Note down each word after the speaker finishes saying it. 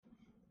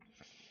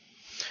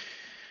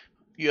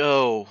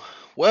Yo,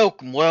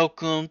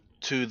 welcome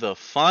to the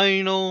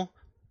final,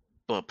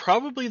 but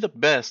probably the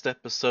best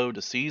episode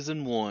of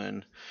season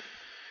one.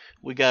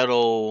 We got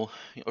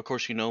of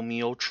course, you know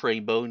me, old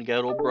Treybo, and you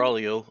got old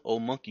Braulio,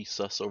 old Monkey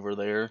Sus over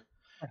there.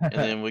 And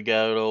then we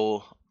got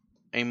old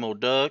Amo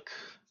Duck,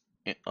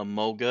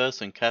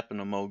 Amogus, and Captain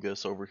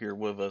Amogus over here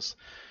with us.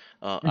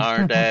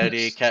 Iron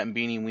Daddy, Captain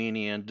Beanie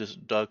Weenie, and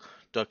just Duck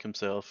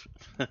himself.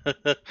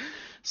 The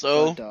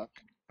so, duck.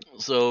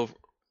 So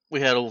we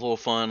had a little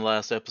fun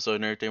last episode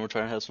and everything. We're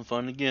trying to have some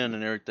fun again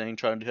and everything.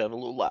 Trying to have a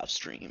little live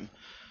stream,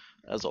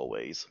 as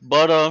always.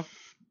 But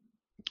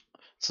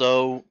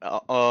you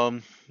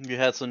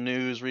had some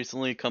news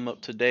recently come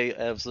up today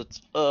as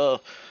it's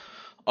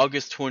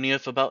August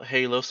 20th about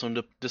Halo.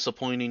 Some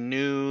disappointing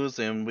news,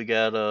 and we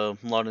got a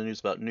lot of news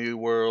about New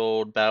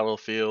World,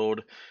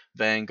 Battlefield,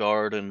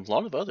 Vanguard, and a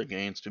lot of other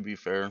games. To be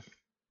fair,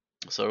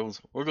 so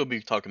we're gonna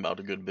be talking about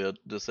a good bit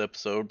this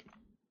episode.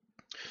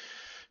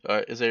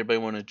 Alright, does everybody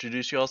want to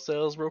introduce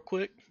yourselves real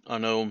quick? I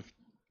know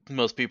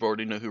most people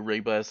already know who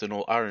Ray Bass and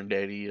old Iron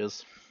Daddy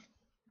is.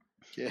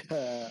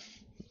 Yeah.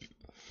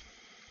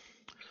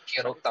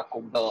 Quiero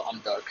Taco Bell. I'm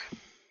Doug.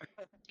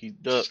 He's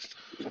Duck.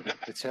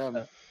 It's him.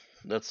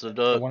 That's the I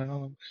Duck. want to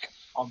know.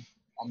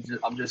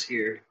 I'm just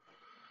here.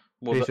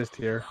 He's just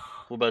here.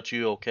 What about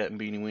you, old Cat and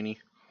Beanie Weenie?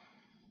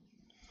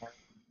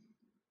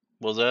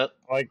 What's that?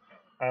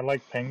 I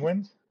like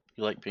penguins.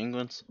 You like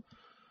penguins?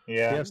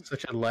 Yeah. We have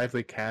such a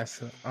lively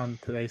cast on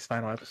today's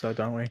final episode,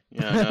 don't we?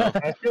 Yeah, I know.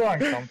 I feel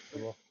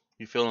uncomfortable.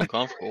 You feel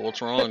uncomfortable?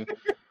 What's wrong?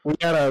 We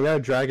gotta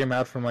drag him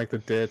out from like the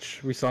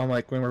ditch. We saw him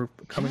like when we're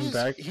coming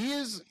back. He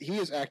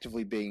is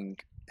actively being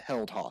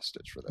held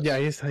hostage for this. Yeah,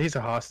 he's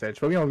a hostage,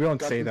 but we don't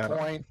Got say the that.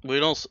 point. We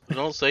don't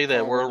say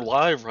that. We're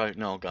live right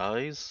now,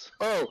 guys.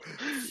 Oh,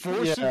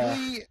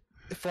 forcibly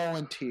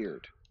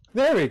volunteered.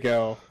 There we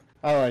go.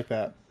 I like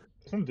that.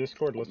 Doesn't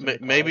Discord listen to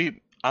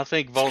Maybe I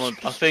think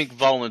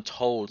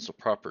voluntold is the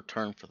proper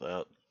term for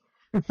that.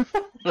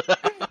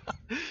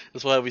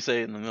 That's why we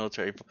say it in the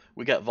military.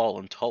 We got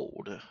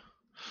voluntold.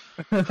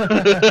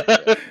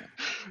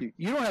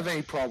 You don't have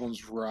any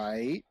problems,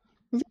 right?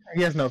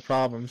 He has no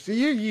problems.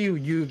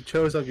 You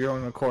chose of your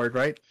own accord,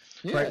 right?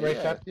 Yeah, Right, yeah,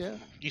 Kat? yeah.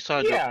 You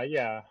signed up.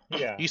 Yeah.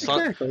 You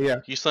signed. Exactly.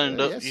 Yeah. You signed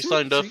Yeah, up. yeah, You see-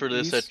 signed up see, for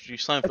this. he's- You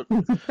signed for.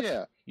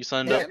 Yeah. You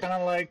signed Yeah. up. Kind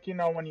of like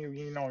when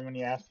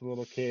you ask the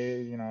little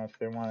kid, if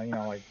they want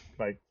to,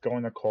 like go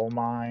in the coal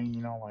mine,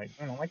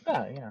 like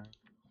that, yeah.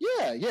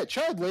 Yeah.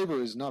 Child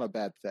labor is not a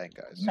bad thing,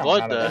 guys. No, What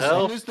not the at As all. hell?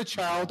 long as the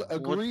child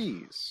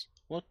agrees.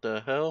 What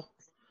the hell?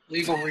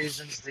 Legal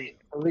reasons.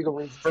 For legal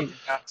reasons, he did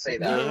not say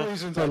that. Yeah. Legal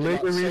reasons For I do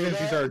legal not say reasons,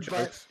 these are that,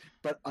 jokes.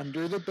 But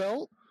under the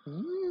belt.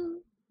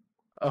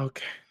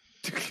 Okay.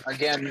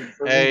 Again.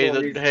 For Hey,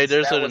 legal reasons,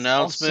 there's that an was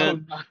also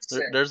announcement. not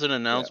said. There's an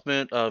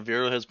announcement.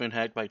 Vero has been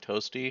hacked by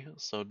Toasty.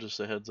 So just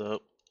a heads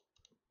up.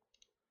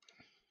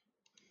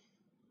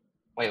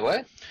 Wait,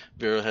 what?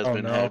 Vero has Oh,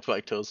 been no. hacked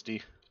by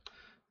Toasty.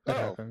 That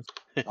Oh. happens.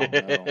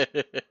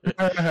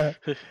 Oh, no.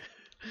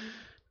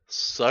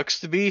 Sucks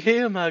to be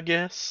him, I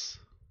guess.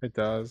 It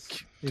does.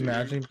 Dude,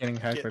 Imagine getting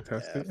hacked by get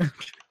Toasty.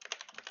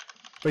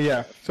 But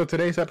yeah, so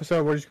today's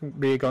episode we're just gonna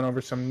be going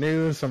over some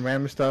news, some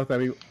random stuff that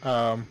we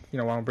want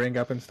to bring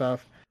up and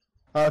stuff.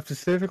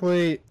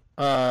 Specifically,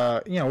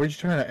 we're just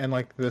trying to end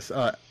like this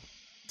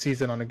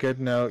season on a good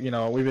note.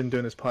 We've been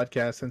doing this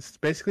podcast since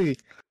basically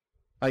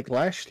like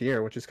last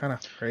year, which is kind of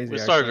crazy. We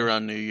started actually.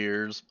 around New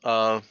Year's.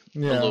 A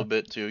Yeah. little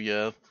bit too,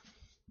 yeah.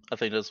 I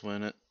think that's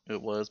when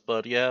it was.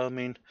 But yeah, I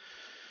mean,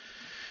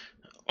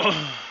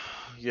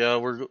 yeah,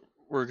 we're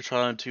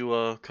trying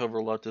to cover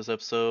a lot this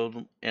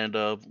episode, and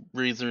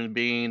reason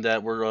being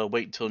that we're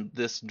waiting till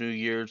this New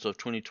Year's of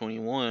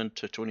 2021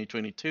 to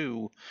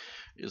 2022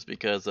 is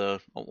because I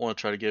want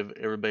to try to give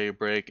everybody a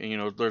break.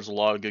 And there's a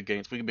lot of good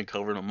games. We've been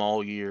covering them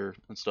all year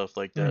and stuff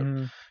like that.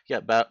 Mhm. Yeah,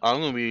 but I'm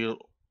gonna be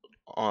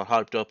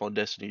hyped up on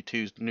Destiny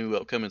 2's new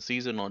upcoming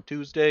season on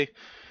Tuesday.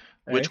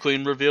 Witch Hey.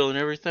 Queen reveal and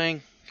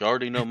everything. You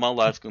already know my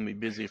life's gonna be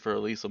busy for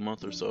at least a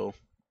month or so.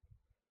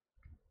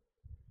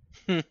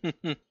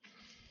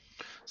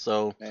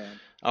 So Man.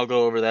 I'll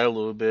go over that a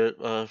little bit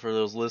for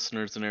those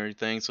listeners and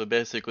everything. So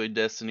basically,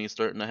 Destiny is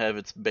starting to have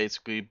its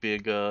basically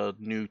big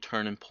new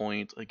turning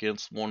point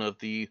against one of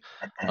the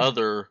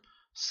other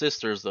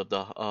sisters of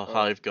the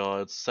Hive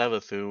gods,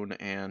 Savathun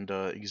and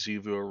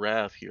Exuvia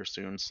Wrath here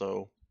soon.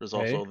 So there's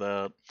also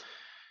that.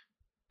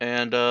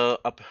 And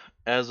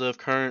as of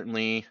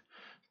currently,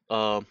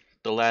 the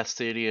Last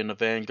City and the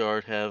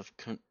Vanguard have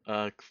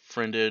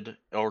friended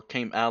or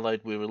came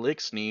allied with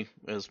Elixni,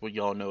 as we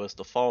all know as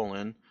the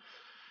Fallen.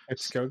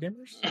 It's Go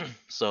Gamers.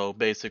 So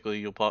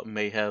basically,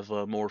 may have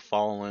more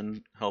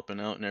Fallen helping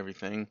out and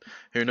everything.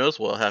 Who knows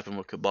what'll happen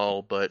with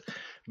Cabal? But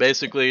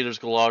basically,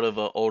 there's a lot of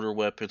older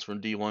weapons from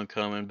D1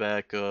 coming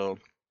back.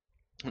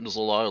 There's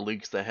a lot of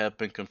leaks that have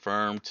been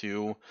confirmed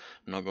too.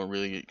 I'm not gonna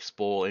really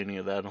spoil any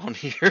of that on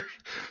here.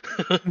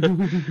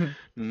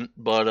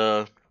 But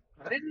I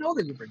didn't know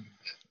that you bring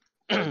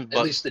but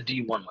at least the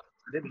D1 one.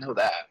 I didn't know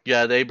that.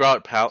 Yeah, they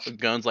brought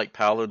guns like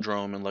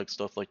Palindrome and like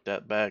stuff like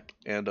that back,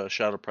 and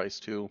Shadow Price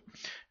too,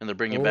 and they're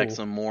bringing back Oh.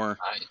 some more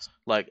Nice.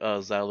 like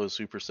Zalo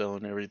Supercell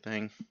and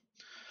everything.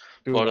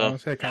 Dude, But,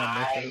 honestly, I kind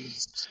of miss it.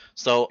 Nice.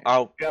 So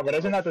I'll Yeah, but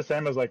isn't that the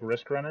same as like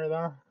Risk Runner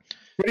though?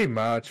 Pretty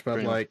much, but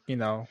Pretty like, you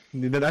know,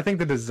 I think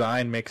the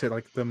design makes it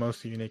like the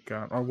most unique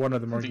gun, or one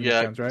of the more unique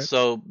yeah. guns, right?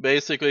 So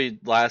basically,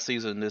 last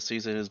season, this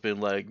season has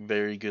been like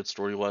very good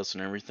story wise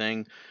and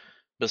everything.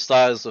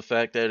 Besides the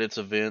fact that its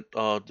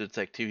its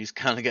activities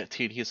kind of got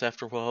tedious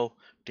after a while.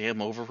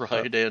 Damn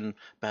Override and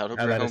Now that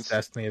is Battlegrounds.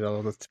 Destiny, though,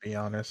 let's be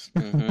honest.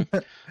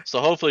 Mhm. So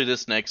hopefully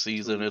this next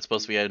season it's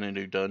supposed to be adding a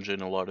new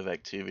dungeon, a lot of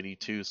activity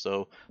too.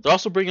 So they're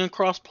also bringing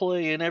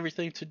crossplay and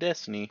everything to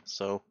Destiny.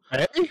 So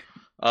Hey?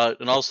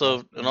 and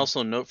also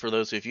note for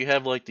those, if you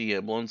have like the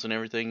emblems and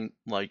everything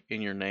like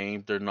in your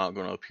name, they're not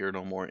going to appear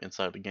no more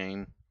inside the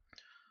game.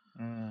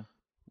 Mm.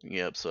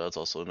 Yep. So that's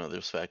also another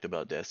fact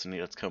about Destiny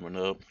that's coming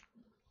up.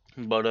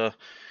 But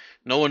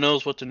no one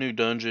knows what the new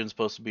dungeon's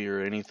supposed to be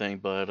or anything.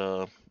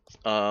 But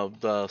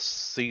the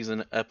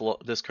season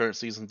epilogue, this current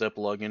season's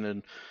epilogue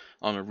ended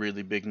on a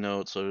really big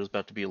note. So there's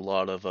about to be a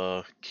lot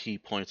of key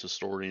points of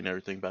story and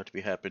everything about to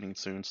be happening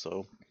soon.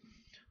 So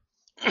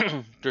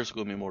there's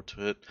going to be more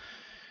to it.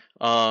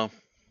 I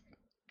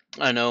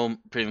know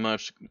pretty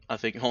much. I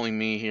think only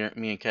me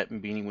and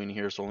Captain Beanie Weenie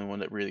here is the only one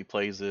that really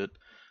plays it.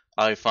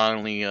 I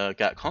finally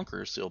got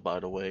Conqueror Seal, by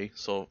the way.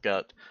 So I've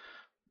got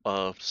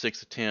 6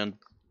 to 10.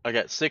 I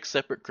got 6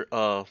 separate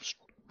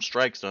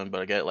strikes done,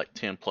 but I got like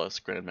 10 plus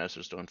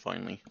Grandmasters done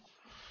finally.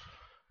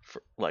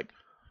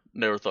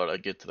 Never thought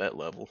I'd get to that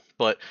level.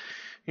 But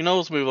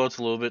let's move on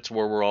to a little bit to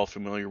where we're all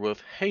familiar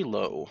with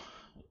Halo.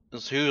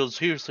 Who's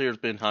here's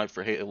been hyped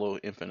for Halo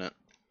Infinite?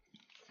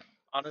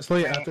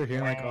 Honestly, after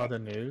hearing like all the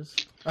news,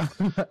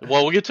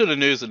 Well, we'll get to the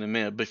news in a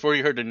minute. Before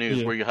you heard the news,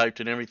 Yeah. were you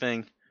hyped and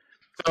everything?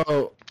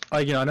 so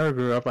like I never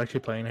grew up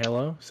actually playing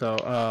Halo, so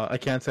I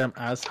can't say I'm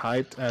as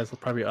hyped as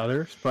probably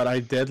others, but I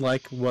did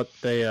like what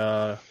they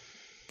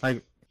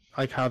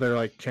like how they're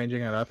like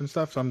changing it up and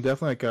stuff. So I'm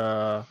definitely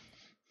like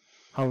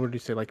how would you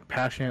say, like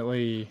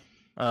passionately,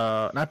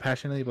 not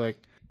passionately, but like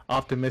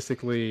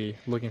optimistically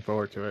looking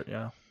forward to it.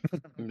 Yeah.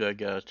 I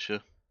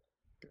gotcha.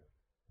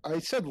 I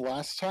said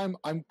last time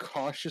I'm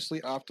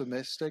cautiously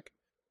optimistic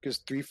because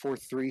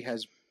 343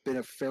 has been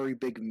a very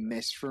big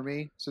miss for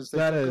me since they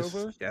That took is,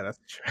 over. yeah, that's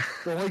true.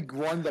 The only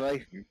one that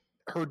I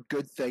heard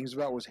good things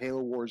about was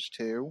Halo Wars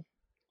 2.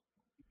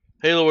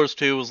 Halo Wars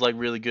 2 was like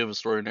really good with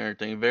story and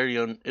everything.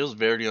 It was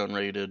very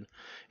unrated.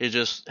 It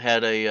just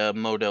had a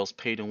Modell's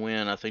pay to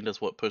win. I think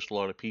that's what pushed a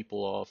lot of people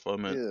off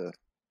from it.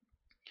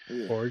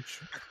 Yeah. Forge.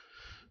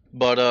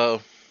 But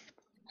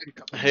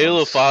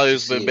Halo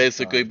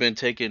 5's been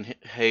taking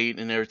hate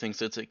and everything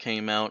since it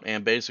came out,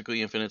 and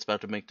basically Infinite's about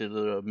to make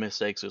the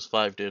mistakes as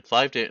 5 did.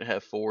 5 didn't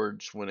have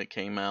Forge when it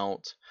came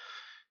out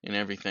and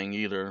everything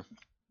either.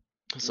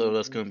 So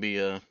that's going to be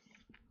a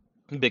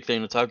big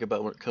thing to talk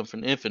about when it comes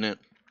from Infinite.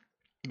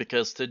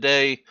 Because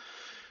today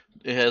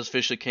it has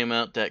officially came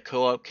out that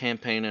co-op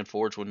campaign and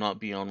Forge will not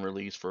be on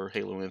release for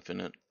Halo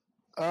Infinite.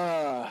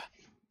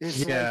 It's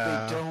Yeah.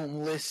 like they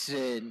don't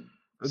listen.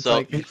 It's So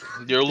like,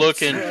 you're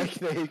looking,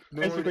 It's like they ignored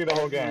Basically the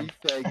whole game.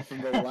 everything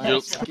from the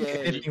last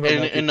game.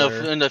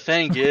 and the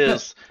thing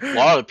is, a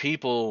lot of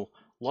people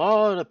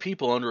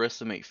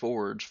underestimate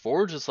Forge.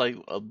 Forge is like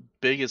a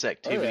biggest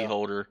activity yeah.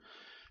 holder.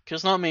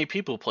 Because not many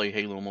people play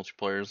Halo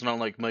multiplayer. It's not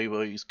like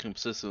anybody's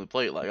consistently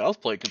play it. Like I was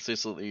playing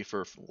consistently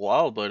for a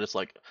while, but it's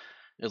like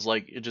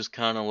it just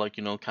kind of like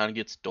kind of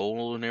gets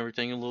dull and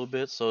everything a little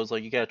bit. So it's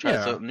like you gotta try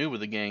Yeah. something new with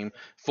the game.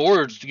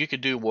 Forge, you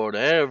could do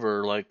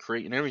whatever, like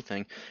create and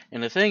everything.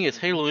 And the thing is,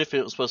 Halo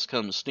Infinite was supposed to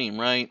come to Steam,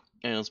 right?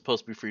 And it's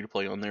supposed to be free to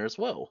play on there as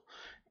well.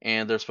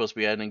 And they're supposed to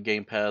be adding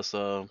Game Pass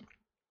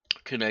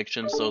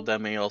connection, so that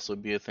may also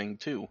be a thing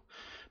too.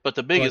 But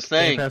the biggest Game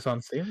thing, Pass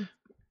on Steam.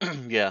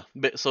 yeah.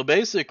 So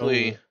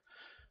basically. Oh.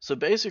 So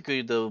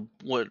basically,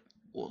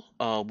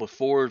 with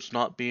Forge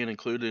not being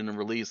included in the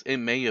release, it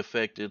may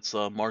affect its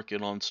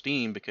market on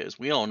Steam because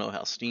we all know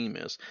how Steam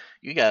is.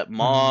 You got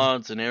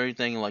mods and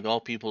everything, like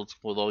all people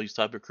with all these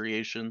type of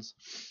creations.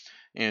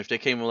 And if they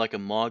came with like a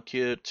mod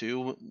kit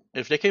too,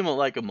 if they came with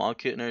like a mod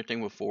kit and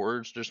everything with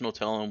Forge, there's no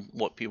telling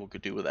what people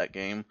could do with that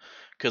game.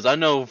 Because I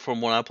know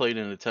from when I played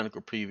in the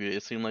technical preview,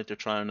 it seemed like they're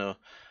trying to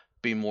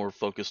be more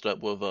focused up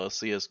with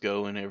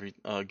CS:GO and every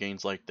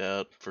games like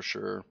that for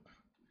sure.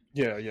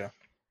 Yeah.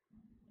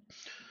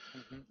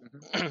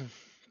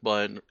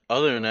 But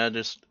other than that,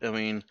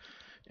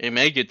 it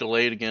may get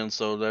delayed again,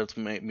 so that's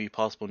may be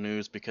possible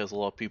news because a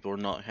lot of people are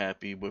not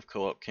happy with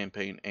co-op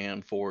campaign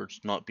and Forge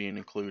not being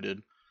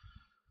included.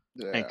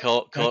 Yeah.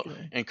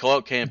 And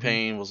co-op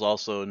campaign was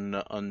also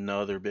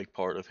another big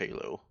part of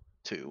Halo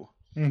 2.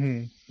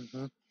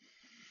 Mm-hmm.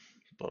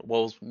 But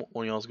what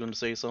y'all was going to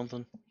say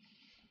something?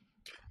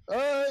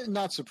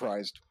 Not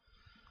surprised.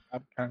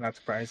 I'm kind of not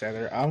surprised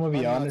either. I'm gonna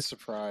be I'm honest. not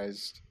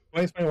surprised.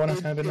 2021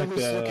 has kind of been It like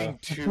was the. looking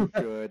too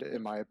good,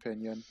 in my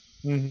opinion.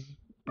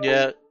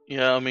 Yeah.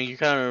 I mean, you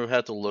kind of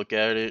have to look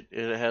at it.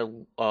 It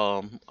had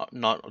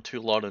not a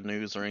lot of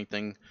news or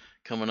anything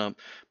coming up.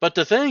 But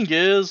the thing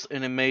is,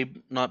 and it may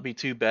not be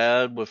too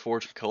bad with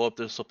Forge Co-op,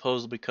 they're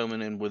supposedly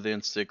coming in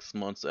within 6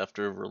 months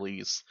after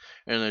release,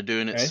 and they're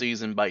doing it Okay.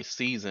 season by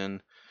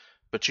season,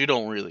 but you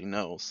don't really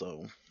know.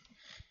 So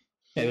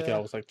Yeah, they could Yeah.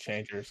 always like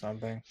change it or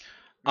something.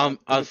 They I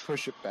could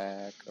push it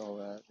back, all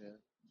that. Yeah.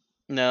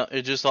 now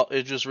it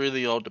just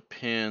really all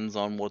depends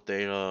on what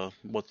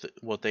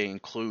they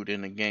include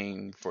in the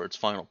game for its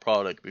final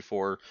product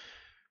before,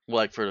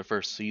 like, for the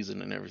first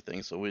season and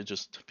everything. So it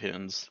just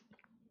depends.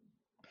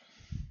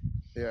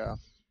 Yeah.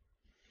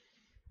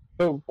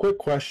 So, quick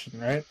question,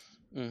 right?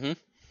 Mm-hmm.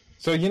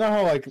 So you know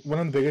how like one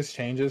of the biggest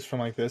changes from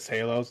like this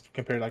Halo's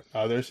compared to like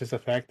others is the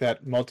fact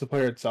that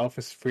multiplayer itself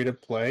is free to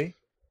play,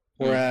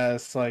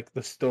 whereas like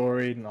the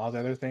story and all the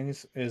other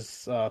things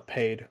is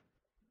paid.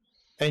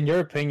 In your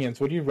opinions,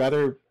 would you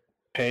rather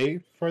pay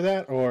for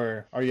that,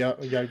 or are you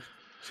just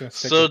gonna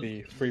stick So with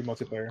the free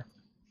multiplayer?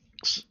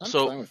 I'm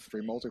so fine with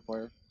free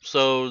multiplayer.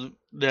 so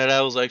that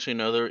was actually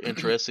another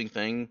interesting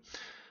thing.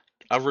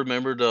 I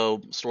remember the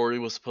story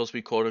was supposed to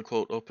be quote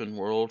unquote open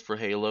world for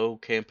Halo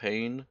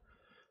campaign.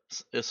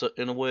 It's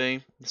in a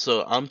way.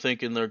 So I'm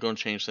thinking they're going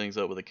to change things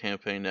up with the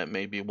campaign. That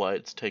may be why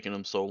it's taking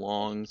them so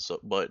long. So,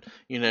 but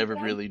you never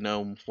really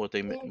know what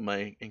they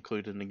might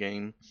include in the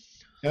game.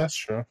 Yeah, that's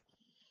true.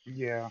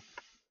 Yeah.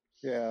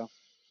 Yeah.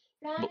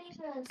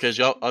 Because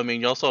y'all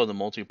saw the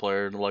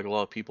multiplayer, and like a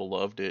lot of people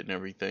loved it and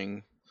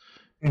everything.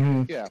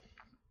 Mm-hmm. Yeah.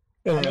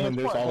 And I mean, it's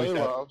there's for always that.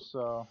 Halo,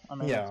 so I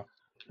mean, Yeah.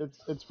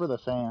 it's for the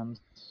fans.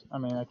 I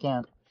mean, I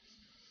can't.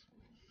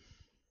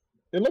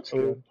 It looks Oh.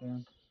 good. Yeah.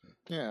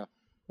 Yeah.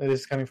 It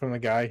is coming from the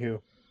guy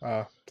who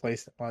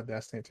plays a lot of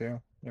Destiny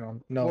too. You know,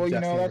 no. Well,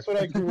 Destiny that's what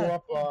I version. grew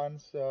up on,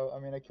 so I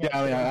mean, I can't.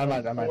 Yeah, I mean, say I'm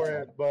much not for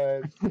it,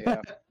 but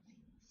Yeah.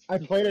 I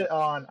played it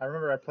on. I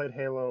remember I played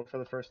Halo for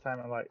the first time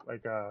in like one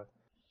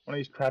of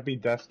these crappy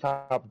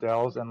desktop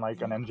Dells in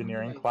like an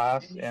engineering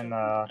class in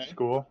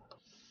school.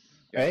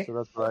 Hey, So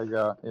that's what I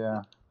got.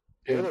 Yeah.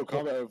 Halo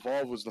Combat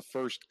Evolved was the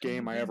first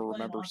game I ever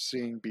remember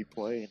seeing be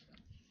played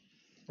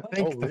I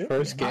think Oh, the really?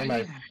 first game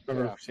I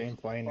remember Yeah. seeing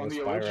playing on was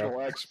the Spyro. original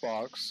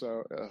Xbox.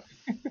 So,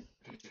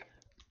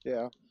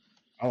 yeah.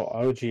 Oh,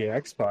 OG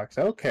Xbox.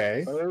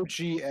 Okay.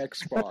 OG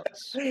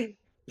Xbox.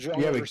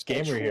 You have a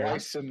gamer here.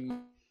 Twice in my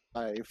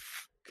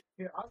life.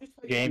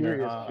 Gamer,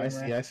 Serious I see,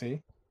 gamer. I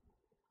see.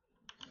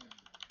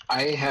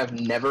 I have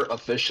never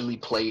officially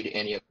played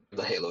any of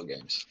the Halo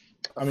games.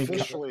 I mean,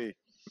 Officially.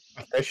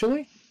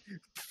 Officially?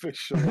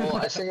 Officially. Well,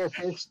 I say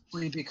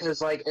officially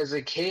because, like, as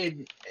a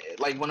kid,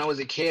 like when I was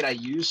a kid, I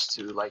used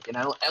to, like, in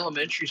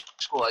elementary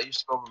school, I used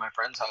to go over to my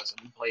friend's house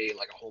and we play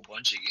like a whole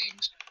bunch of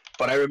games.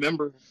 But I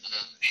remember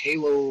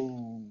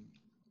Halo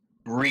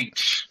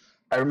Reach.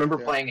 I remember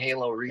Yeah. playing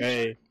Halo Reach.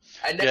 Hey,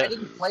 I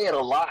didn't play it a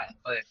lot,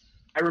 but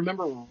I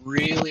remember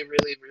really,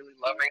 really, really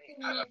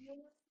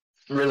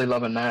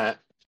loving that.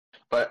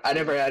 But I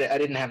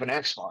didn't have an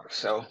Xbox,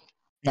 so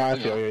no, I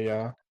you feel know. you,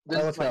 yeah. This Oh,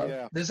 is let's like go.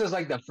 Yeah. this is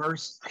like the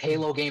first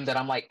Halo game that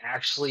I'm like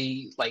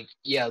actually like,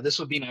 yeah, this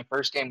would be my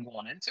first game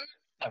going into it.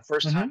 My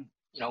 1st time,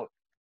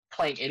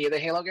 playing any of the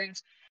Halo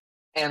games.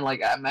 And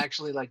like I'm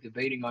actually like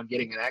debating on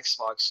getting an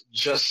Xbox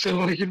just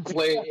so I can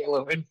play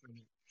Halo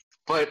Infinite.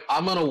 But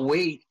I'm gonna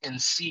wait and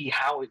see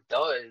how it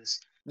does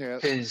Yeah.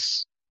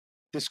 because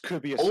This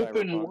could be a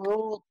open Cyberpunk.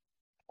 world,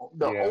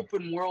 the Yeah.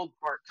 open world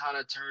part kind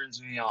of turns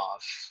me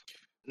off.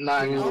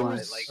 Not gonna Ooh. lie, I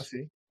like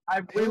see. I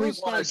really Halo's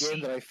not want a to game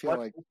see that I feel what.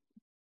 like.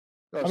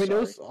 I Oh, mean, it sorry.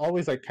 was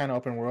always like kind of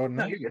open world,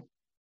 No, no? you're good.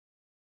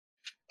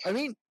 I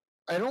mean,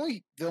 the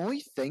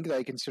only thing that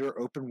I consider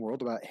open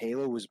world about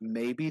Halo was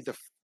maybe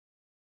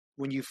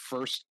when you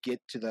first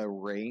get to the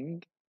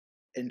ring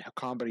in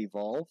Combat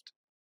Evolved.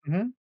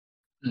 But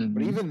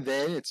even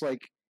then, it's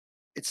like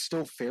it's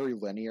still very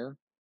linear.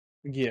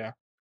 Yeah.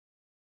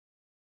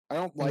 I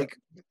don't Yeah. like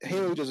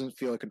Halo. Doesn't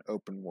feel like an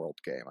open world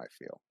game. I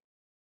feel.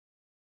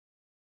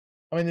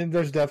 I mean,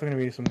 there's definitely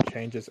going to be some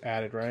changes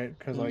added, right?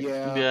 Because, like,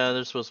 Yeah. Yeah,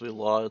 there's supposed to be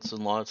lots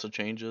and lots of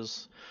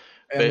changes.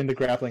 I mean, the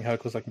grappling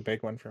hook was like a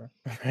big one for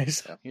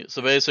right? Yeah,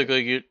 so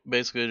basically,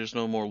 there's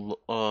no more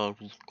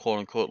quote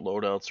unquote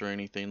loadouts or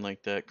anything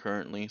like that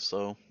currently.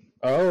 So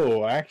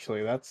Oh,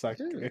 actually, that's like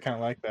Hmm. I kind of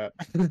like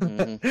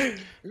that.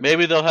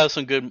 maybe they'll have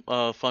some good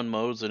fun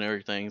modes and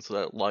everything. So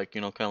that, like,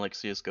 kind of like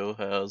CS:GO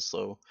has.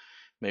 So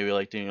maybe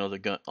like the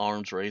gun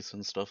arms race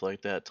and stuff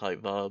like that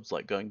type vibes,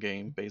 like gun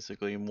game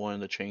basically, more in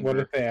the chamber. What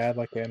if they add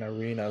like an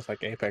arenas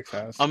like Apex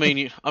has? I mean,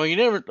 you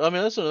never. I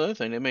mean, that's another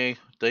thing.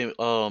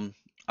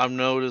 I've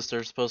noticed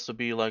there's supposed to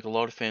be like a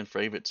lot of fan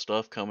favorite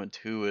stuff coming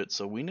to it,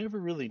 so we never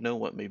really know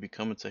what may be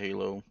coming to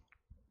Halo.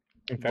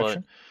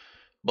 Infection?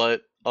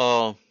 But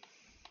I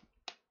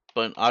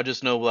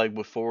just know, like,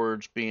 with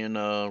Forge being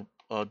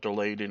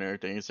delayed and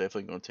everything, it's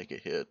definitely going to take a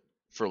hit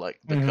for like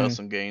the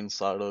custom game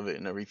side of it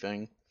and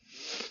everything.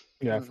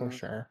 Yeah, for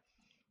sure.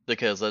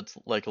 Because that's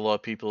like a lot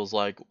of people's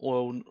like,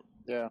 well,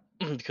 yeah.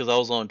 Because I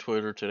was on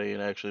Twitter today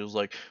and actually it was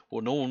like,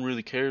 well, no one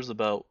really cares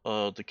about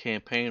the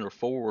campaign or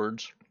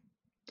Forge.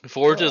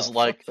 Forge is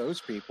like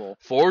those people.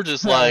 Forge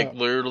is like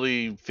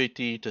literally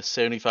 50 to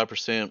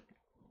 75%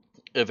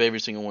 of every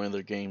single one of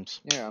their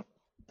games. Yeah.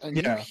 And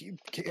Yeah.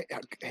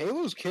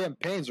 Halo's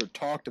campaigns are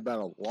talked about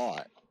a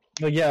lot.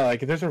 But yeah,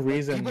 like there's a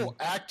reason. People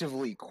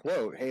actively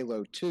quote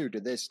Halo 2 to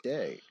this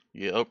day.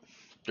 Yep.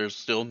 There's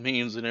still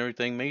memes and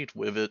everything made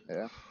with it.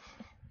 Yeah.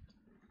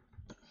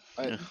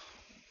 Yeah.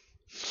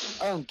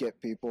 I don't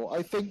get people.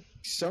 I think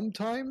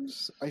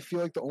sometimes I feel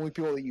like the only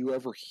people that you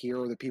ever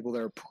hear are the people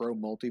that are pro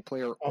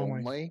multiplayer Oh my-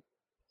 only,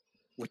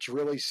 which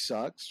really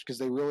sucks because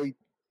they really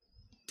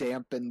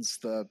dampens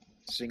the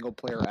single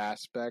player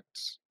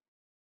aspects,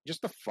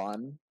 just the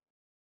fun.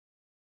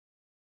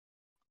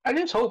 I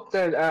just hope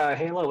that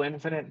Halo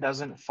Infinite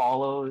doesn't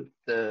fall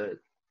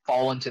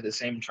into the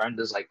same trend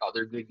as like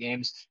other good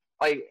games.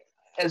 Like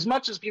as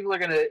much as people are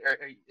gonna,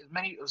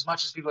 as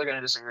much as people are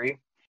gonna disagree,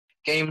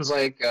 games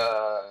like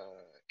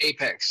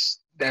Apex,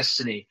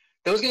 Destiny,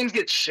 those games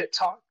get shit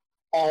talked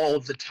all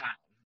the time.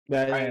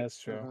 Yeah, Right. that's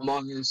true.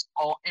 Among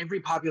every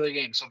popular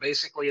game. So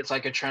basically, it's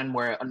like a trend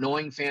where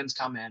annoying fans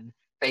come in,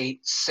 they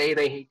say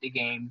they hate the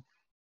game,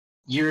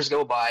 years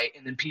go by,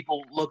 and then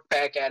people look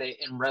back at it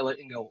and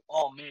go,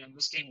 "Oh man,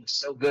 this game was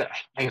so good."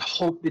 I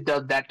hope that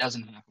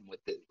doesn't happen with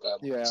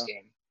this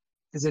game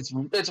because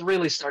it's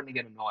really starting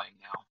to get annoying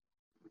now.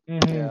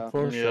 Yeah.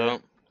 For sure.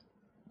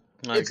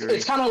 I agree.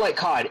 It's kind of like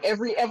COD.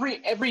 Every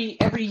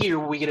year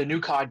we get a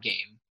new COD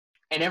game,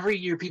 and every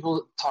year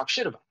people talk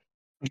shit about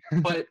it.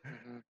 But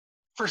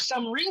for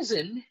some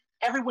reason,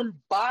 everyone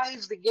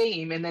buys the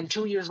game, and then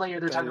 2 years later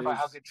they're talking about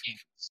how good the game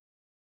is.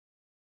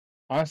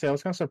 Honestly, I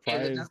was kind of Yeah,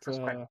 surprised that's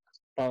right.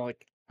 about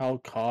like how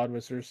COD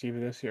was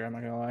received this year. I'm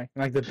not gonna lie.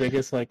 And, like the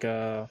biggest like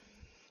what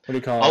do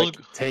you call I it? was-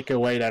 Like,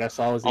 takeaway that I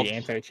saw was the I'll-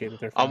 anti-cheat that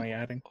they're finally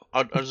adding.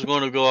 I just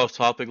want to go off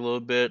topic a little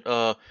bit.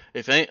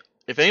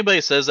 If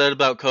anybody says that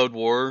about Cold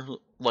War,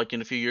 like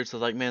in a few years, they're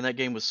like, "Man, that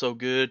game was so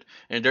good,"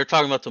 and they're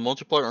talking about the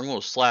multiplayer, I'm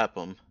gonna slap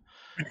them.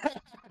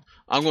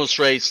 I'm gonna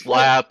straight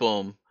slap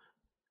them,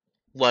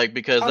 like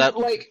because that.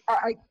 Like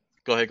I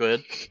Go ahead. go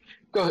ahead.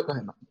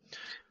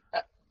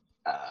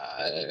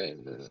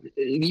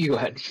 You go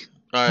ahead.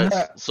 All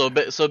right.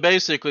 So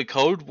basically,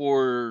 Cold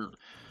War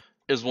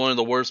is one of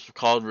the worst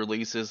COD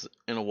releases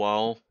in a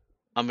while.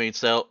 I mean,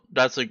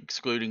 that's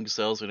excluding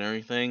sales and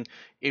everything.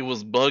 It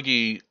was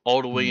buggy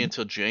all the way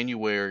until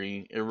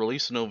January. It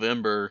released in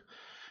November,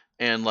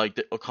 and like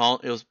it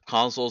was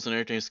consoles and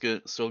everything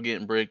still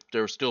getting bricked.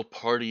 There were still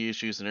party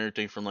issues and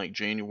everything from like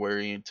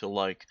January until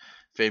like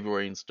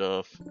February and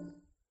stuff.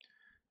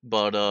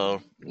 But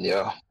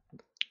Yeah.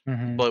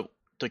 but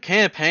the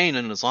campaign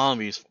and the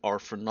zombies are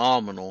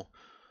phenomenal.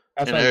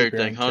 That's And what I keep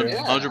everything, hearing,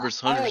 too.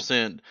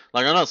 100%.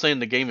 Like, I'm not saying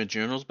the game in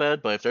general is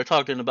bad, but if they're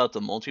talking about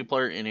the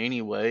multiplayer in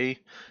any way,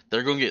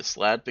 they're gonna get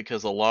slapped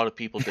because a lot of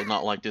people did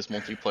not like this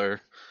multiplayer.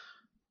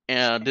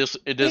 And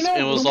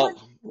it was all.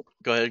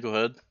 Go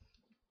ahead.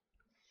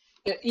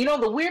 You know,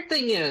 the weird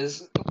thing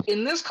is,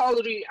 in this Call of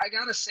Duty, I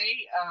gotta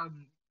say,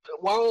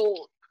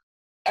 while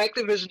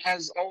Activision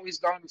has always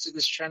gone into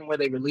this trend where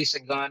they release a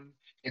gun,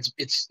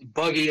 it's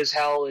buggy as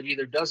hell. It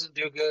either doesn't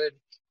do good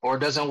or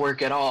doesn't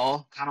work at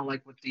all. Kind of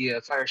like with the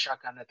fire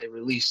shotgun that they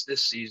released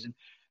this season.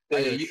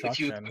 If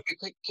you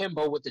click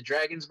Kimbo with the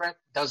Dragon's Breath,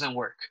 doesn't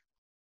work.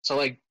 So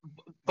like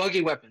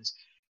buggy weapons.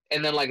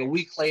 And then like a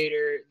week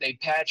later, they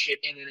patch it,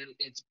 and then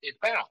it's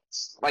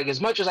balanced. Like as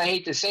much as I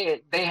hate to say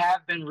it, they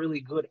have been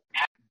really good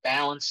at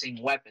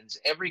balancing weapons.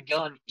 Every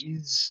gun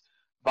is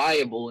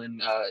viable,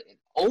 and in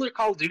older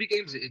Call of Duty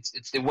games,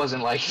 it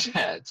wasn't like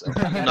that. So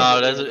No,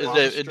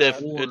 it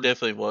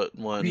definitely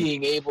wasn't.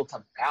 Being able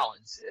to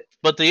balance it.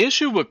 But the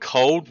issue with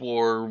Cold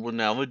War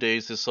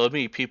nowadays is so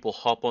many people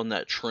hop on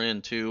that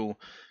trend too,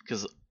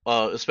 because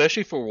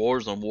especially for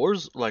Warzone,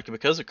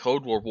 because of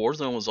Cold War,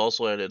 Warzone was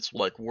also at its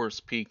like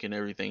worst peak and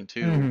everything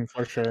too,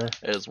 for sure.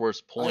 at its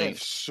worst I have point.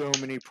 so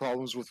many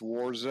problems with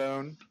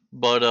Warzone.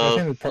 But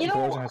I think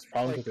Warzone has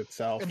problems with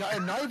itself.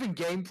 And not even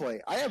gameplay.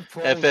 I have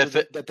problems with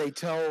it that they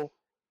tell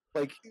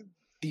like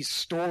these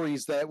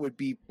stories that would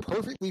be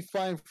perfectly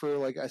fine for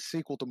like a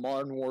sequel to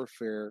Modern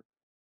Warfare,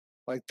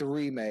 like the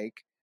remake,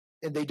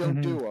 and they don't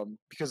do them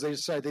because they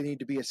decide they need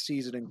to be a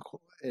season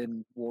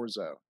in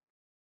Warzone.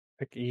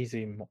 Like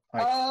easy.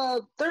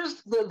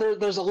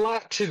 There's a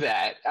lot to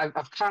that.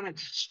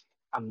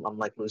 I'm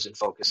like losing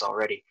focus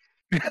already.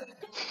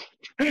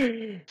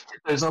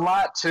 There's a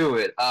lot to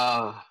it.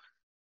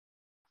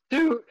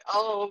 Dude,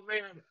 oh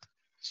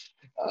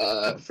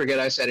man. Forget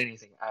I said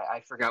anything.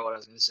 I forgot what I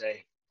was gonna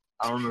say.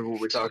 I don't remember what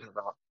we're talking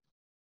about.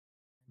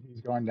 He's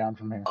going down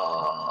from here.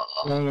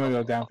 I'm gonna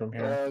go down from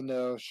here. Oh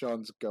no,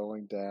 Sean's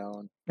going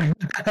down.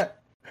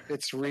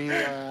 It's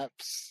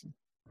relapse.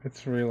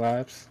 It's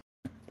relapse.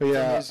 But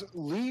yeah, is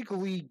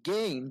legally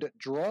gained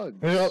drugs.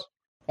 Yep.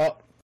 Oh.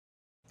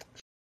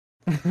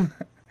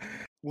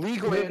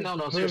 Legally, no.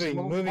 Moving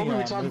what were we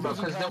on. talking about?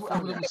 Because I'm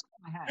gonna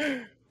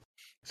be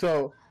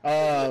So,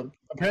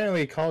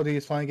 apparently Call of Duty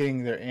is finally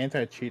getting their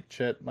anti-cheat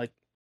shit, like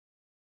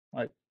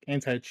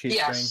anti-cheat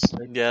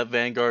thing. Yeah,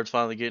 Vanguard's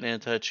finally getting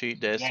anti-cheat.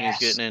 Destiny's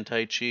getting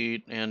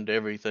anti-cheat and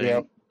everything.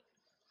 Yep.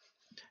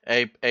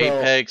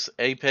 Apex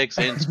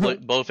and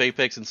Split, both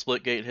Apex and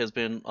Splitgate has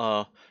been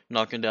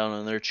knocking down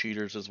on their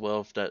cheaters as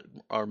well that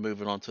are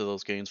moving on to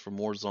those games from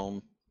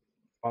Warzone.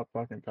 About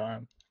fucking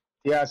time.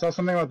 Yeah, I saw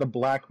something about the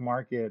black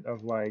market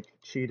of like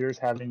cheaters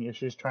having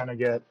issues trying to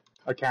get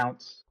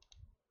accounts.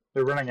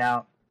 They're running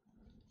out.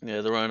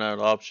 Yeah, they're running out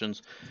of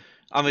options.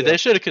 I mean, Yeah. they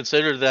should have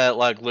considered that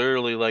like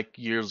literally like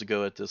years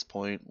ago at this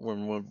point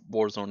when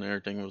Warzone and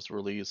everything was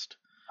released.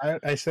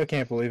 I still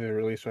can't believe it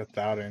released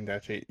without an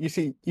anti-cheat. You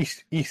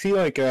see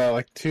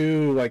like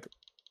two like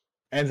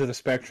ends of the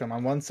spectrum.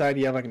 On one side,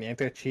 you have like an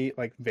anti-cheat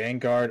like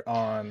Vanguard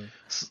on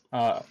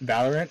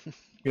Valorant.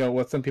 You know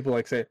what some people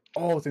like say,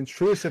 oh, it's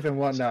intrusive and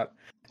whatnot,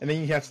 and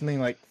then you have something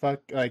like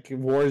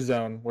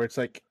Warzone where it's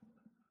like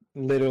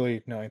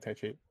literally no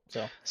anti-cheat.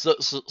 So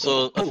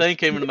a thing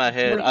came into my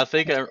head. I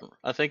think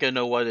I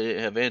know why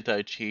they have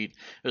anti-cheat.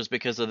 It was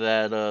because of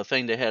that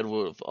thing they had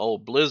with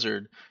old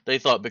Blizzard. They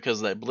thought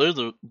because of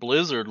that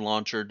Blizzard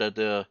launcher that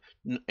the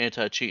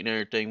anti-cheat and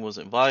everything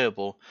wasn't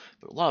viable.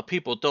 But a lot of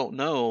people don't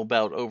know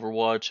about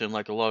Overwatch and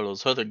like a lot of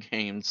those other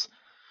games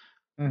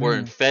were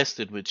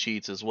infested with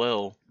cheats as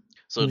well.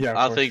 So Yeah,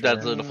 I for think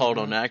that's sure. the fault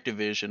on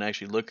Activision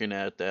actually looking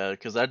at that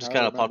because that just I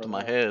kind of popped in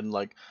remember my that. head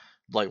like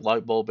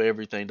light bulb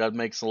everything. That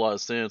makes a lot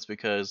of sense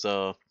because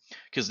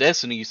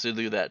Destiny used to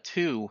do that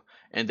too,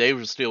 and they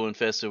were still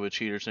infested with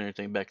cheaters and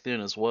everything back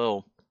then as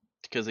well,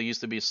 because they used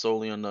to be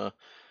solely on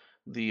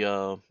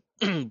the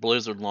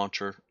Blizzard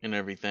launcher and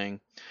everything.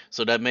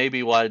 So that may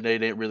be why they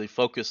didn't really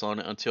focus on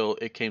it until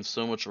it came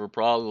so much of a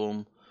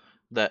problem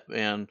that,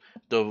 and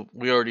though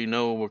we already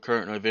know with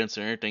current events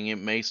and everything, it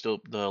may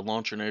still, the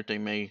launcher and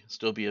everything may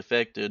still be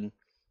affected,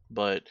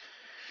 but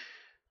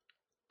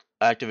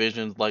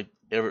Activision, like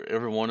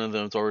every one of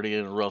them is already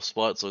in a rough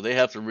spot, so they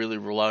have to really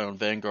rely on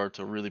Vanguard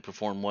to really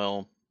perform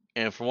well.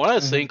 And from what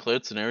I've seen,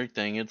 clips and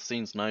everything, it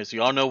seems nice.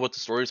 Y'all know what the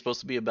story is supposed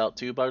to be about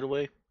too, by the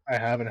way. I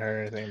haven't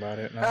heard anything about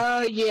it.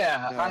 No.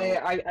 Yeah, No.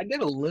 I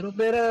did a little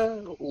bit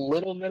of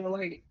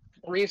like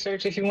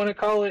research, if you want to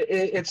call it.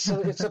 It's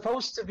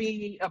supposed to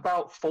be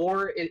about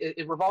four.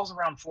 It revolves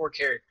around four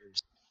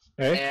characters,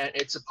 Hey? and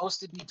it's supposed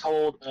to be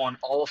told on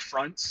all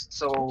fronts.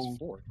 So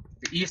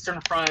the Eastern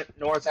Front,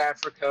 North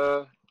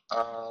Africa.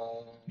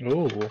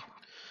 Ooh.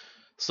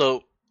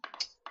 So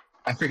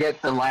I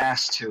forget the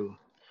last two.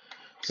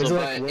 Is So it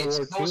like but World it's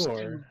War supposed II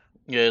to. or?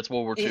 yeah, it's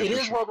World War II. It for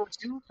is sure. World War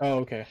II. Oh,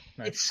 okay.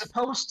 Nice. It's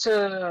supposed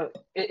to.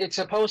 It's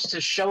supposed to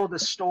show the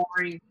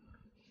story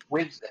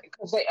with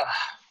because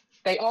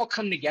they all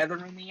come together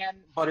in the end,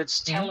 but it's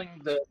telling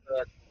the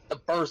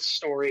birth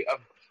story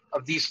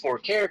of these four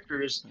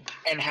characters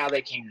and how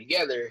they came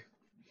together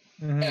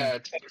towards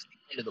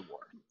the end of the war.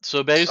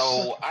 So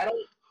I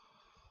don't.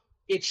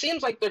 It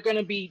seems like they're going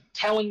to be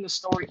telling the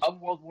story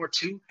of World War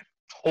II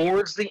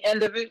towards the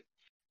end of it.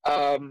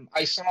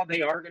 I saw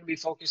they are going to be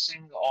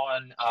focusing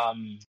on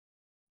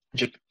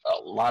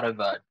a lot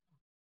of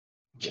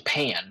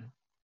Japan.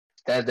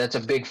 That's a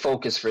big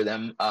focus for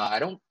them. I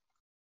don't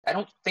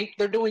think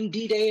they're doing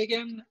D-Day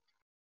again.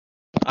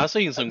 I've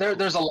seen some.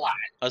 There's a lot.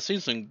 I've seen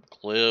some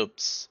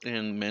clips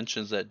and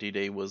mentions that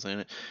D-Day was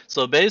in it.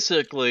 So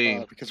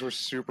basically, because we're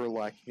super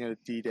lacking at a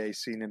D-Day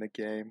scene in a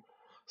game.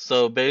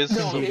 So No,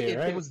 basically, D-Day, it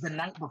right? was the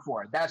night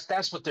before.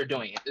 That's what they're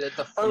doing.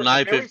 The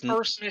very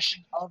first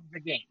mission of the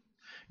game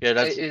yeah,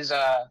 that's is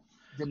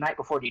the night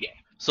before D-Day.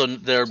 so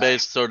they're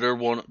based. So they're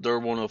one of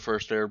the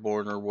first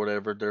airborne or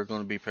whatever. They're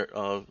going to be.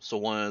 So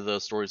one of the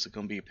stories is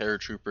going to be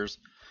paratroopers.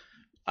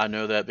 I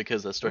know that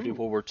because I studied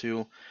World War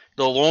II.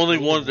 The only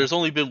one. There's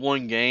only been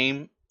one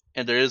game,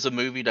 and there is a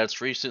movie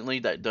that's recently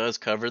that does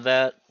cover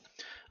that.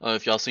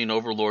 If y'all seen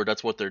Overlord,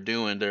 that's what they're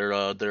doing.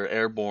 They're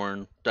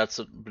airborne. That's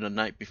the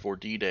night before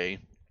D-Day.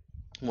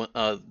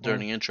 During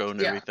the intro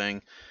and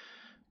everything.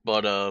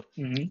 But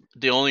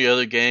the only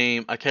other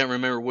game, I can't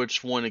remember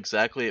which one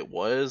exactly it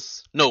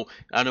was. No,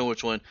 I know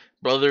which one.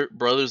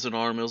 Brothers in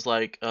Arms. It was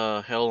like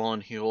Hell on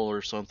Heel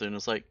or something.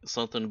 It's like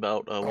something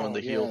about one of the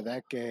heel. Yeah,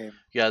 that game.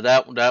 Yeah,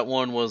 that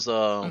one was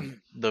the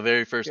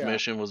very first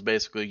mission was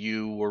basically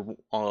you were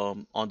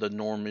on the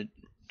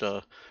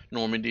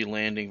Normandy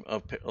landing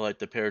of like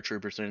the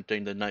paratroopers and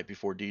everything the night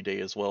before D-Day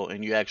as well,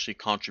 and you actually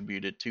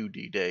contributed to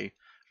D-Day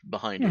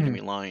behind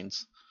enemy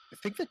lines. I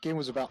think that game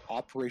was about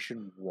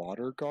Operation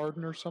Water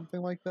Garden or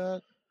something like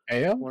that.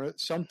 Yeah.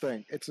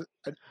 Something. It's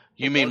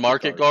you mean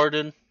Market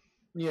Garden?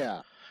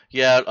 Yeah.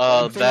 Yeah.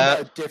 That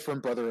a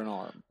different Brother in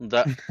Arms.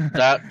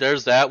 That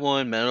there's that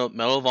one.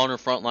 Medal of Honor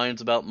Frontlines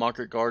about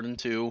Market Garden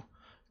too,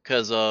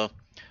 because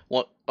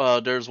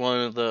there's one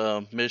of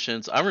the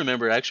missions. I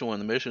remember actually one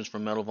of the missions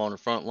from Medal of Honor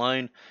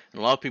Frontline, and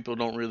a lot of people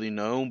don't really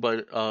know,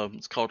 but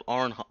it's called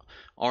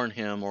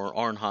Arnhem or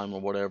Arnheim or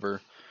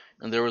whatever,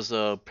 and there was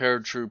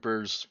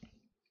paratroopers.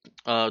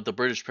 The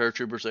British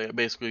paratroopers, they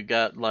basically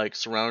got like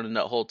surrounding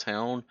that whole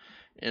town,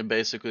 and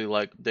basically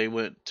like they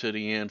went to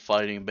the end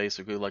fighting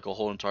basically like a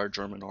whole entire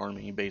German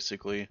army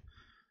basically.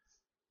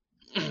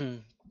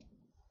 And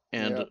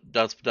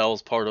that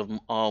was part of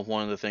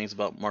one of the things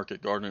about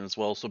Market Garden as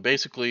well. So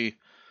basically,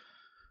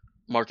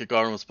 Market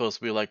Garden was supposed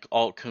to be like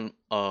all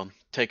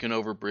taking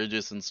over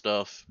bridges and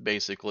stuff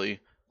basically.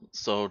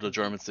 So the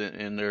Germans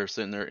sitting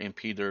there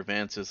impede their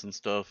advances and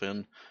stuff,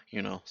 and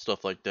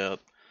stuff like that,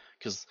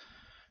 because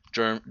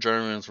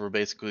Germans were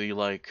basically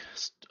like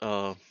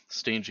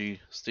stingy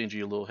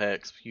little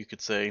hacks, you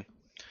could say.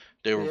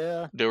 They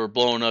were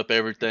blowing up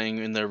everything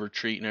in their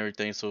retreat and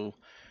everything, so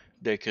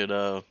they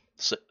could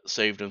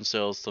save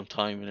themselves some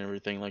time and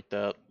everything like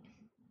that.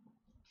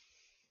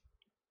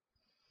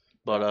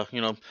 But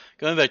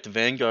going back to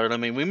Vanguard, I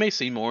mean, we may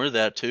see more of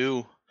that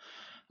too.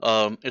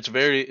 It's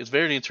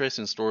very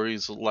interesting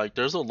stories. Like,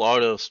 there's a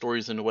lot of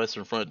stories in the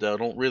Western Front that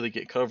don't really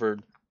get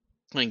covered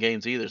in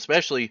games either.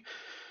 Especially,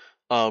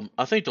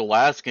 I think the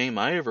last game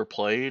I ever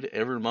played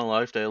ever in my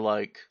life that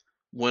like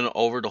went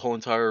over the whole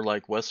entire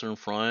like Western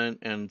Front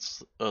and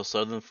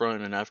Southern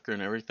Front and Africa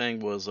and everything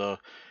was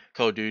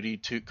Call of Duty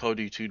 2,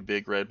 the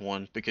Big Red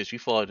One, because you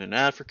fought in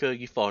Africa,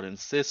 you fought in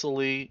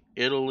Sicily,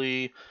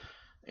 Italy,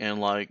 and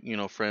like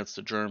France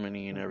to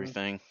Germany and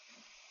everything.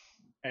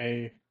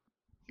 Hey.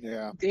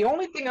 Yeah. The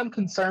only thing I'm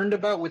concerned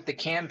about with the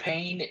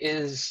campaign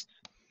is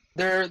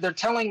they're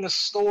telling the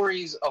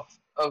stories of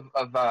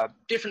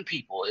different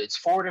people. It's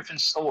 4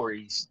 different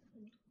stories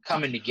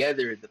coming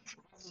together. The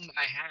problem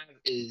I have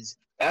is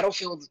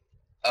Battlefield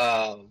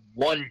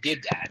 1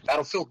 did that.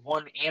 Battlefield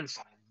 1 and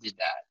 5 did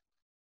that.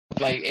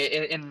 Like,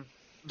 and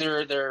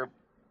they're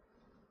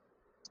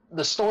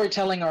the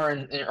storytelling are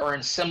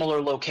in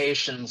similar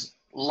locations,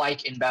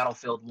 like in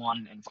Battlefield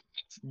 1 and 5.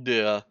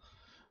 Yeah.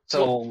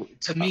 So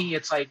to me,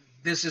 it's like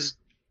this is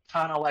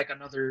kind of like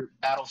another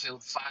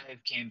Battlefield 5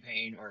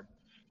 campaign or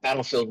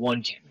Battlefield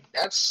 1 campaign.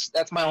 That's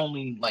my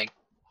only like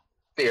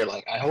fear.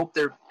 Like, I hope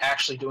they're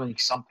actually doing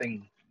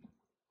something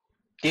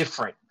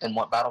different than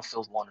what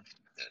Battlefield 1 and 5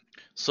 did.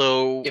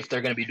 So if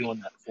they're going to be doing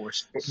that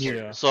force.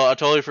 Yeah. So I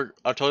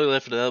totally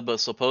left it out, but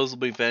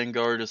supposedly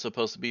Vanguard is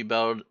supposed to be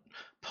about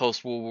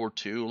post World War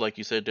II. Like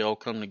you said, they all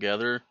come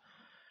together,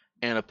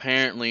 and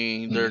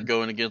apparently they're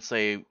going against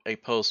a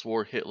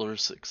post-war Hitler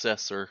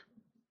successor.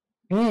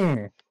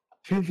 Hitler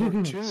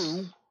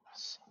 2.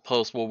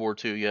 Post World War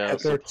II, yeah.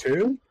 Hitler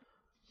 2?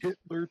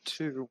 Hitler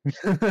 2.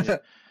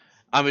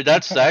 I mean,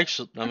 that's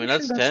actually. I mean,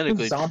 that's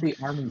technically Zombie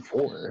Army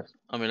 4.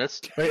 I mean,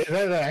 that's. Wait, is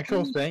that an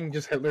actual thing?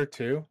 Just Hitler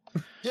 2?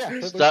 Yeah,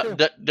 Hitler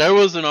 2. There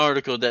was an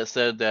article that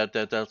said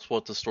that's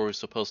what the story's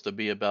supposed to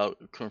be about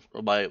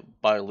by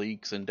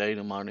leaks and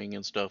data mining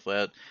and stuff.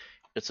 That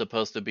it's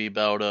supposed to be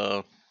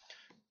about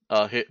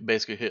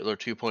basically Hitler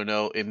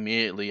 2.0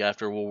 immediately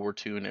after World War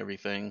II and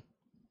everything.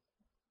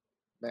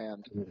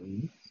 Man,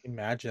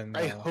 imagine.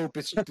 I hope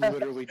it's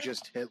literally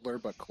just Hitler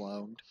but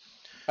cloned.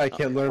 Like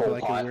Hitler with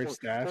like a weird Or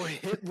stash.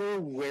 Hitler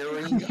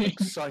wearing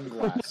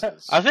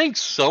sunglasses. I think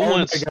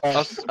someone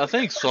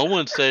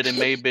said it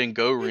may have been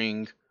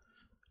Goring.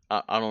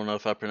 I don't know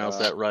if I pronounced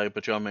that right,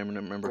 but y'all may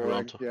remember who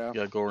I'm talking.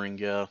 Yeah, Goring.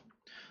 Yeah,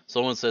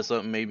 someone said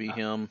something, maybe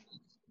him.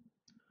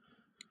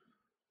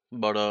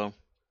 But I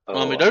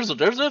mean, there's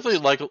definitely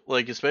like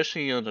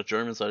especially on the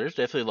German side, there's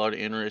definitely a lot of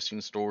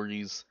interesting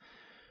stories.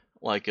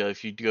 Like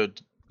if you go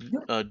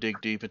dig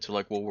deep into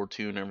like World War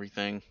II and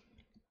everything.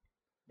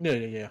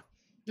 Yeah.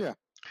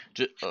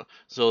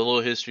 So a little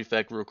history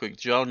fact, real quick.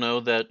 Did y'all know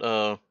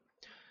that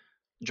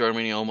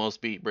Germany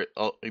almost beat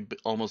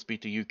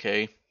the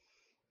UK?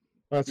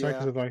 Well, that's right,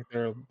 because of like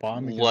their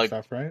bombing and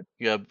stuff, right?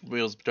 Yeah, it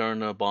was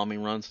during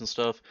bombing runs and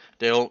stuff.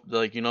 They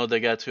they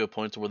got to a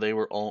point where they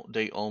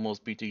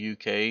almost beat the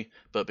UK,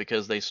 but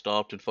because they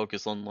stopped and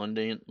focused on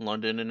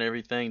London and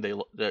everything,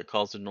 that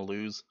caused them to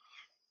lose.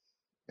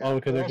 Yeah, oh,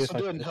 because it also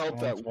didn't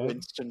help that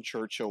Winston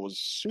Churchill was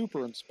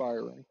super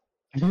inspiring.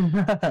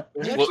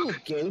 There's actually a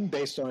game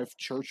based on if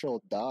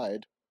Churchill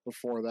died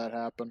before that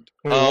happened.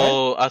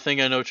 Oh, I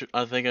think I know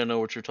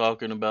what you're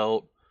talking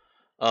about.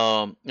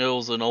 It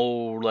was an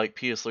old like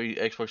PS3,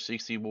 Xbox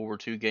 360 World War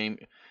II game,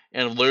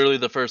 and literally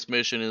the first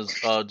mission is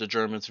the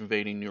Germans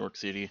invading New York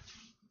City.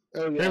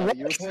 Oh yeah,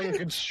 you're playing a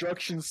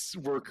construction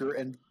worker,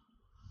 and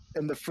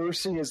the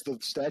first thing is the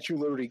Statue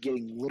of Liberty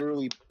getting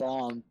literally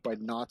bombed by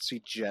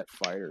Nazi jet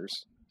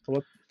fighters.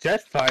 What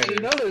jet fighters? You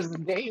know, there's a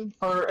game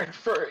for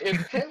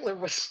if Hitler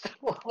was still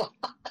alive.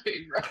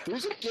 Right?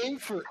 There's a game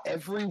for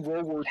every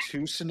World War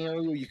II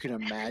scenario you can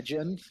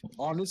imagine.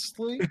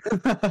 Honestly.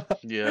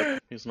 Yeah,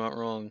 he's not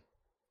wrong.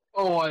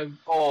 I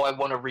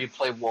want to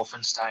replay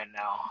Wolfenstein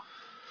now.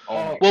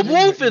 Well,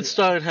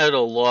 Wolfenstein had a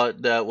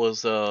lot that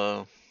was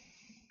quote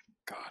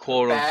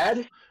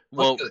bad.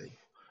 Well,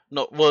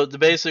 no, well,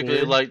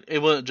 basically, like,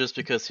 it wasn't just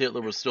because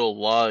Hitler was still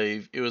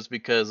alive. It was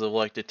because of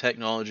like the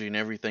technology and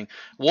everything.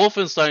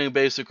 Wolfenstein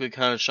basically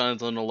kind of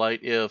shines on the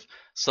light if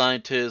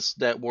scientists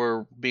that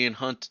were being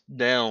hunted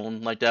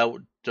down, like that,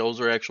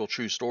 those are actual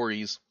true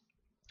stories.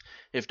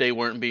 If they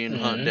weren't being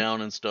hunted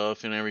down and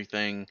stuff and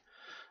everything,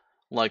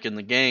 like in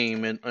the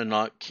game, and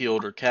not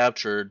killed or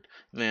captured,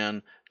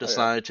 then the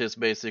scientists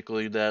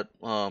basically that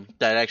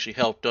actually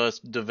helped us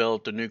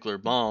develop the nuclear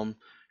bomb.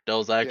 That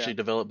was actually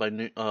developed by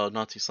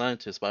Nazi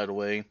scientists, by the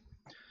way.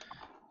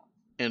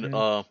 And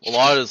a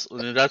lot of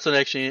that's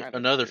actually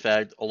another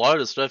fact. A lot of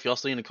the stuff y'all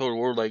see in the Cold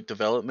War, like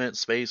development,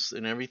 space,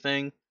 and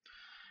everything,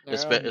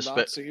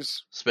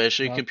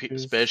 especially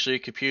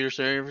computers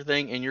and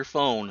everything, and your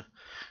phone,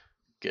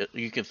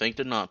 you can thank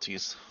the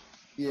Nazis.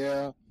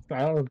 Yeah,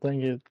 I don't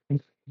think it.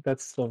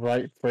 That's the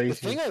right The phrase.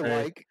 thing I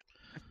like,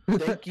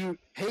 thank you.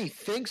 Hey,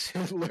 thanks,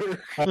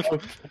 Hitler.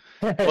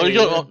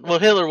 Well,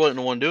 Hitler wasn't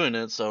the one doing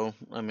it, so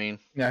I mean,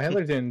 Yeah,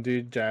 Hitler didn't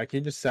do jack. He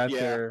just sat Yeah,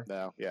 there.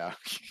 no, yeah.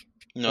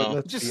 no.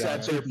 Let's Just be sat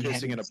honest. there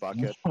pissing in a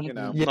bucket, you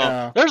know. No,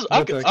 Yeah, there's I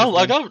what could the heck I is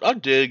like that? I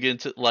dig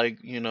into like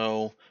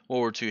World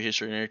War II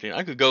history and everything.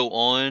 I could go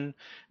on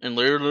and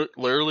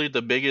literally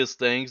the biggest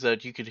things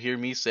that you could hear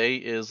me say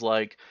is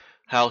like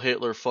how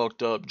Hitler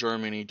fucked up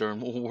Germany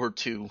during World War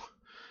II.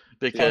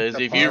 Because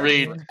Fucked if up you our-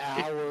 read, For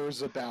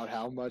hours about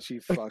how much he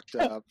fucked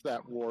up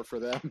that war for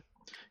them.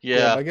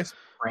 yeah, I guess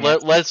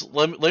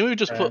let me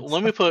just put France.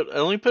 let me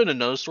put in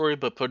another story,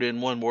 but put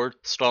in one word: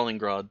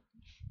 Stalingrad.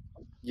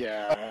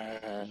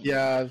 Yeah.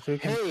 yeah. So we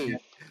can, Hey,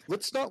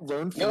 let's not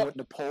learn from Yep. what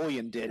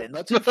Napoleon did, and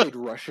let's invade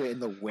Russia in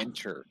the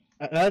winter.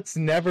 that's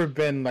never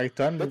been like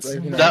done. That's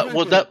Like, never That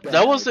well, been a bad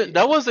that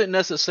idea. wasn't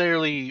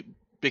necessarily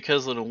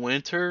because of the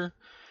winter.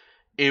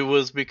 It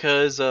was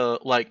because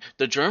like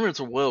the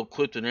Germans were well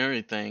equipped and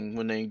everything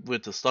when they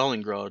went to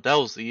Stalingrad. That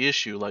was the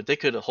issue. Like they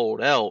could have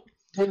hold out.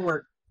 They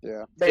were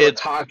Yeah. they were It-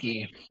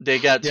 cocky. They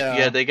got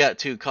Yeah. they got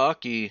too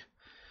cocky,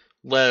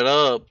 let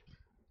up,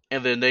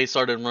 and then they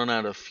started running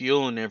out of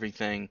fuel and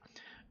everything.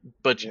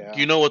 But Yeah.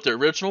 you know what the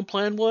original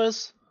plan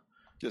was?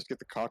 Just get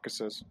the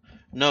Caucasus.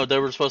 No, they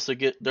were supposed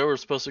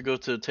to go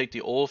to take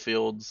the oil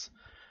fields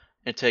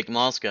and take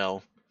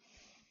Moscow.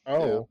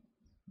 oh,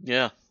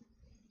 Yeah.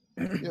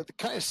 Yeah, they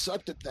kind of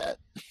sucked at that.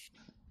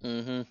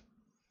 Mhm.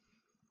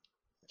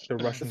 the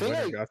Russians thing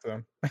never I- got to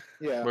them.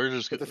 Yeah. We're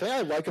just But the thing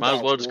I like might about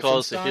as well just call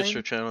this the Wolfenstein-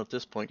 History Channel at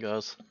this point,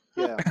 guys.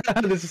 Yeah,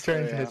 This is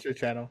turning into yeah. History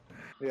Channel.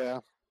 yeah.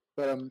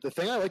 But the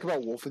thing I like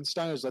about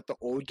Wolfenstein is that the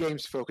old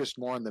games focused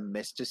more on the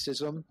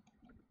mysticism,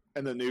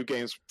 and the new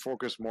games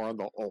focus more on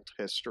the alt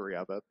history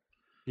of it.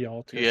 The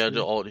alt. Yeah,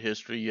 the alt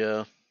history.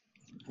 Yeah.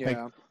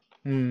 Yeah.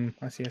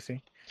 I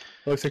see.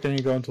 Looks like then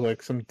you go into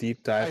like some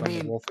deep dive I on mean-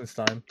 the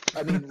Wolfenstein.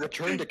 I mean,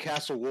 Return to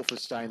Castle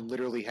Wolfenstein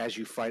literally has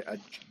you fight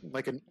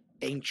an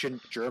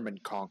ancient German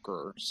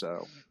conqueror.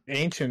 So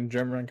Ancient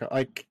German,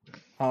 like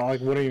what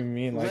do you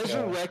mean? Like,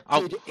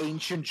 resurrected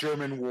ancient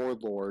German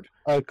warlord.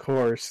 of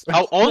course.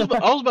 I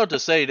was about to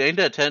say, ain't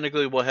that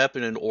technically what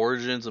happened in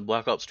Origins and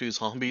Black Ops 2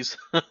 Zombies?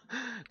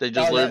 They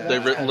just Oh, learned.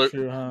 that's kinda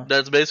true, huh?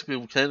 That's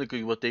basically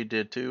technically what they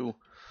did too.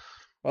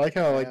 I like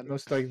how like Man.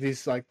 most like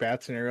these like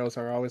bad scenarios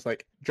are always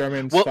like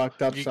Germans Well,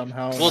 fucked up you-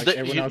 somehow. And, Well, like,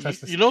 everyone else has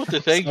to you know what the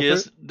thing suffer.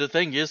 is? The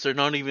thing is, they're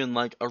not even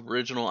like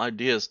original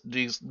ideas.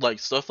 These like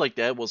stuff like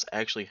that was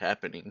actually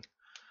happening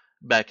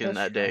back in That's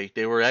that true. day.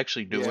 They were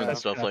actually doing Yeah.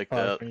 stuff That's like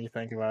fucked that. when you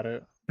think about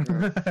it.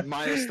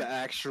 Minus the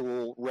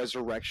actual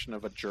resurrection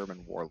of a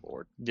German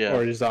warlord. Yeah.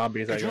 Or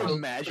zombies, I Could you guess.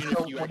 imagine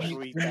if you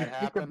actually that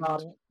happened?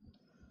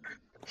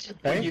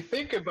 When Hey? you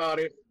think about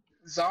it,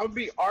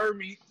 Zombie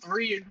Army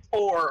 3 and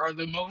 4 are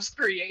the most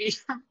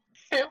creative.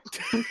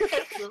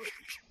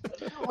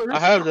 I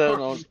have that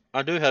on.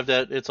 I do have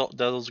that. It's all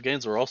those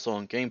games are also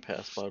on Game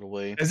Pass, by the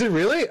way. Is it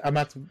really? I'm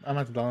about to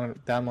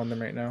download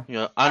them right now.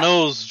 Yeah, I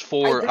know it's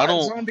for. I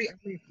don't. Zombie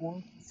Army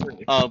 4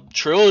 free.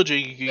 Trilogy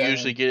you can Yeah.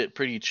 usually get it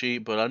pretty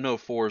cheap, but I know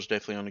 4 is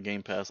definitely on the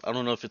Game Pass. I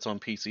don't know if it's on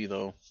PC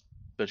though,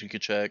 but you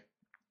could check.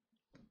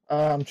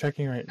 I'm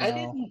checking right I now.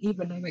 didn't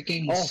even know the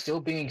game Oh, was still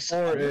being 4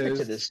 supported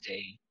to is- this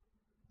day.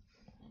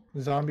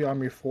 Zombie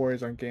Army 4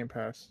 is on Game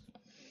Pass.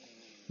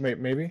 Wait,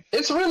 maybe?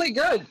 It's really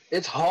good.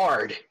 It's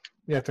hard.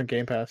 Yeah, it's on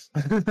Game Pass.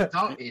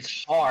 No,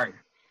 it's hard.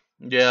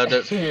 Yeah,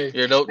 that,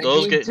 yeah, those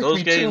That took those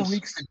me 2 games.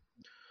 weeks to-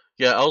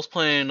 Yeah, I was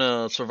playing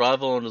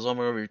Survival on the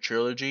Zombie Army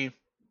Trilogy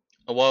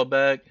a while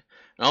back,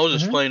 and I was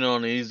just Mhm. playing it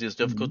on the easiest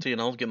difficulty, and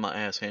I was getting my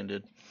ass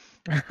handed.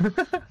 I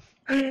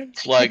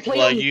Like played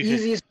on the you.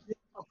 easiest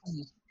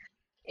difficulty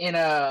in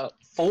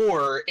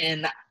 4,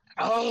 and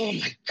oh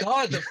my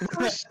god, the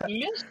first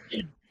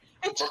mission.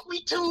 It took me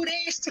 2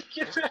 days to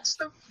get past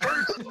the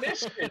first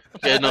mission.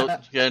 No,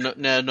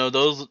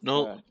 those Fuck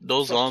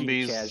you,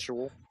 zombies,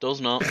 casual. those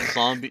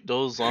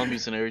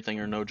zombies and everything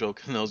are no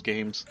joke in those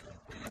games.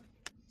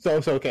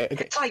 so okay.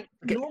 It's like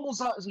Okay. normal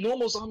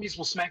zombies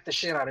will smack the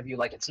shit out of you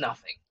like it's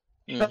nothing.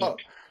 Mhm.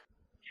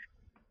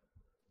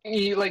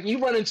 You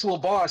run into a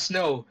boss.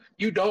 No,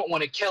 you don't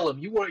want to kill him.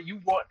 You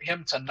want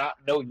him to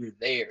not know you're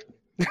there.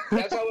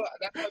 That's how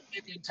I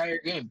played the entire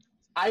game.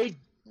 I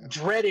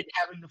dreaded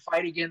having to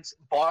fight against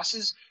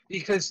bosses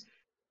because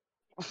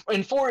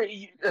in 4,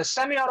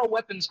 semi-auto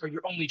weapons are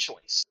your only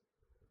choice,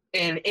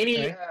 and any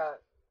Okay.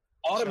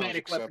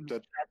 automatic Sounds weapon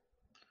accepted.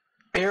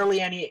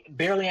 barely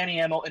any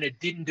ammo, and it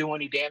didn't do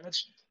any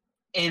damage.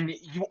 And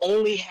you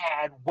only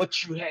had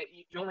what you had.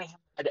 You only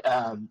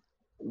had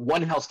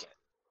 1 health kit.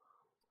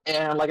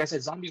 And like I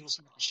said, zombies will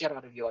smack the shit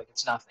out of you like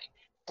it's nothing.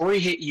 3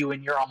 hit you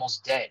and you're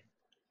almost dead.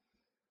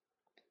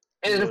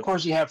 And then, of Yeah.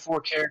 course, you have 4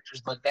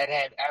 characters, but that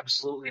had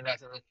absolutely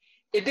nothing.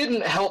 It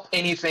didn't help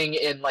anything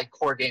in like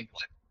core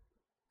gameplay.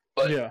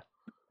 But Yeah.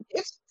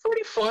 it's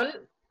pretty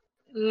fun.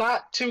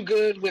 Not too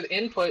good with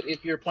input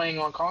if you're playing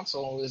on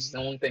console is the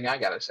only thing I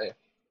gotta say.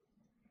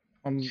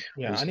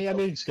 Yeah, I need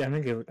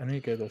to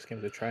give those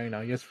games a try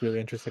now. It's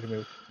really interested in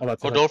me.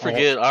 Oh, don't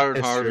forget Iron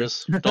history.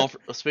 Harvest.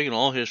 Speaking of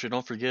all history,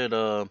 don't forget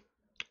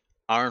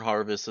Iron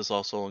Harvest is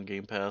also on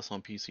Game Pass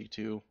on PC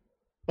too.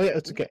 Oh yeah,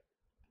 it's okay.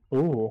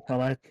 Ooh,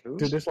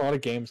 dude, there's a lot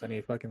of games I need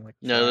to fucking like.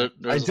 Yeah, try. I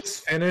there's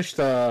just finished.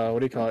 What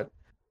do you call it?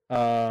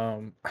 I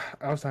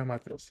was talking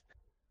about this.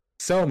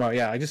 Soma,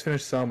 yeah, I just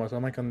finished Soma, so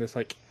I'm like on this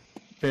like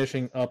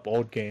finishing up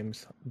old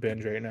games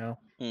binge right now.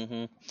 Mm-hmm.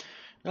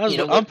 You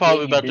know I'm what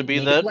probably game you about to didn't be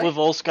need to that play? with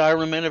old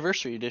Skyrim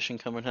Anniversary Edition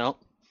coming out.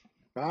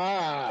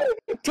 Ah,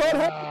 Todd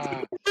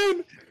ah.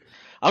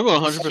 I'm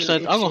going It's 100%. just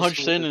I'm going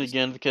 100% it words.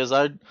 again because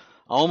I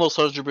almost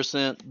 100%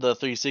 the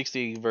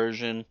 360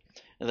 version,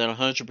 and then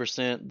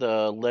 100%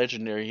 the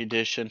Legendary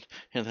Edition,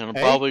 and then I'll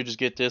Hey? probably just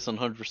get this and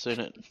 100%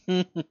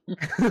 it.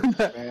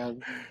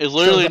 Man, it's So,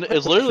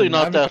 I literally have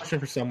not a that. question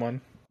for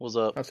someone. What's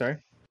up? I'm sorry.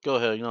 Go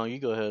ahead. No, you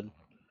go ahead.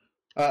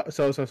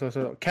 So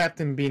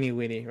Captain Beanie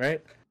Weenie,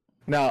 right?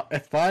 Now,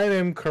 if I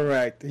am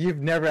correct, you've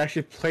never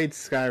actually played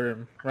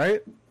Skyrim,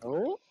 right?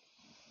 oh,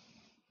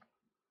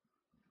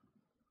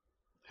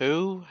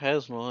 Who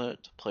has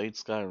not played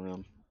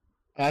Skyrim?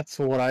 That's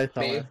what I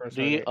thought when I Me? first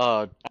The heard it.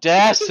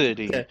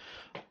 audacity. Okay.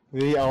 The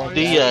The You're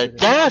not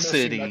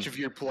audacity. missing much of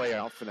your play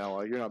out,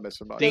 Vanilla. You're not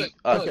missing much. The Look,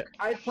 okay.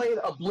 I played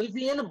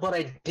Oblivion, but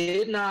I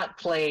did not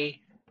play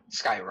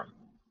Skyrim.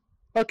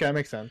 Okay, that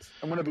makes sense.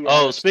 I'm gonna be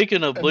Oh, honest.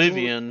 speaking of Emil,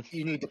 Oblivion,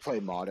 you need to play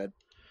modded.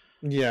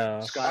 Yeah.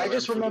 Skyrim I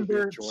just for the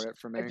remember. enjoy it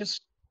for me.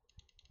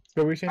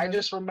 What were you saying? I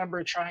just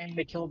remember trying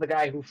to kill the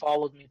guy who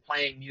followed me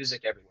playing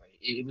music everywhere.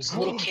 It was a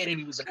little kid and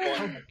he was annoying.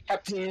 How I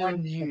kept dare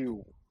trying to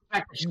you,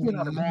 smack the you shit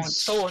out of him. He was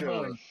so monster!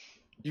 annoying.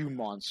 You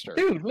monster!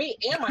 Dude, me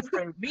and my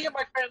friend,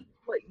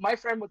 like my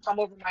friend would come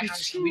over to my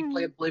house and we'd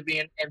play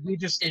Oblivion, and we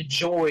just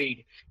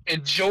enjoyed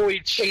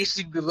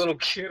chasing the little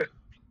kid.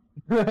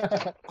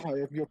 I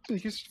am your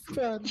biggest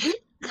fan.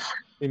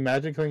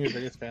 Imagine killing your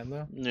biggest fan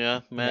though. yeah,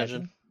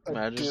 imagine.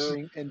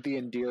 The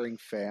endearing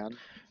fan.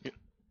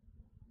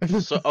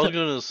 So I was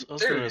gonna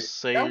Dude,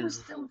 say, that was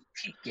still a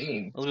peak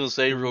game. I was gonna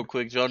say real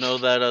quick. Did y'all know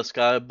that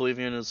Sky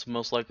Oblivion is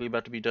most likely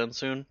about to be done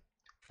soon?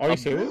 Are you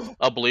serious?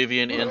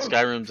 Oblivion in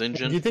Skyrim's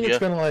engine. Do you think yeah. it's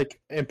gonna like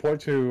import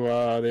to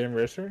the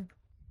anniversary?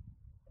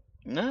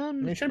 Nah, I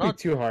mean, it shouldn't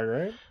be too hard,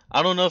 right?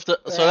 I don't know if that.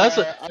 So that's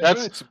I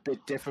know it's a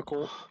bit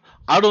difficult.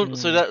 I don't.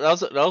 So that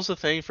was the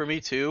thing for me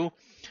too,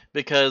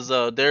 because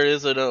there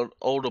is an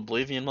old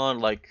Oblivion mod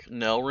like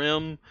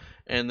Nelrim,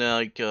 and then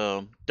like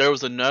there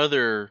was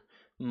another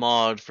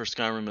mod for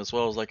Skyrim as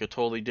well. It was like a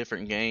totally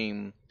different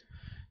game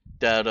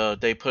that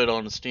they put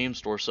on the Steam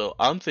store. So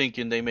I'm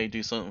thinking they may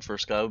do something for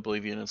Sky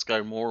Oblivion and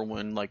Sky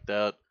Morrowind like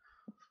that.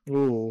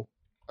 Ooh.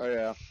 Oh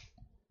yeah.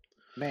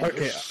 Man, Okay.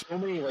 there's so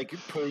many like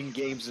putting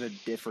games in a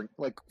different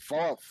like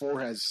Fallout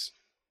 4 has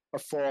a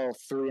Fallout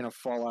 3 and a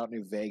Fallout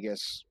New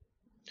Vegas.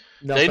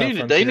 They need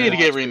to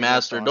get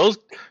remastered.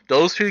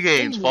 Those two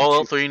games, need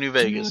Fallout to. 3 New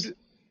Vegas. Dude,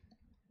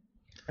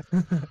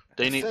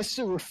 They need.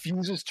 Bethesda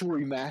refuses to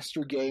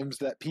remaster games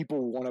that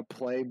people want to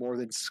play more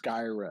than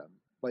Skyrim.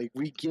 Like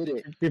we get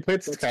it. We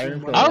played That's Skyrim. too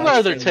For the much. I'd last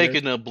rather 10 take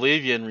years. an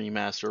Oblivion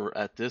remaster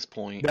at this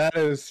point. That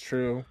is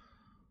true.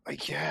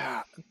 Like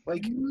yeah,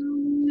 like give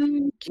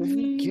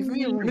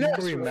me a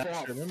remaster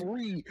of Fallout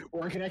 3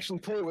 where I can actually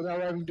play it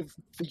without having to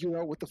figure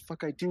out what the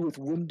fuck I do with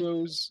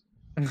Windows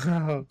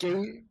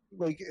game.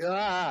 Like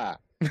Yeah.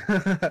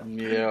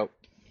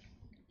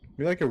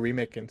 Be like a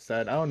remake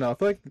instead. I don't know. I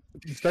feel like,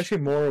 especially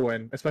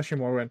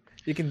Morrowind,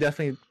 you can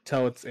definitely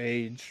tell its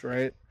age,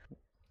 right?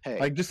 Hey,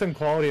 Like just some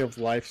quality of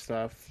life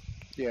stuff.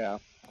 yeah,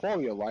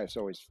 quality of life's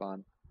always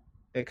fun.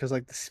 Because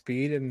like the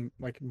speed in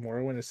like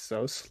Morrowind is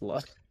so slow.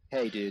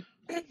 Hey, dude,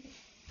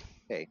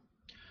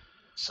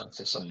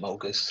 Something some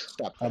mogus.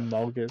 stop.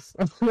 Amogus.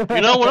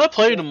 You know, when I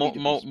played Don't need to be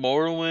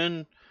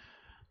Morrowind,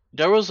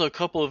 there was a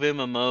couple of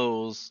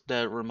MMOs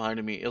that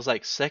reminded me. It was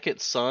like Second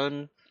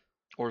Son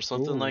or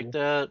something like Ooh.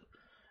 that.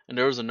 And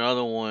there was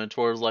another one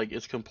towards like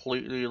it's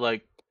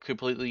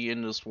completely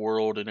in this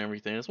world and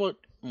everything. It's what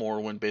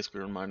Morrowind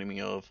basically reminded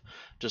me of.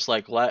 Just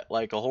like a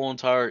whole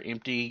entire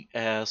empty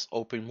ass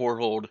open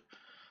world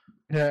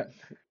Yeah.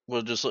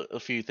 with just a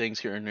few things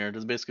here and there.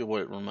 That's basically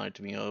what it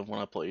reminded me of when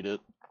I played it.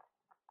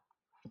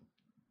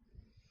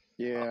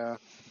 Yeah,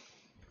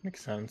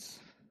 Makes sense.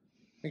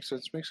 makes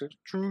sense.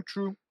 True.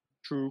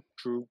 I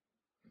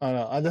don't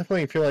know. I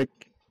definitely feel like,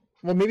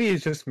 well, maybe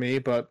it's just me,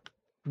 but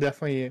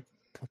definitely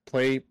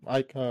play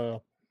like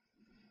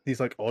these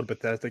like old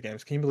Bethesda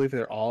games. Can you believe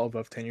they're all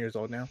above 10 years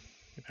old now?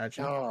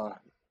 Imagine. Ah,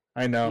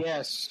 I know.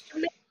 yes.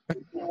 The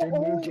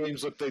new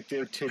games look like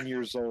they're 10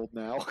 years old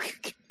now.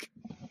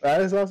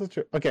 That is also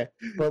true. Okay,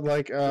 but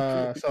like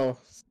so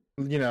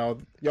you know,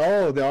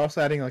 they're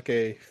also adding like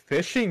a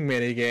fishing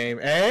mini game,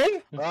 eh?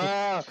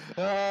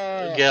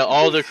 Yeah,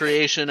 all the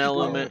creation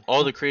element,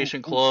 all the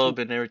creation club,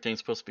 and everything's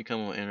supposed to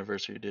become an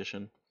anniversary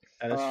edition.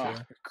 That is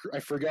true. I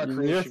forgot Your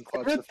Creation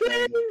Club's a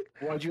favorite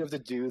thing. Why'd you have to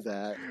do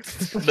that?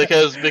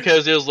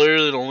 Because it was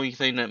literally the only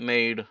thing that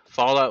made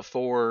Fallout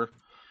 4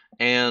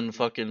 and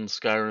fucking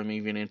Skyrim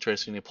even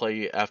interesting to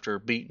play after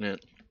beating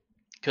it.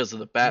 Because of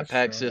the That's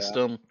backpack true,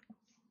 system,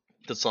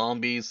 the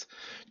zombies,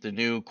 the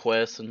new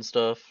quests and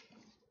stuff.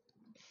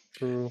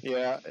 True.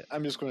 Yeah,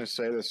 I'm just going to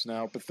say this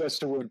now.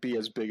 Bethesda wouldn't be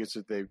as big as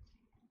they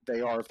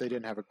they are if they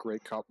didn't have a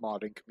great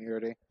modding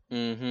community.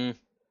 Mm-hmm.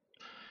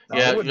 No,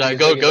 Yeah, they wouldn't be as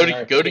go big go as they to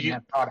are if go they to didn't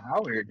have Todd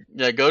Howard.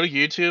 yeah, go to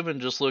YouTube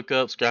and just look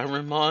up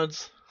Skyrim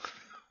mods.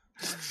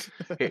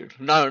 Hey,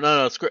 no,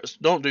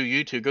 don't do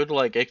YouTube. Go to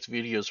like X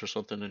videos or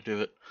something and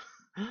do it.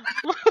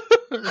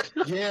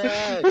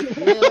 Yeah,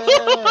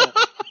 yeah.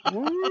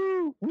 Woo,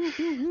 woo, woo,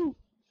 woo.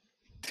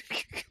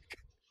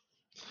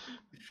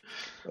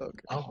 Okay.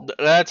 Oh,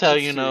 That's how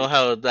Let's you know see.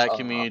 how that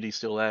community's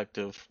still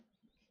active.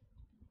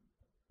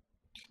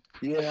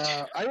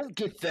 Yeah, I don't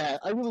get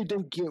that. I really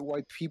don't get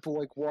why people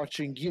like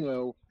watching,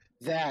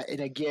 that in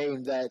a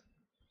game that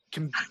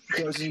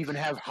doesn't even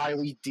have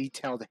highly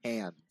detailed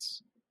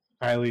hands.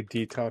 Highly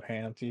detailed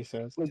hands, he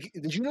says. Like,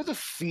 did you know the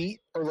feet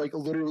are like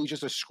literally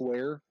just a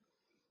square?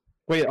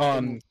 Wait,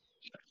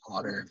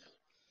 water.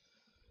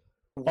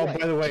 oh, by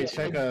the way,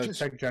 Yeah,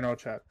 check general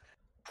chat.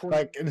 point-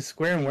 Like, in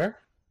Square and where?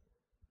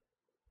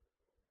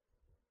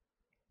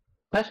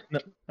 What?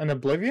 In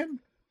Oblivion?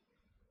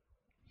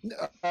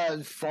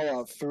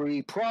 Fallout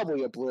 3,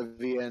 probably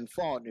Oblivion,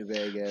 Fallout New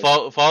Vegas.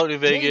 Fallout New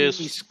Vegas,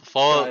 Maybe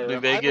Fallout Skyrim. New I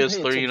don't Vegas,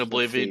 pay 3 and attention to the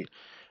Oblivion, feet.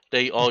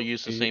 they all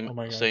use the Oh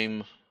my gosh.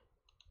 same.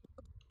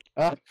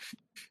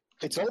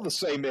 It's all the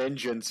same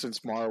engine since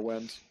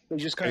Morrowind. They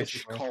just kind of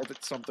Basically. called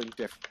it something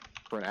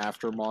different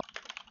after Morrowind.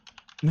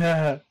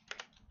 Nah.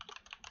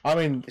 I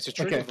mean, It's a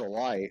trick of the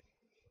light.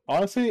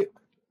 honestly,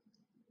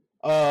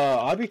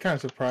 I'd be kind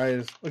of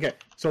surprised. Okay,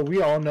 so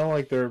we all know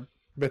like their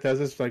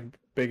Bethesda's like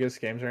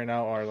biggest games right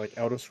now are like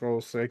Elder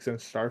Scrolls 6 and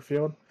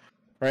Starfield,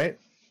 right?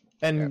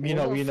 And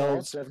Yeah, we know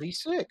Fallout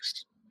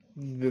 76.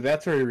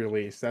 that's already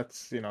released.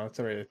 That's it's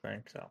already a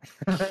thing. So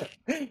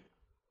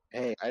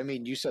Hey, I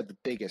mean, you said the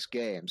biggest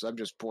games. I'm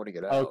just pointing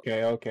it out.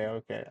 okay. Let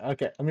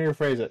me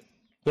rephrase it.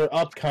 Their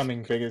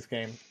upcoming biggest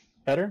game.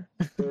 Better?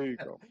 There you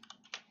go.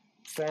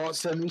 Fallout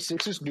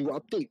 76's new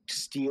update,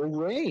 Steel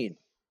Rain.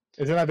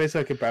 Isn't that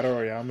basically like a battle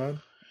royale mode?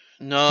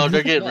 No,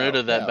 they're getting rid No,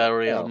 of that no, battle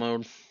royale no.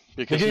 mode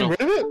They're because getting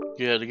rid of it?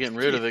 yeah, they're getting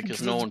rid of it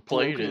because no one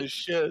played it.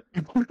 Shit.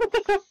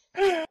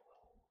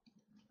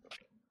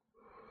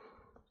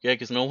 Yeah,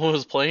 because no one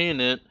was playing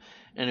it,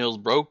 and it was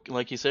broke.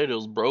 Like you said, it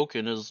was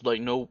broken. There's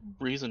like no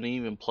reason to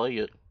even play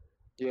it.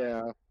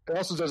 Yeah. It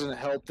also doesn't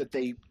help that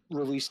they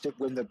released it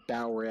when the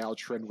battle royale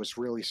trend was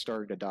really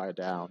starting to die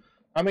down.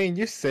 I mean,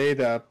 you say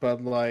that,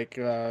 but like,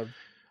 Well-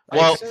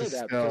 I say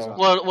that because still-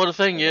 Well, the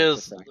thing I like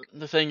is, to think.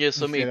 the thing is,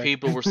 so You many say that.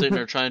 people were sitting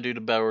there trying to do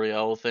the battle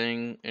royale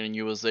thing, and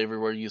you was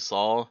everywhere you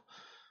saw,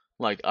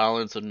 like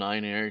Islands of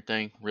Nine and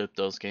everything. Ripped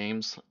those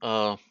games.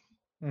 Mhm.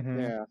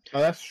 Yeah. Oh,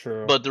 that's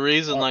true. But the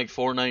reason, Uh, like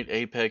Fortnite,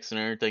 Apex, and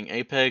everything,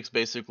 Apex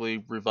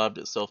basically revived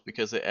itself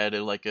because it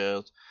added like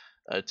a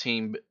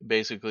team,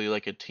 basically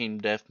like a team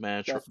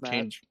deathmatch,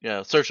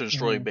 Deathmatch. search and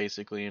destroy, Mhm.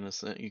 basically in a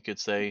sense, you could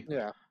say,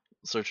 Yeah.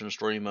 search and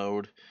destroy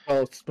mode.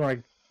 well, it's more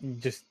like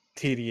just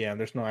TDM.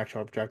 There's no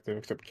actual objective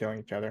except killing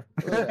each other.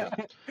 Yeah.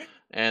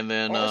 And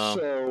then,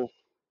 Also,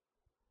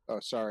 oh,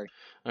 sorry.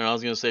 and I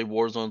was gonna say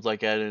Warzone's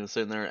like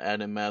sitting there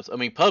adding maps. I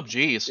mean,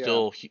 PUBG is Yeah.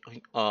 still Huge,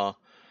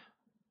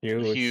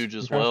 huge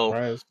as I'm kinda well.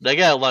 surprised. They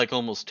got like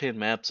almost 10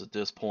 maps at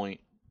this point.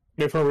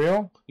 Yeah, for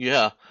real?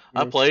 Yeah,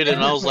 I Huge. played it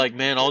and I was like,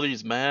 man, all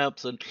these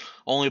maps, and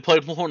only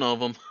played one of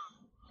them.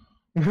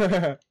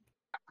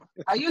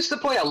 I used to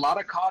play a lot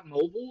of COD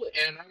Mobile,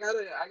 and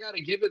I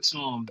gotta give it to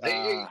them.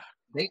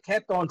 They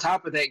kept on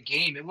top of that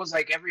game. It was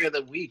like every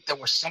other week there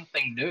was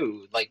something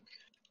new. Like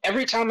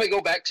every time I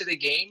go back to the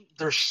game,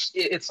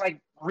 it's like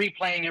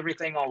replaying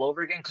everything all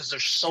over again because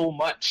there's so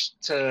much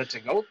to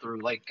go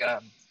through. Like I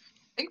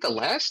think the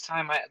last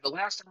time I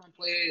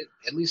played,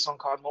 at least on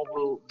COD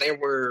Mobile, there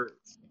were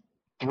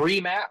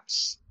 3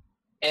 maps,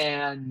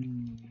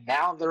 and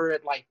now they're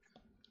at like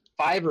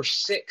 5 or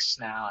 6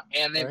 now,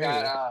 and they've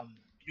got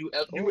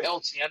new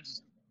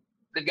LTMs.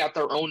 They've got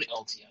their own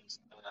LTMs,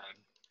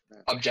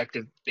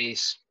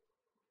 objective-based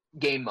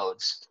game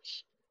modes.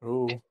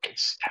 Ooh.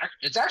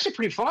 It's actually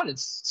pretty fun.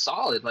 It's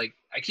solid. Like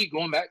I keep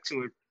going back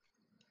to it.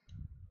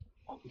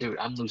 Oh, dude,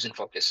 I'm losing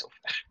focus so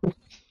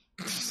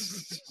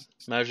fast.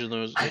 Imagine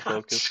those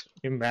focus.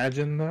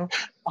 Imagine though.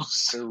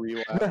 The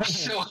relapse.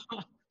 So,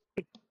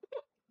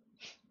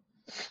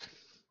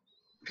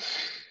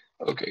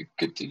 okay,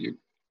 continue.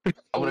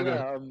 I want to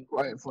go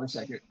quiet for a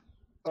second.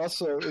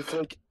 Also, it's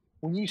like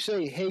when you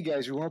say, "Hey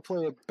guys, we want to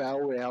play a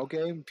battle royale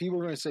game," people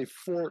are going to say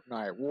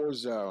Fortnite,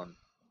 Warzone,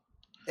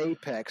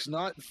 Apex.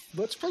 Not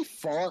let's play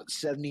Fallout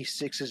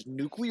 76's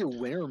nuclear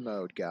winter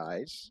mode,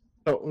 guys.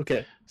 Oh,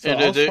 okay. So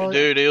And also,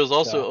 dude, it was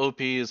also Yeah.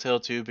 OP as hell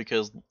too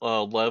because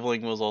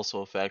leveling was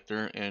also a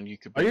factor, and you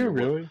could. are Bring you your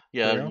really?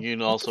 Yeah, For real? you can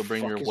What also the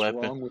bring fuck your is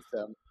weapon. wrong with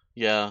them?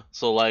 Yeah,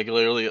 so like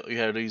literally, you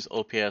had these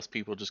OP ass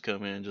people just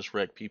come in and just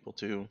wreck people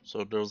too.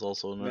 So there was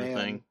also another Man,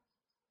 thing.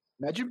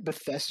 imagine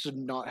Bethesda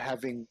not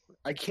having.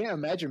 I can't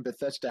imagine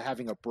Bethesda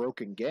having a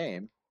broken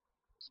game.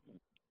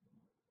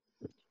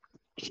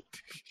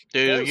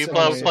 Dude, you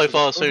Fallout play 76 is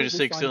Fallout a perfectly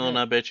 76 fine still, and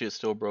game. I bet you it's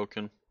still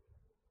broken.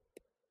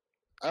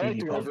 I like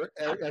to Pub.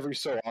 every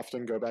so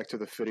often go back to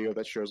the video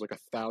that shows like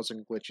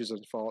 1,000 glitches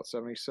in Fallout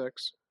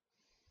 76.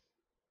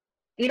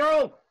 You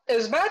know,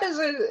 as bad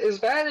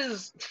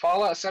as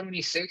Fallout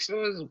 76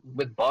 was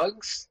with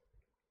bugs,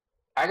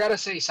 I gotta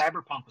say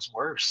Cyberpunk was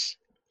worse.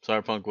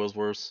 Cyberpunk was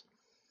worse.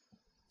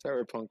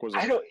 Cyberpunk was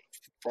I a don't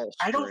false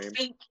I don't dream.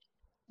 think.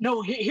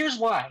 No, here's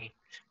why.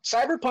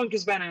 Cyberpunk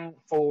has been out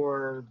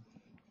for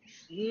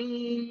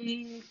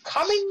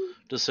coming.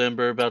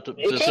 December about to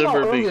It came out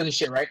earlier this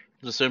year, right?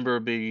 December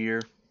would be a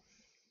year.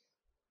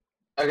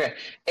 Okay,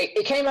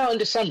 it came out in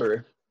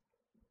December,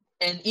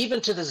 and even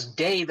to this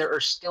day, there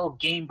are still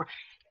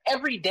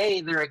every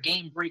day there are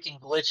game-breaking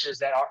glitches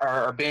that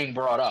are being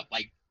brought up,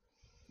 like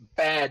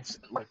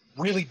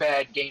really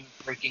bad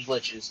game-breaking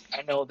glitches.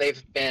 I know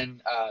they've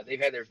had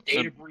their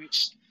data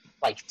breached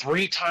like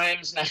 3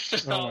 times now.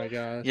 Oh my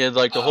god. Yeah,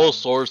 like the whole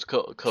source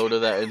code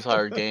of that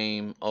entire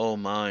game. Oh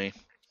my.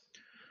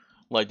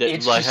 Like that,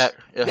 It's like just,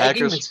 that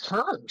hackers. game is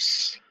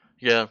cursed.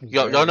 Yeah,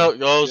 y'all know,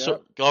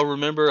 y'all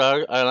remember?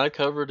 I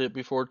covered it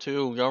before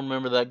too. Y'all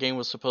remember that game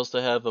was supposed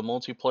to have a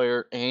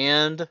multiplayer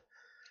and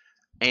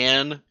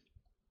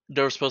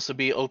there was supposed to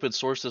be open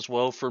source as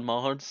well for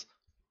mods.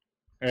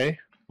 Hey.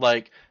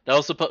 Like that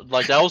was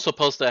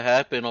supposed to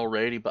happen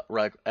already, but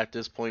right at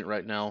this point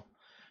right now,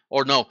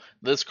 or no,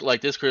 this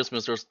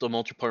Christmas, there's the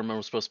multiplayer mode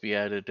was supposed to be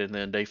added, and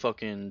then they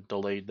fucking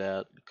delayed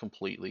that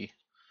completely.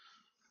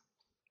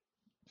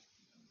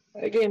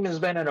 That game has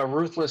been in a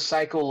ruthless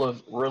cycle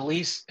of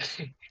release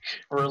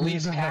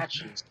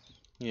patches.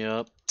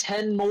 Yep.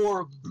 10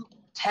 more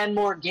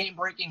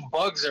game-breaking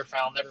bugs are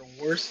found that are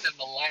worse than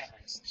the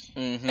last.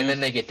 Mm-hmm. And then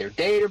they get their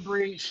data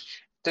breached.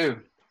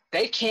 Dude,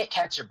 they can't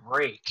catch a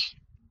break.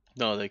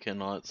 No, they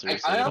cannot.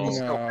 Seriously, I almost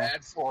feel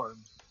bad for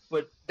them.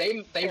 But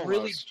they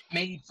really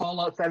made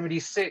Fallout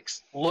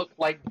 76 look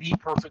like the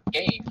perfect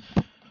game.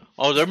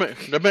 Oh,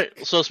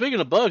 so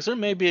speaking of bugs, there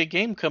may be a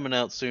game coming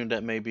out soon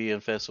that may be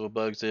infested with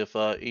bugs if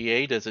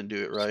EA doesn't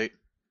do it right.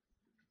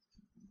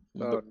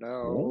 Oh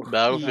no.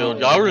 Battlefield.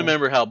 Y'all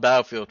remember how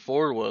Battlefield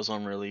 4 was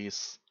on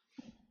release?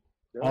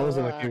 I was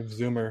like a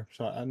Zoomer,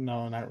 so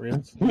no, not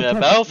really. Yeah,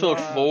 Battlefield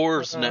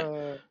 4's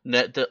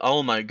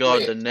oh my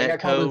god, the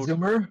net code.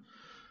 Zoomer?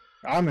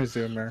 I'm a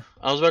Zoomer.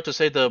 I was about to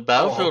say the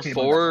Battlefield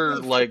 4,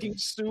 like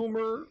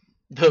Zoomer.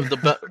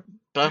 the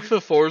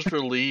Battlefield 4's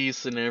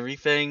release and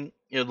everything,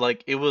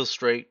 it was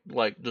straight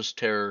like just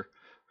terror.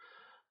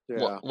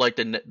 Yeah. Like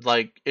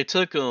it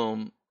took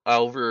them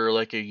over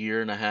like a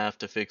year and a half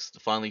to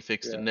finally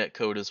fix the net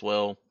code as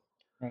well.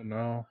 Oh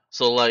no.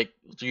 So like,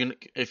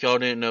 if y'all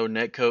didn't know,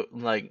 netcode,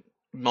 like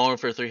Modern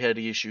Warfare 3 had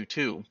the issue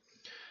too.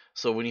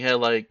 So when you had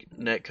like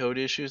netcode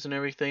issues and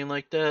everything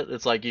like that,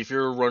 it's like if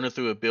you're running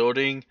through a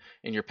building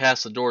and you're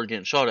past the door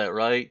getting shot at,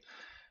 right?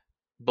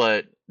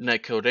 But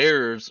netcode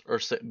errors are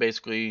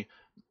basically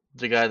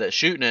the guy that's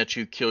shooting at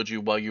you killed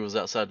you while you was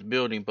outside the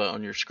building, but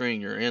on your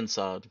screen you're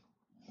inside.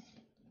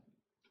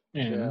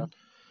 Yeah.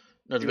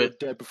 You were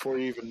dead before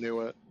you even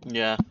knew it.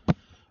 Yeah.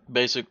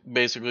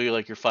 Basically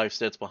like you're 5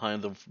 steps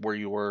behind where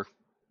you were.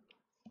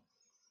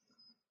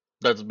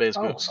 That's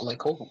basically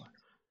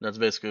That's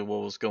basically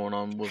what was going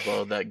on with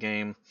that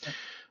game.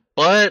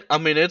 But I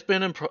mean, it's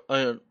been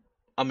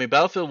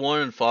Battlefield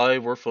 1 and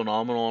 5 were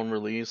phenomenal on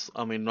release.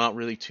 I mean, not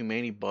really too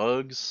many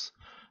bugs.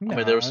 I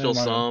mean, there were still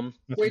some.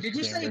 Wait, did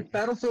you say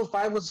Battlefield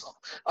 5 was?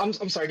 I'm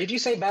sorry. Did you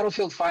say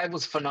Battlefield 5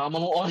 was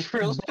phenomenal on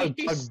release?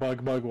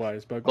 Bug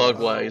wise.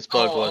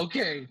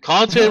 Okay.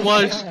 Content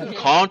wise,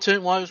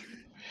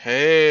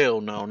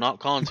 hell no, not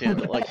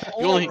content. Like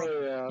you only.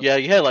 Yeah,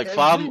 you had like every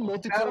 5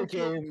 multiplayer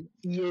game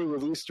EA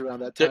released around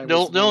that They time.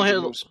 only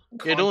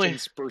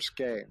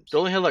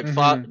had like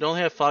 5. They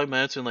only had 5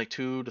 maps, and like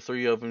 2 to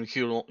 3 of them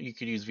you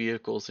could use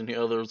vehicles, and the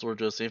others were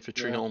just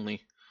infantry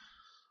only.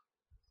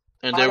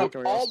 And there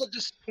were all the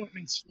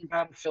disappointments from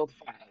Battlefield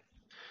 5.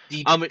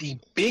 The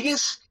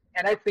biggest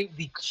and I think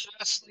the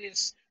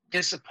costliest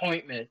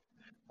disappointment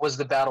was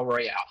the Battle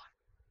Royale.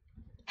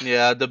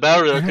 Yeah, the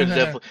Battle Royale could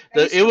definitely.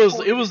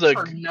 It was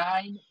for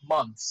 9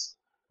 months,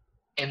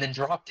 and then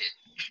dropped it.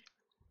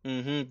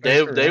 Mm-hmm.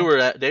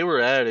 They were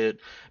at it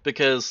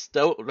because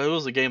that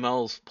was a game I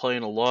was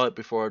playing a lot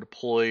before I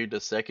deployed the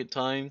second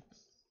time.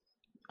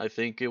 I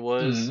think it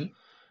was. Mm-hmm.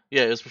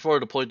 Yeah, it was before I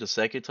deployed the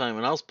second time,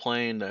 and I was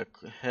playing the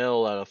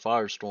hell out of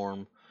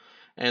Firestorm.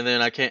 And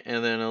then I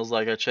was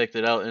like, I checked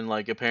it out, and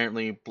like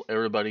apparently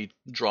everybody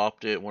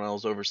dropped it when I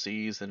was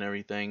overseas and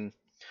everything.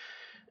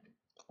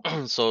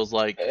 So it was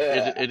like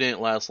it didn't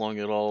last long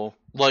at all.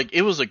 Like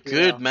it was a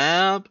good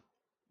map,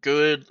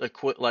 good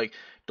like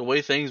the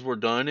way things were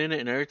done in it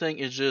and everything.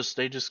 It's just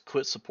they just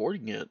quit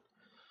supporting it.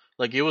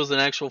 Like it was an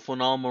actual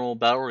phenomenal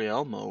Battle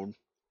Royale mode.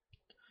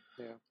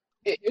 Yeah.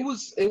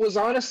 It was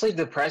honestly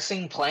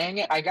depressing playing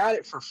it. I got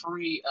it for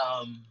free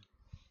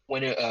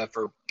when it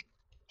for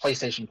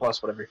PlayStation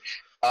Plus, whatever.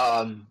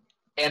 And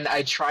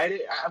I tried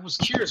it. I was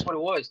curious what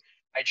it was.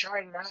 I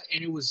tried it out,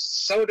 and it was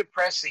so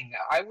depressing.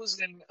 I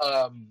was in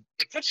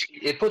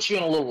it puts you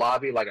in a little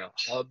lobby, like a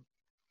hub,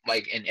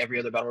 like in every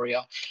other Battle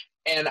Royale.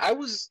 And I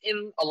was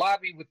in a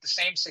lobby with the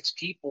same 6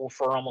 people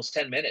for almost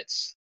 10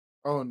 minutes.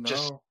 Oh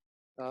no!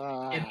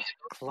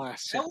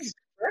 Classic. That was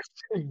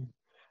depressing.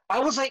 I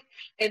was like,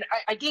 and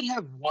I did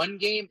have one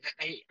game.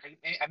 I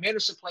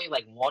managed to play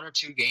like 1 or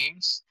 2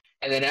 games,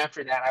 and then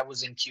after that, I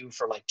was in queue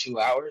for like 2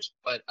 hours.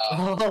 But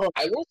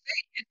I will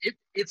say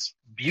it's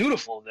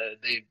beautiful.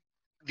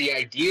 The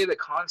idea, the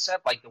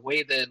concept, like the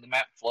way the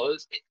map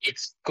flows,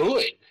 it's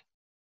good.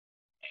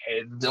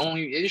 And the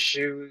only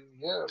issue,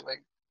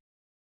 like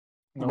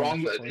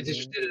wrong. They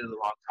just did it at the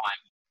wrong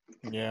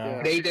time.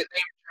 Yeah. They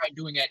tried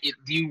doing it at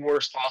the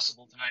worst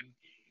possible time.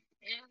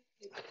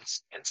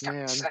 It's kind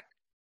Man. of sad.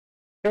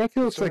 I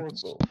feel it's like.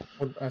 almost-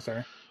 I'm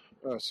sorry.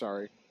 Oh,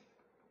 sorry.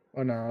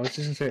 Oh no, I was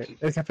just gonna say.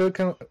 I feel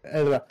kind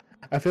of.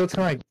 I feel it's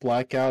kind of like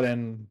Blackout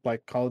and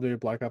like Call of Duty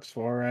Black Ops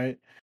 4, right?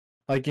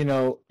 Like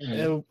I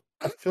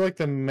feel like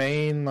the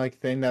main like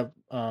thing that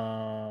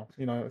kind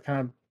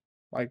of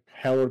like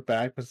held it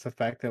back was the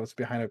fact that it was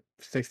behind a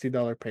 $60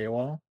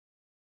 paywall,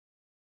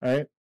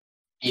 right?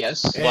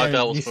 Yes. Blackout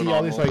And was you see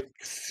all these phenomenal. like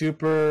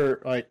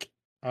super like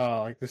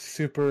the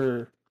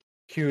super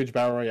huge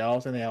battle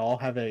royales, and they all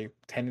have a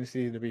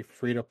tendency to be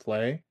free to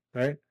play,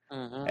 right?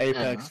 Mm-hmm.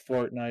 Apex,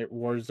 Fortnite,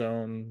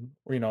 Warzone,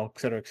 et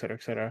cetera, et cetera,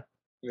 et cetera.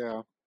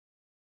 Yeah.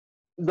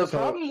 The So-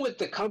 problem with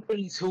the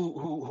companies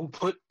who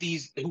put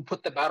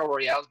the battle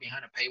royales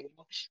behind a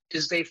paywall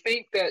is they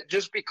think that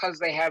just because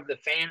they have the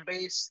fan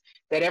base,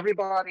 that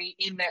everybody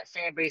in that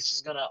fan base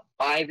is gonna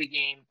buy the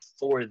game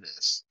for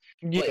this.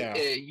 Yeah.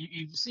 Like,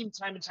 you've seen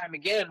time and time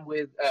again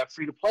with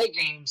free to play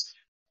games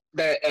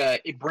that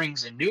it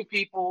brings in new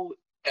people.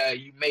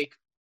 You make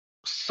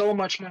so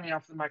much money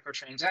off the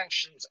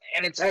microtransactions,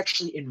 and it's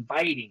actually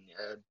inviting.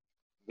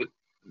 With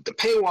the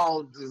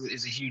paywall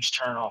is a huge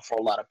turnoff for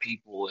a lot of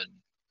people, and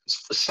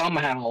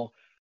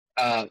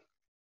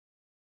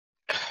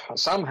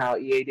somehow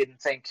EA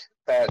didn't think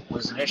that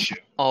was an issue.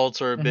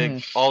 Alts are a big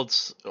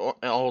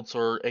alts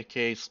or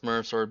aka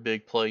Smurfs are a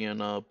big play in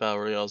battle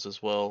royales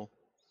as well.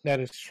 That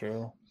is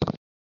true.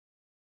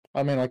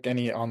 I mean, like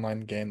any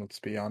online game, let's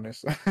be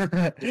honest.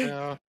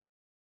 Yeah.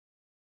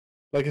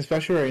 Like,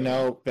 especially right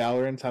now,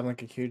 Valorant's having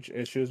like a huge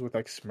issues with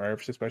like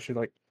Smurfs, especially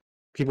like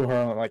people who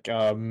are on like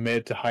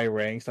mid to high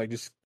ranks, like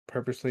just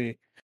purposely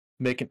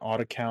making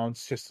auto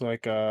counts just to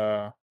like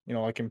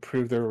like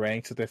improve their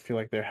ranks if they feel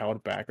like they're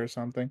held back or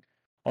something,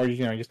 or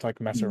just like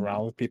mess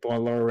around with people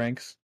on lower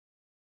ranks.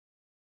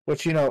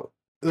 Which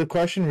the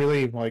question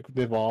really like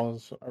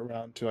devolves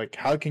around to like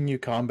how can you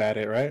combat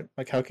it, right?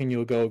 Like how can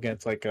you go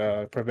against like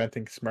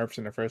preventing Smurfs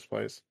in the first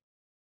place?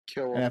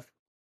 Kill And him.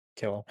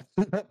 kill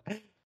them.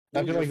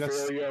 I feel like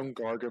that's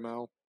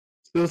Gargamel.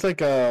 so it's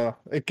like I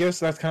guess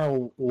that's kind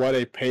of what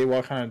a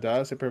paywall kind of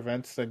does. It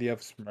prevents the idea of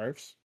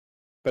Smurfs,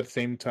 but at the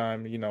same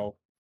time,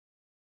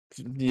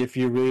 if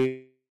you're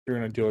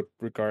gonna do it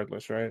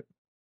regardless, right?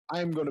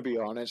 I'm going to be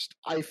honest.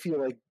 I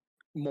feel like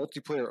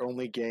multiplayer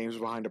only games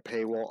behind a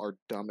paywall are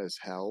dumb as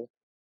hell.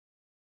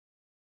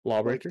 Like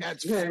Lawbreakers,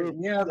 that's Yeah,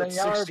 they are, but-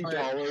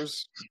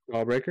 $60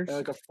 lawbreakers, at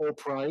like a full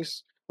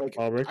price. Like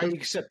I lawbreakers,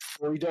 accept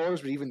 $40,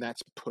 but even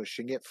that's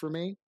pushing it for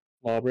me.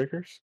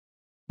 lawbreakers.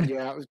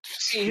 Yeah.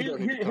 See, we don't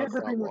need to here's talk the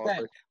about thing with that.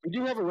 Lawbreakers. We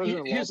do have a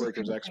resident Here's the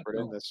Lawbreakers thing with that, expert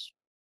in though. this.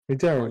 We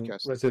do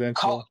Podcast.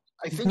 residential.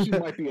 I think he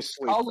might be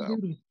asleep Call of though.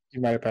 Duty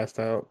You might have passed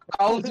out.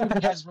 Call of Duty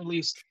has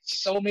released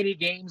so many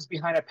games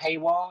behind a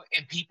paywall,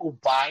 and people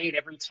buy it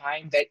every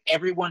time that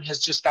everyone has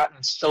just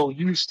gotten so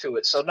used to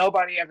it. So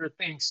nobody ever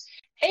thinks,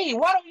 "Hey,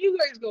 why don't you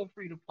guys go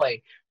free to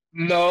play?"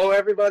 No,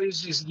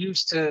 everybody's just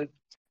used to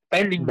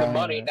spending the Buying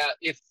money. it. Now,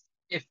 if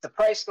the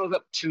price goes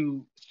up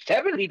to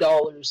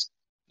 $70,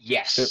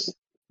 yes,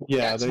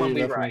 Yeah, That's they when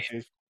we definitely riot.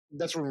 see-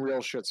 That's when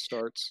real shit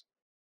starts.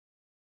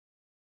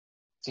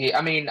 See,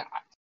 I mean,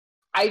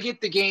 I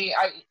get the game.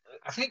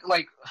 I think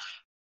like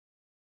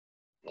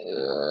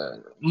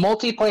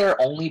multiplayer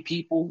only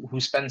people who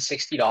spend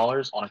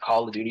 $60 on a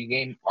Call of Duty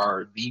game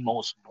are the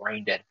most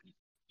brain dead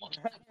people.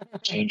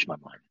 Change my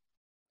mind.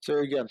 So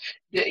again,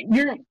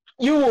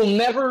 You will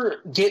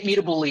never get me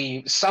to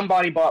believe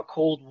somebody bought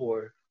Cold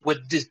War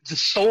with the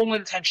sole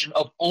intention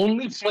of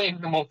only playing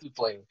the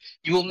multiplayer.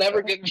 You will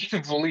never get me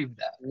to believe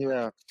that.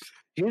 yeah.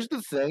 Here's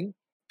the thing: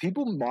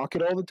 people mock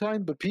it all the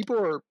time, but people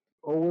are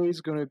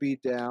always going to be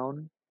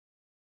down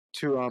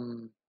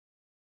to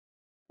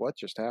What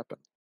just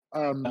happened?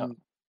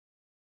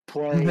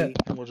 Play.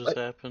 What just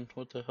happened?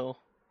 What the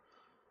hell?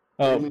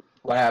 Oh,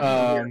 What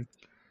happened?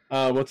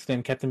 what's his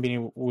name? Captain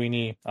Beanie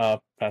Weenie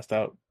passed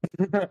out.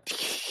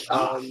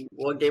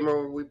 What game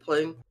are we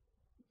playing?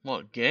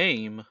 What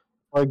game?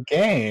 A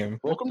game.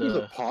 Welcome to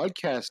the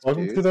podcast,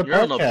 Welcome dude. to the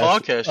You're on the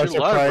podcast. Our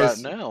You're live right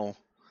surprise- now.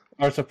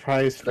 Our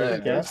surprise for Yeah. the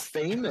You're guest.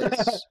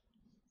 famous.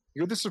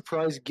 You're the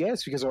surprise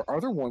guest because our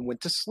other one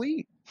went to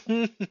sleep.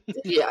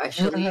 Yeah,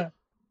 actually.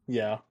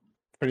 Yeah,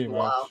 pretty much.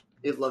 Wow,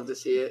 you'd love to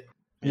see it.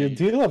 You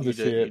do love to You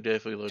see You it.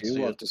 definitely love to Do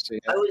see love it. to see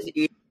it. I was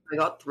eating. I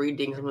got 3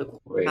 dings. I'm like,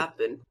 what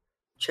happened?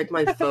 Check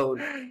my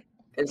phone. And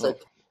it's Oh.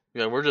 like,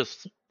 Yeah, we're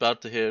just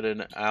about to hit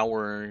an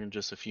hour in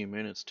just a few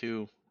minutes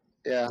too.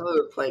 Yeah, I thought we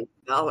were playing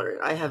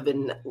Valorant. I have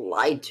been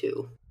lied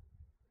to.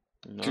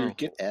 No. dude,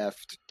 get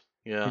effed.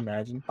 Yeah.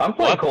 Imagine. I'm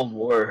playing What? Cold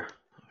War.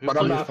 Who, But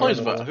I'm play- not who plays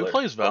playing who multiplayer.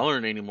 plays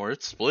Valorant anymore?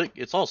 It's split.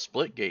 It's all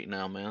Splitgate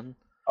now, man.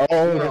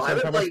 Oh, No, there's I some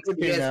would type like of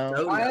you guys now.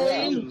 know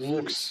I-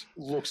 now.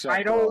 Looks.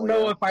 I don't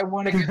know if I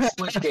want to get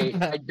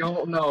Splitgate. I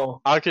don't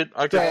know. I could.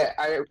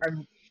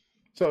 I'm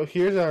So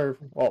here's our.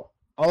 Well,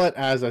 I'll let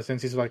Azza,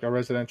 since he's like a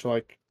residential,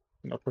 like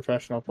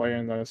professional player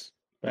in this.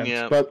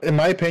 Yeah. But in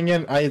my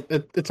opinion,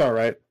 it's all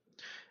right.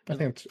 I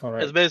think it's all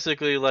right. It's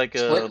basically like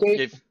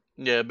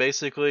Splitgate?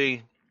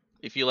 basically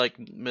if you like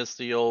miss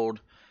the old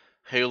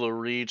Halo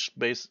Reach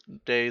base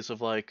days of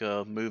like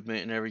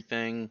movement and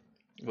everything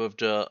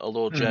with a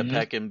little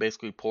jetpack and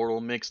basically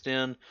Portal mixed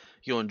in,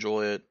 you'll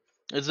enjoy it.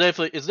 It's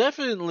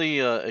definitely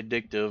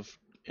addictive,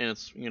 and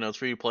it's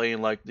free play,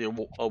 and like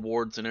the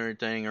awards and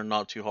everything are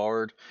not too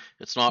hard.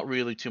 It's not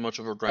really too much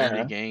of a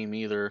grindy game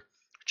either.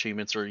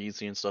 Achievements are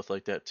easy and stuff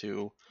like that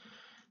too.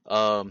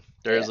 I'm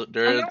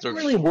not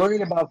really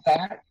worried about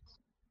that.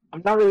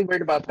 I'm not really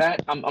worried about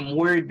that. I'm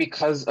worried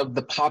because of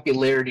the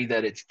popularity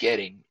that it's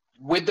getting.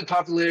 With the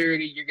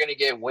popularity, you're gonna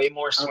get way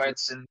more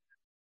sweats and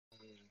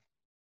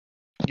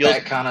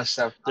that kind of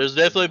stuff. There's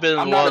definitely been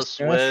a I'm lot not of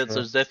sweats.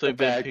 There's definitely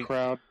bad been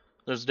crowd.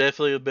 There's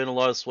definitely been a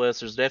lot of sweats.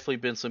 There's definitely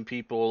been some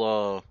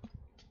people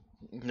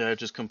that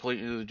just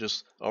completely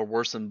just are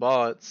worse than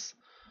bots.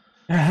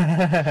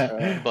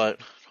 But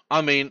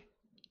I mean,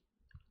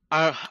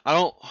 I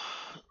don't.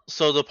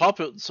 So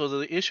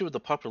the issue with the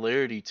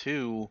popularity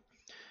too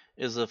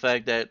is the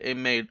fact that it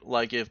made,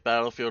 like, if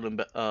Battlefield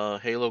and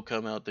Halo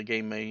come out, the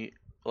game may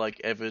like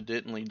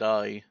evidently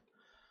die.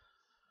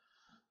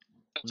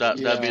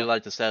 That'd be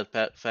like the sad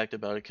fact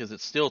about it, because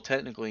it's still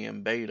technically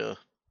in beta.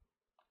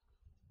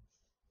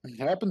 It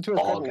happened to a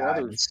Fall couple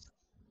others.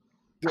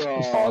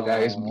 Fall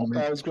Guys moment.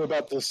 I was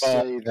about to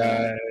say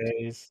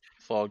that.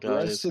 Fall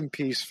Guys. Rest in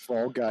peace,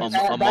 Fall Guys.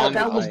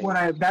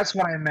 That's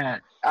what I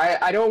meant.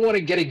 I don't want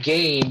to get a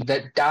game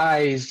that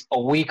dies a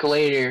week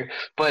later,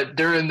 but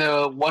during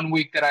the 1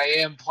 week that I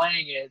am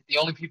playing it, the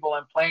only people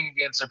I'm playing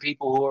against are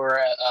people who are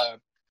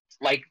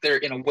like they're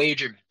in a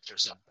wager match or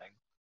something.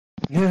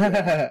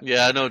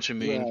 Yeah, I know what you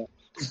mean.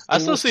 Yeah. I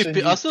still see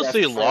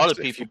a lot of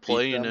if you people beat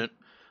playing them. it,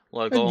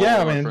 like all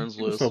Yeah, on I my mean, friends you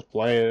can list. still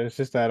play it. It's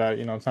just that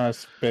it's not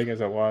as big as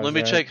it was. Let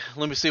me right? check.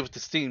 Let me see what the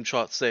Steam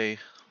charts say,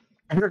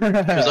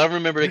 because I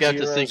remember it got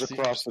to Zeros 60.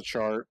 across the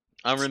chart.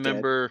 I It's dead.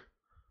 remember.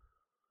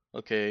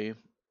 Okay,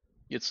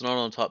 it's not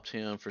on top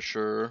 10 for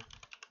sure.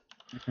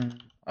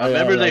 I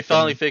remember they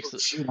finally fixed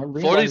it. Shoot, I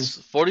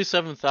realized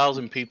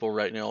 47,000 people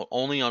right now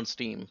only on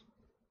Steam.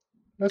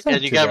 That's not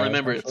And you too gotta bad,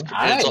 remember,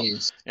 actually.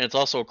 nice. it's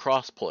also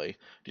crossplay.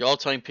 The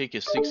all-time peak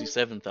is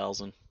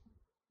 67,000.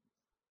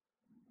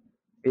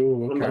 Ooh,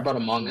 What okay. about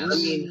Among Us? I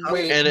mean,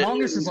 Wait, And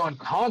Among Us is on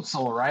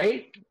console,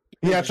 right?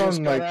 Yeah, it's Just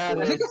on got like. out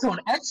I of- think it's on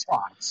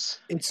Xbox.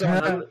 It's a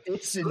How many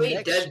next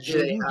dead do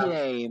they gen have?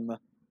 game.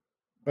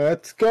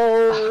 Let's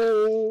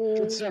go.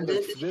 It's on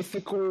the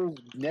mythical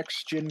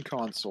next gen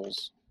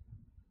consoles.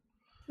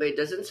 Wait,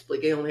 doesn't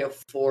Splitgate only have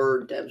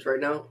 4 devs right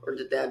now, or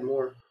did they add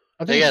more?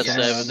 I They think got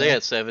it's 7. They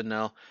got 7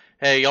 now.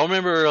 Hey, y'all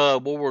remember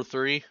World War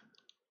III?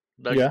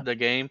 Yeah. The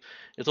game.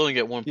 It's only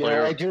got one Yeah,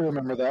 player. I do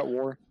remember that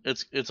war.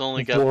 It's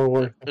only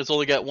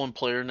got one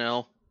player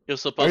now. It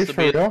was supposed to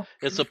be. Real?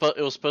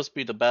 It was supposed to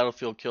be the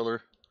Battlefield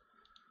killer.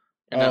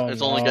 And Oh,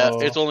 it's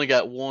no. only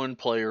got one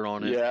player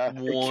on it. Yeah, it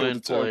killed One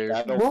its own player.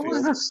 What was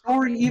Battlefield. the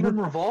story even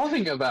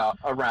revolving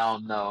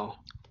around though?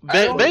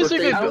 I don't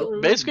Basically, remember.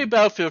 basically,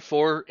 Battlefield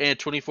 4 and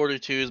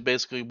 2042 is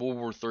basically World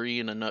War 3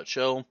 in a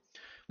nutshell.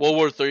 World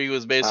War 3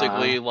 was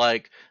basically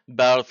like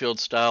Battlefield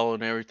style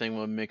and everything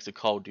with a mix of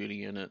Call of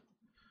Duty in it.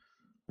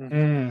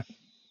 Mm.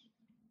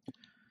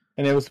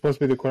 And it was supposed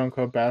to be the quote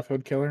unquote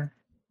Battlefield killer.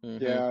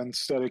 Mhm. Yeah,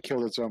 instead it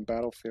killed its own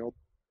battlefield.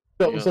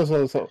 So,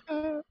 Yeah. so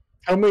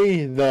tell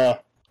me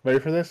ready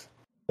for this?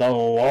 The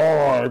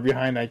lore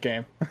behind that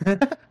game.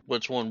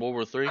 Which one? World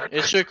War 3?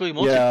 It's strictly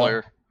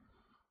multiplayer.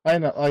 I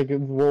know, like,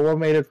 what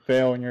made it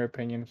fail in your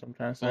opinion? Is what I'm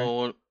trying to say.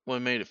 Well, what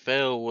made it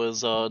fail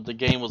was the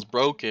game was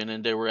broken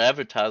and they were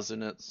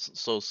advertising it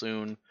so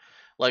soon.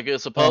 Like there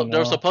was supposed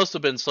to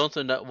have been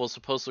something that was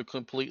supposed to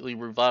completely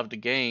revive the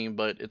game,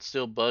 but it's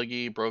still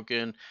buggy,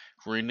 broken,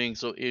 rendering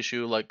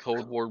issue like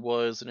Cold War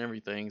was and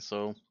everything.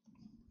 So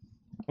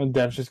When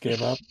devs just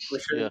gave up,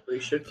 We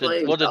should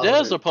play. the devs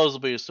Valorant.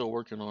 supposedly are still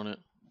working on it.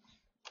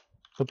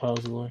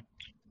 supposedly.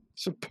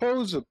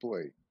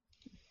 Supposedly.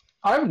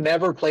 I've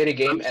never played a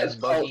game as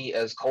buggy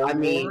as Cold I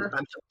mean, War.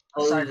 I'm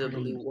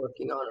supposedly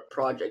working on a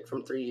project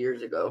from 3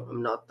 years ago.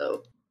 I'm not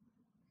though.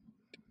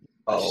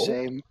 Oh,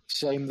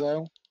 Same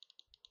though.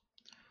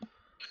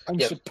 I'm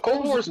Yeah,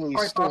 Cold War's supposedly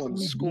quite still in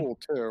possibly- school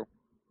too.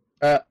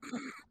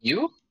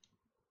 you?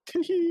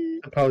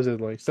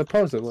 Supposedly.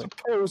 Supposedly.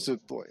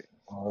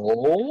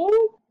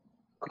 Oh,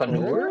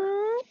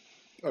 Kanur?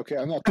 Okay,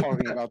 I'm not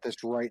talking about this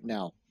right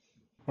now.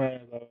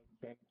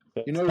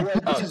 You know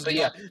what? Oh, This is so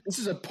yeah. this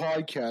is a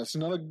podcast,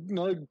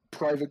 not a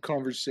private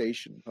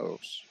conversation,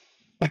 host.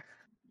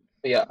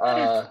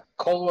 Yeah,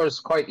 Cold War is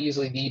quite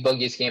easily the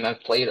buggiest game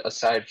I've played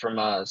aside from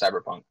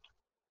Cyberpunk.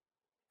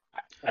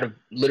 Out of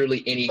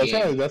literally any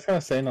game. That's kind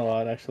of saying a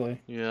lot,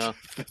 actually. Yeah.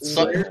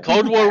 So-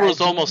 Cold War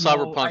was I don't almost know.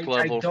 Cyberpunk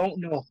level. I don't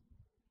know.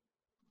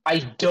 I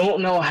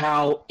don't know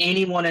how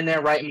anyone in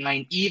their right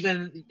mind,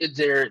 even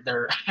their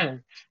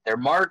their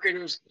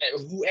marketers,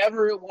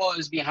 whoever it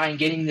was behind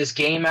getting this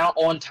game out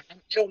on time, I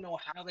don't know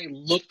how they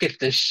looked at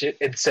this shit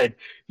and said,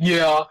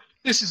 "Yeah,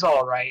 this is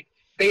all right."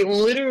 They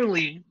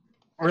literally,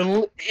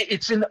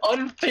 it's an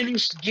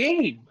unfinished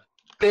game.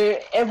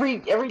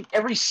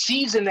 Every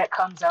season that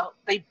comes out,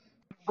 they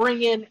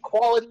bring in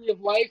quality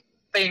of life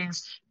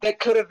things that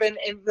could have been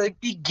in the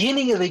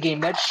beginning of the game,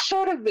 that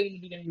should have been in the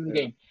beginning of the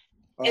game.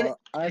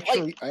 I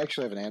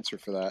actually have an answer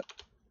for that.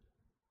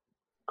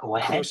 Go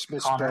ahead,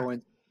 Christmas Connor.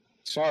 Bowen.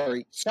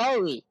 Sorry.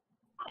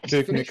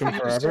 Duke Nukem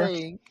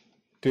Forever.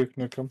 Duke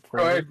Nukem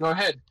Forever. Go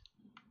ahead.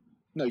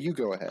 No, you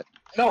go ahead.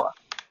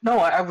 No,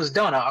 I was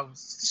done. I was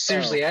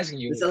seriously asking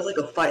you. It sounds like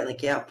a fight.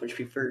 Like, yeah, punch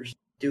me first.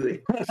 Do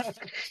it.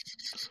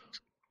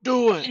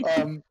 Do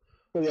it.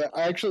 But yeah,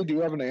 I actually do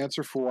have an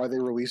answer for why they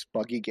release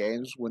buggy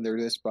games when they're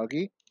this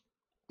buggy.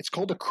 It's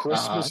called a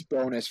Christmas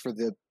bonus for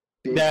the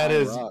big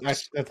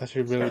That's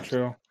actually really Yeah.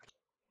 true.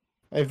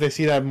 If they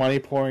see that money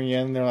pouring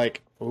in, they're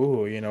like,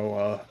 "Ooh, Yeah,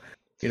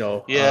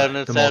 and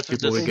it's the most after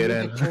people this- to get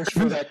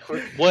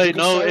in." Wait,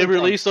 no, it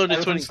released on the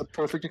 20. It's the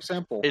perfect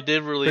example. It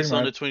did release Pretty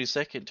on the much.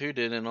 22nd too,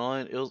 didn't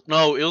it? It was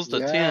the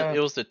 10th. Yeah. It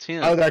was the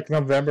 10th. Oh, like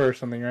November or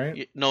something,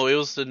 right? No, it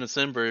was in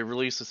December. It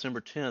released December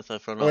 10th,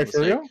 if I'm not Wait, for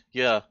mistaken. real?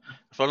 Yeah,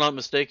 if I'm not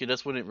mistaken,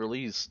 that's when it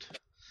released.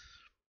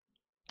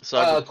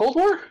 Cold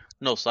War?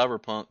 No,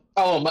 Cyberpunk.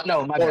 Oh,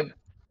 no, my bad.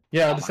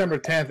 Yeah, Oh, December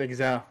 10th,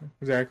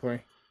 exactly.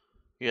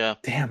 Yeah.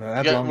 Damn,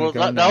 that's Yeah, long well, ago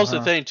that now, was the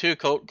huh? thing too.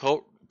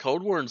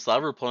 Cold War and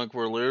Cyberpunk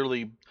were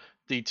literally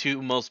the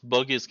two most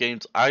buggiest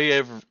games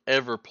I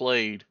ever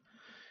played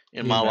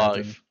in You my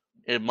imagine. life.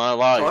 In my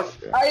life,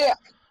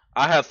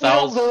 I have You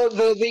know, thousands.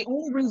 the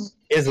only reason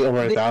It's over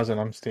they 1,000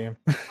 on Steam.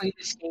 play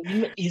this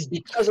game is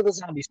because of the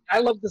zombies. I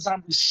love the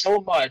zombies so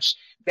much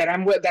that I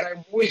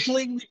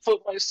willingly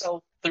put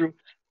myself through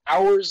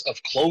hours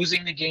of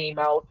closing the game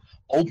out,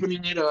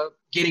 opening it up,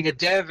 getting a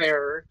dev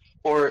error,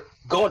 or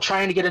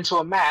trying to get into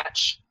a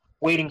match,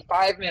 waiting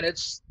 5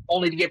 minutes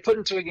only to get put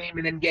into a game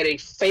and then get a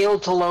fail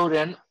to load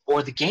in,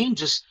 or the game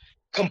just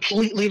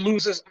completely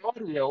loses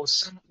audio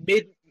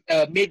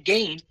mid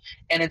game,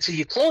 and until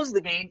you close the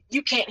game,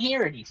 you can't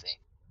hear anything.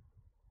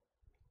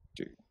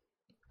 Dude,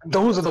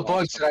 those are the that's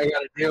bugs awesome. that I got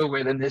to deal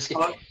with in this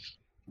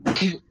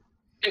game.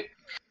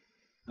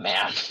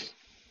 Man,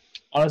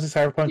 Honestly,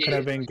 Cyberpunk could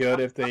have been good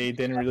if they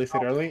didn't release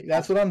it early.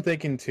 That's what I'm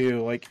thinking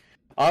too. Like,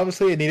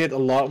 obviously, it needed a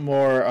lot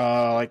more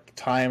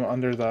time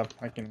under the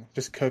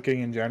just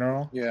cooking in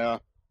general. Yeah.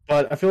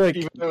 But I feel like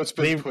Even though it's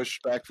been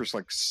pushed back for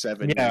like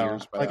 7 years. By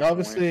like that point.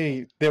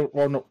 obviously it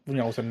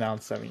was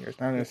announced 7 years,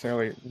 not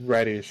necessarily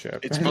ready to ship.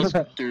 It's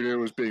dude, it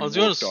was being I was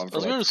worked gonna, on I for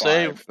was like gonna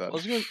say, 5 then.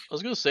 I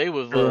was gonna say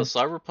with Sure.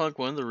 Cyberpunk,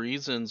 one of the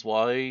reasons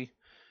why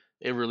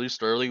it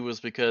released early was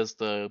because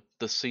the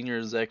senior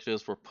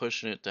executives were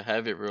pushing it to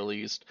have it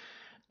released.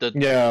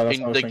 Yeah, that's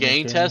what I was The thinking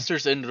game too.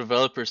 testers and the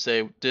developers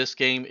say this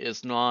game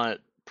is not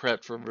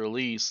prepped for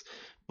release,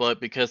 but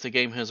because the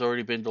game has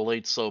already been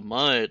delayed so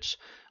much,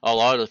 a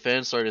lot of the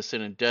fans started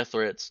sending death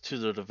threats to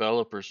the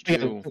developers Yeah,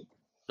 too.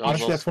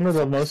 honestly, that's one of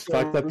the most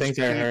fucked up things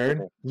I heard.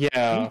 people.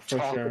 Yeah, You for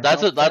talk sure. about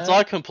That's that?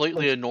 like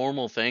completely a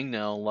normal thing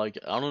now. Like,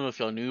 I don't know if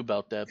y'all knew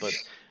about that, but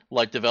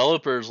like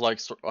developers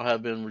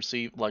have been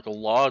received like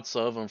lots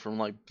of them from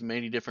like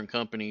many different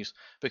companies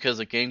because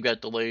the game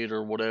got delayed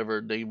or whatever.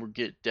 They would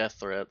get death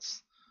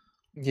threats.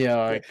 Yeah,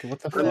 like what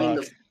the I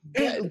mean, fuck?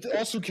 Yeah,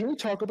 also, can we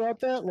talk about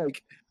that?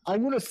 Like,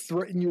 I'm going to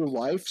threaten your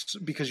life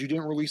because you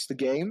didn't release the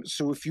game.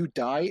 So if you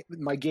die,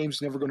 my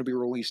game's never going to be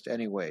released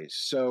anyways.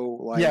 So,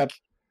 like, Yeah.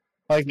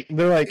 Like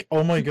they're like,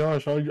 oh my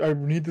gosh, I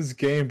need this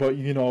game, but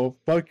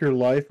fuck your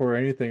life or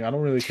anything. I don't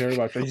really care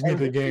about you. I just need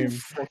the hope you game.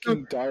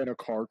 fucking die in a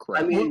car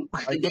crash. I mean,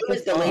 Like, the game what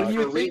is the delayed fuck? when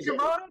for a you think reason.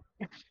 about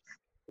it,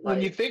 when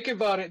you Like, think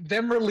about it,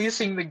 them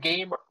releasing the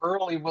game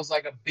early was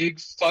like a big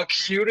fuck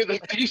you to the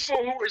people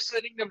who were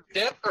sending them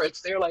death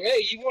threats. They're like,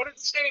 "Hey, you wanted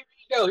this game?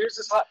 Here you go. Here's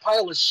this hot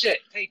pile of shit.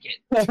 Take it."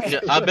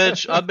 Yeah, I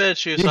bet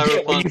you You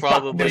get what Cyberpunk you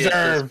probably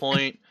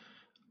fucking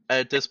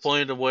at this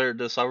point of where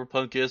the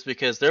Cyberpunk is,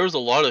 because there was a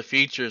lot of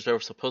features that were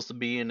supposed to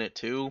be in it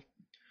too.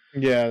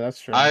 Yeah,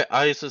 that's true.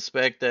 I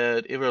suspect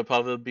that it will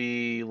probably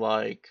be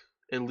like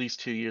at least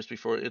 2 years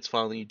before it's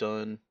finally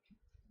done,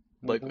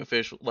 like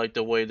official, like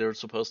the way they're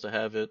supposed to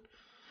have it.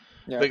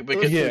 Yeah,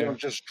 because- they Yeah. don't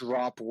just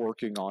drop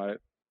working on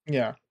it.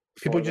 Yeah,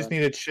 people before just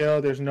then. need to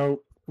chill. There's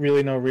no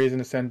reason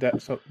to send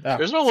death.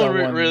 There's no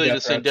one really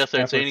to send death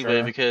threats yeah, for anyway,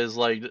 sure. because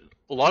like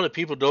a lot of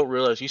people don't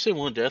realize you send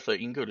one death threat,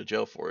 you can go to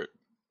jail for it.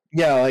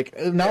 Yeah, like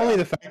not only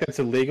the fact that it's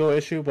a legal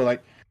issue, but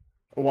like,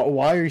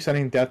 why are you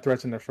sending death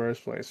threats in the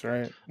first place,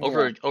 right?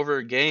 Over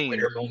a game.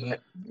 Twitter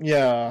moment.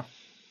 Yeah,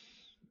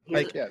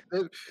 Like,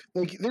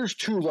 there's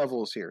 2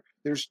 levels here.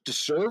 There's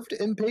deserved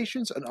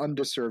impatience and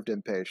undeserved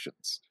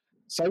impatience.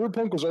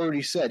 Cyberpunk was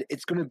already said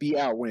it's going to be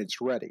out when it's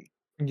ready.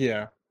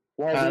 yeah.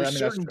 While I there's mean, that's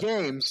certain true.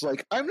 games,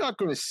 like, I'm not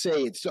going to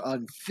say it's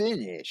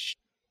unfinished,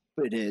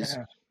 but it is.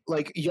 Yeah.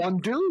 Like,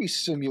 Yandere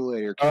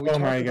Simulator. Can we Oh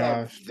talk my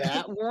about gosh.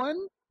 that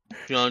one?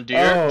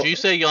 Yondir? Oh. Did you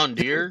say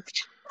Yondir?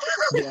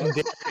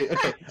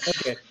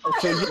 Okay.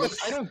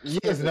 So you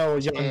guys know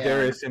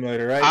Yandere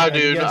Simulator, right? I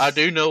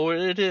do know what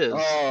it is.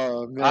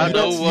 Oh man, I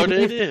know what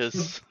it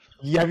is.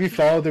 Have you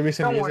followed the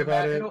recent Don't news worry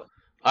about about it? it.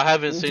 I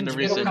haven't seen the It'll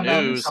recent come out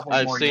in a news. couple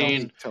I've more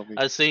seen Tell me.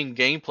 I've seen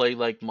gameplay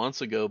like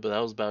months ago, but that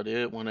was about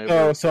it.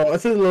 Whenever So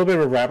it's a little bit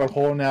of a rabbit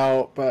hole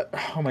now, but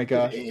oh my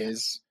gosh. It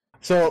is.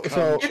 So It's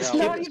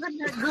not even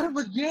that good of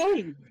a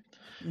game.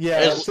 yeah,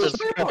 It's- so,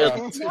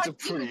 It's a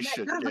pretty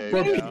shit game. for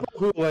Yeah. people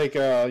who like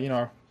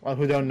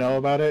who don't know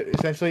about it,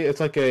 essentially it's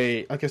like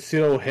a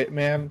pseudo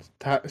Hitman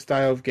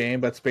style of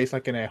game, but it's based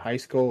like in a high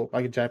school,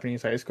 like a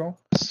Japanese high school.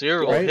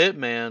 serial Right?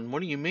 hitman.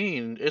 What do you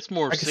mean? It's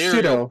more Like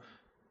serial.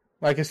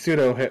 a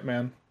pseudo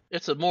Hitman.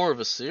 It's more of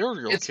a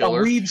serial It's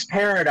killer. a weeb's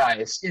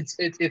paradise. It's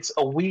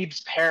a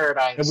weeb's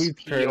paradise. A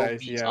weeb's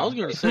paradise, POV. yeah. I was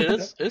gonna say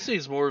this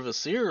seems more of a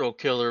serial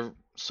killer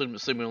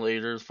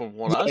simulator from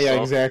what I Yeah,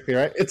 saw. exactly,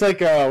 right? It's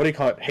like what do you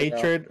call it?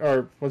 Hatred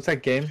or what's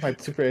that game? Like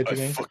super edgy I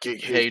game? fucking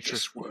hate Hatred.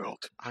 this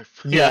world.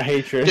 Yeah,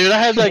 Hatred. Dude, I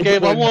had that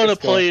game. I Like want to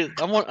Mexico. play it.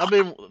 I've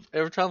been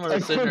every time I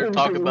sit there and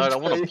talk about it. I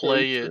want to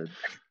play it.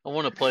 I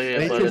want to play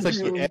it, but Hatred's like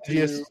the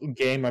edgiest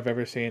game I've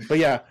ever seen. But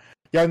yeah,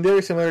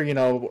 very similar.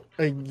 edgiest.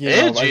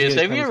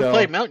 Have you ever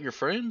played Mount Your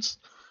Friends?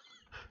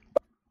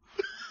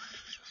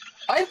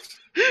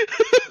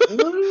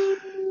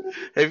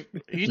 Have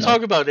you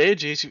talk about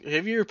edgies?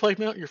 Have you ever played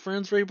Mount Your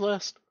Friends, Ray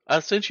Blast? I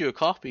sent you a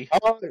copy.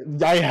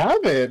 I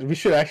have it. We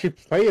should actually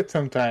play it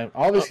sometime.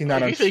 Obviously not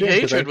If on you think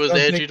stream, 'cause I Hatred was don't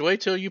edgy, think-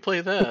 wait till you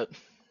play that.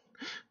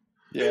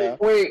 Yeah.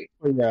 Wait,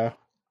 Yeah.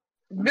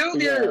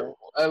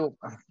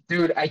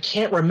 dude, I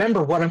can't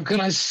remember what I'm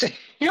gonna say.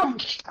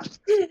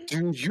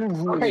 Dude, you're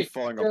really Okay,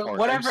 falling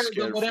apart. I'm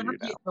scared for you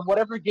now.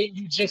 whatever game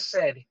you just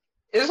said,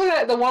 isn't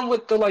that the one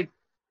with the like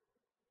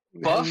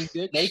buff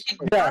naked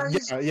Yeah, guys?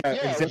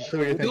 exactly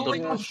what you're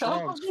Building thinking. on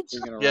top of each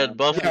Yeah,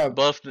 Yeah.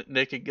 buff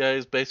naked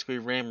guys, basically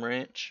Ram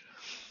Ranch.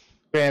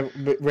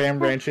 Ram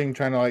branching,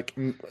 trying to like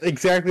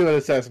exactly what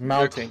it says,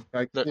 mounting.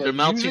 Like They're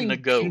mounting the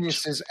goat.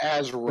 Penises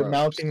as they're roads.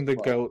 mounting the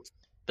goat.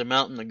 They're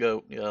mounting the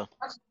goat. Yeah.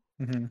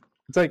 hmm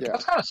It's like Yeah.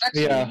 That's kind of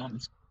sexy. Yeah. man.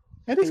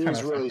 it is It kind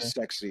is of really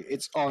sexy. sexy.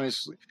 It's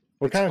honestly.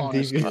 What kind of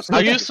honestly devious? not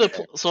I used to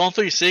so on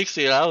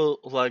 360. I was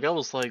like I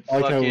like how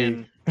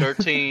fucking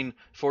 13,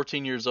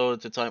 14 years old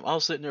at the time. I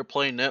was sitting there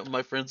playing that with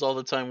my friends all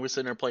the time. We're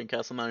sitting there playing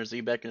Castle Miner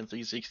Z back in the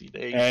 360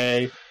 days.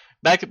 Hey,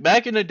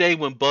 Back in the day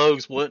when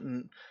bugs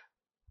wasn't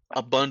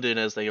abundant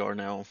as they are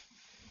now.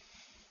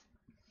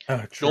 oh,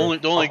 The true.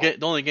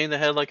 only game that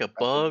had like a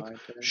bug.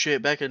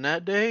 Shit, back in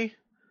that day,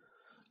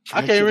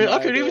 I Back can't. in I my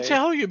couldn't even day.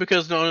 tell you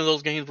because none of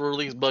those games were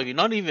released buggy.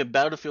 Not even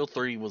Battlefield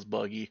 3 was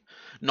buggy.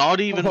 Not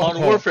even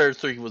Modern Warfare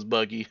 3 was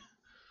buggy.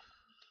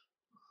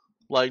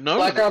 Like none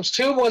Black of them. Ops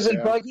 2 wasn't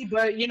Yeah. buggy,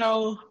 but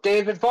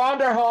David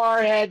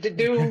Vonderhaar had to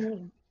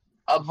do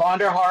a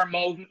Vonderhaar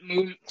move.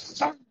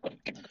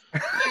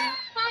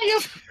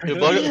 Yeah,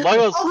 Black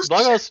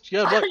Ops,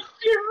 yeah,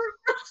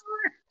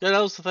 that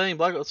was the thing.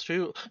 Black Ops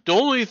 2. The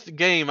only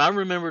game I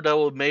remember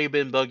that may have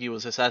been buggy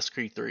was Assassin's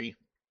Creed 3.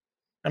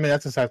 I mean,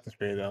 that's Assassin's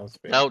Creed. That was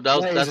big.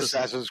 That's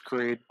Assassin's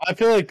Creed. I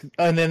feel like,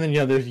 and then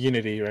there's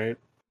Unity, right?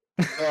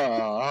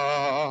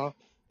 Ah.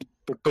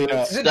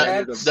 Is it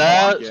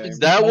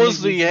that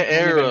was the You don't even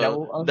era.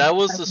 know of That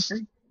was Assassin's the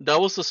Creed? that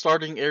was the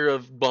starting era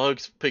of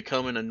bugs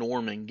becoming a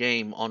norm in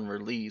game on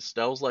release.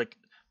 That was like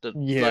the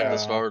Yeah.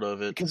 start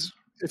of it. Because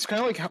it's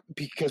kind of like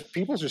because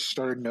people just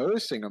started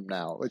noticing them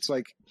now. It's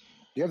like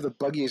you have the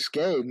buggiest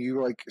game,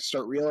 you like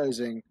start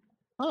realizing,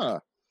 huh?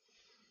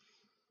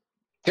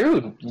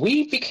 Dude,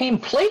 we became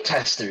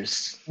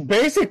playtesters.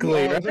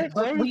 Basically, We're right?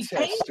 the We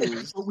paid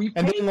playtesters. what we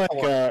And paid then like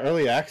for.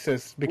 early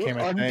access became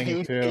We're a thing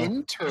unpaid too.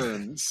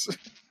 interns.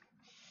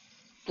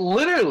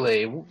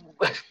 Literally,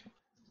 What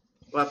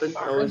happened?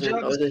 I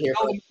wasn't here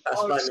for the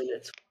past 5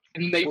 minutes.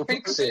 and they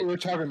fix it. We're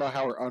talking about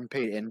how we're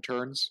unpaid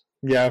interns.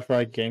 Yeah, for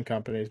like game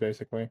companies,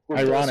 basically. We're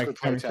Ironic. basically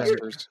coming from-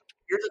 playtesters.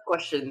 Here's a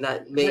question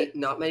that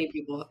not many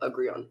people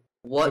agree on.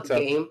 What What's up?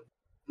 game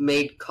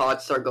made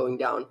COD start going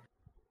down?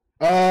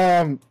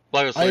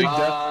 Black Ops I 3.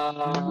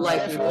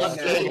 Like, what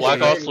game Black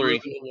started Ops 3.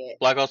 ruining it?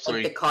 Black Ops Like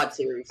 3. the COD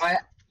series.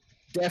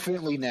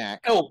 Definitely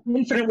Knack. Oh,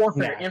 Infinite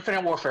Warfare. Yeah.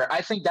 Infinite Warfare.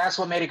 I think that's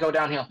what made it go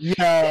downhill.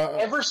 Yeah.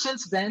 Ever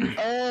since then,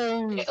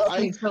 I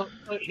so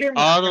hear me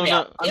I out, don't hear me know.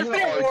 out. I'm gonna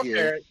Infinite argue.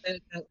 Warfare,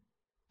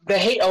 the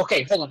hate.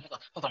 Okay, hold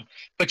on.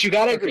 But you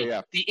gotta agree,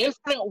 yeah. the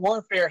Infinite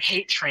Warfare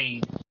hate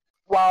train,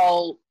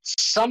 while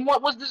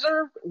somewhat was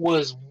deserved,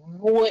 was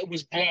blown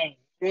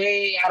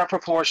way out of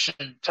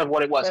proportion to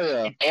what it was. Oh,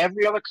 yeah. And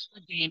every other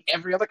COD game,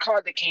 every other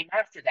card that came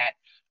after that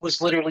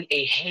was literally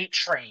a hate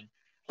train,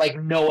 like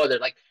no other.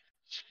 Like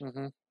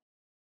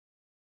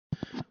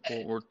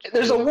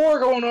there's a war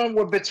going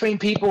on between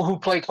people who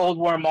play Cold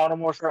War and Modern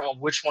Warfare on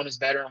which one is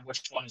better and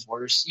which one is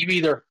worse. You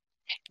either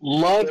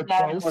loved They're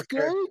Modern both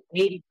Warfare, good?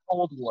 hated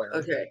Cold War,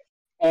 Okay.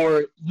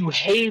 or you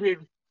hated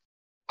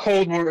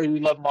Cold War or you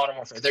loved Modern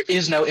Warfare. There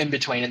is no in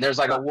between, and there's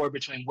like a war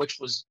between which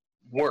was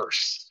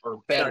worse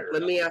or better.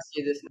 Let me ask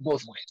you this.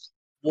 Both ways.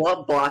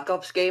 What Black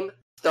Ops game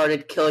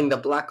started killing the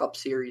Black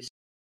Ops series?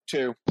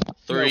 2.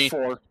 3. No,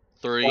 4.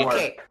 3.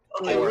 Okay,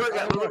 we're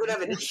gonna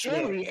have a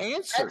Surely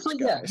answers, Actually,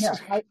 guys.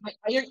 I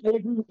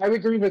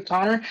agree with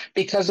Connor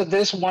because of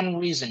this one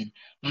reason: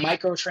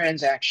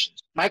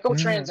 microtransactions.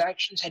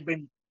 Microtransactions had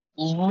been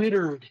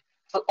littered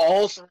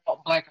all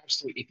throughout Black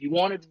Ops 3. If you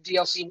wanted a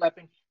DLC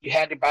weapon, you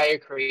had to buy a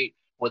crate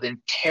with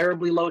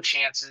terribly low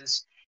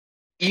chances,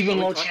 even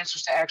low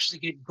chances to actually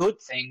get good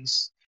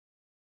things.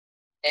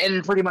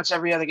 And pretty much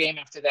every other game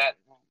after that,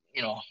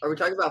 Are we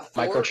talking about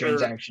 4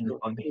 microtransactions.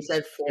 You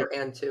said 4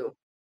 and 2.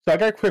 So I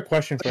got a quick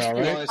question for y'all,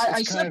 right?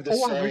 I said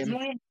 4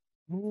 originally.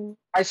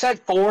 I said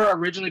 4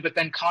 originally, but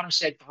then Connor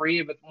said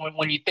 3. But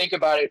when you think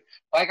about it,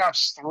 Black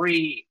Ops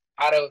 3,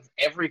 out of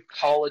every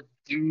Call of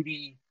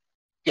Duty,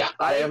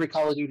 every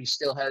Call of Duty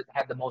still had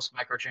the most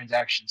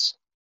microtransactions.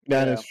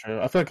 That is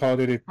true. I feel like Call of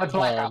Duty. But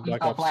Black Ops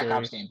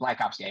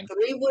game.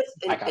 3 was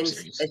in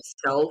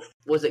itself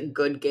was a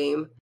good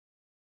game.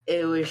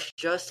 It was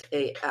just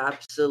a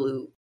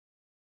absolute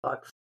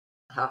fuck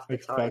half the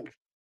time.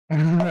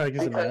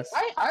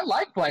 I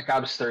like Black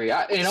Ops 3.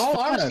 In all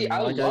honesty,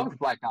 I loved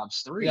Black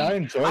Ops 3. Yeah, I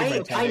enjoyed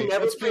it.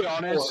 Let's be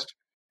honest.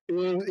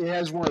 It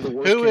has one of the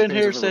worst. Who in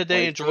here said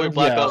they enjoyed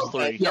Black Ops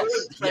 3? Who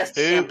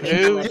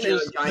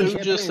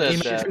just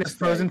said that?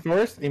 Frozen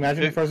Forest?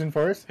 Imagine Frozen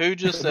Forest? Who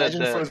just said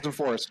that? Frozen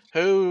Forest.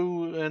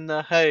 Who in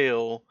the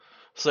hell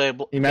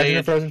said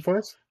Imagine Frozen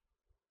Forest?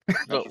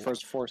 No.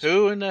 Frozen Forest.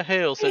 Who in the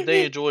hell said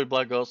they enjoyed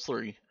Black Ops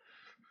 3?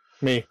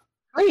 Me.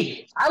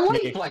 3. I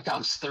like Black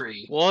Ops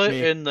 3. What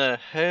in the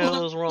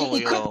hell is wrong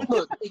with y'all?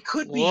 Look, it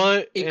could be.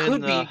 What it in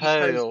could the be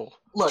because, hell?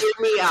 Look, Hear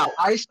me out.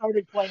 I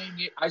started playing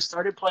it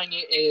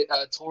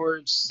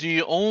towards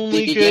The only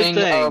the good beginning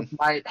thing, of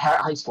my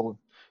high school.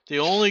 the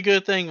only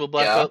good thing with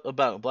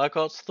about Black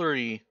Ops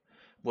 3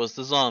 was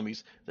the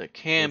zombies. The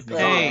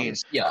campaign,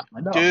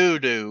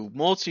 doo-doo.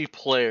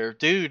 Multiplayer,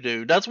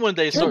 doo-doo. That's when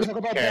they started. Talk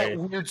about that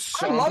weird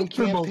I like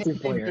the campaign.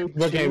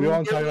 multiplayer. Okay, we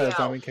won't talk about the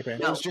zombie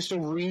campaign. It was just a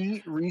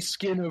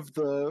reskin of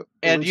the.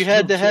 And you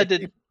had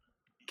to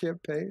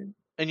campaign.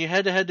 And you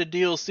had to have the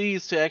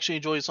DLCs to actually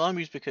enjoy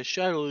zombies because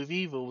Shadow of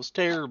Evil was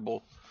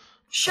terrible.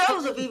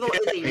 Shadows of Evil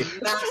is a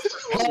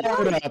masterpiece.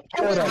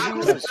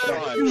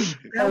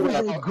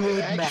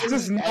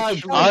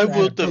 I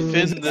will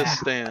defend this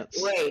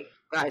stance. Wait,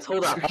 guys,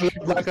 hold up. I love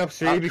Black Ops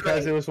 3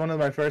 because it was one of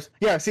my first.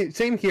 Yeah, see,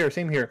 same here.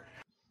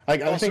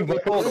 Like, I think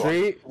Black Ops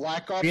 3.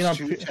 Black Ops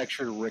 2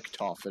 textured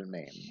Richtofen in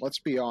Maine. Let's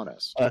be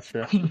honest. That's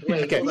true.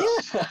 Wait, Okay.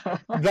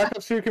 Black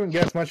Ops 3 can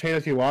get as much hate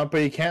as you want, but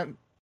you can't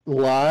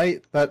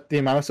lie that the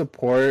amount of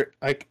support,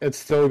 like, it's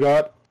still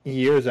got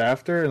years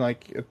after, and,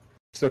 like, it's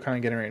still kind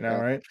of getting right now,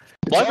 right?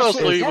 Black Ops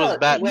 3 was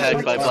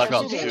backpacked by Black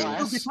Ops 2.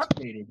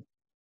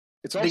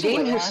 It's The also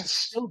game last.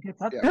 still gets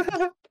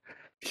updated.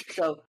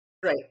 So,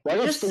 right. Black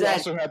You Ops just 2 said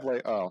also had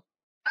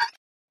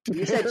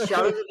you said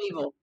Shadows of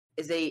Evil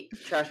is a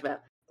trash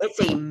map. It's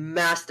a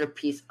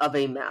masterpiece of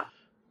a map.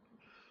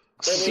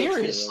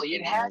 Seriously,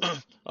 it had.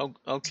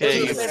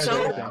 Okay.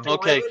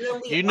 Okay.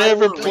 You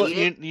never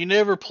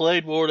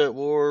played World at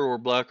War or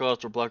Black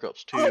Ops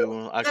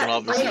 2. I can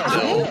obviously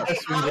tell.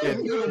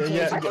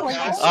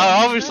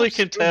 I obviously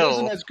can tell.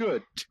 It wasn't as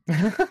good.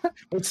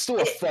 It's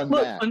still a fun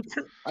map.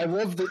 I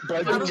love the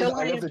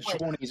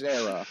 20s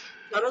era.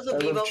 Shadows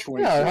of Evil.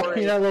 Yeah,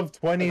 I love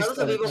 20s. Shadows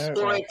of Evil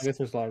story. This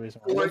is a lot of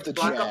reasons. Black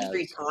Ops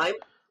 3 time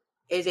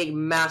is a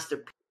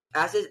masterpiece.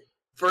 As his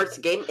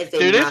first game, it's a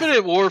Dude,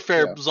 Infinite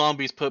Warfare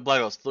zombies put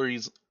Black Ops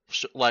 3's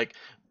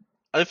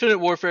Infinite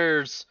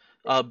Warfare's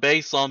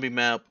base zombie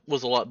map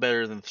was a lot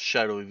better than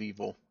Shadow of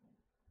Evil.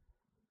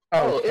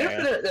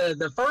 Infinite,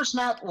 the first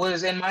map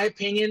was, in my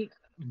opinion,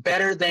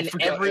 better than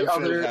every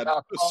other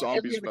Call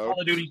of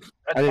Duty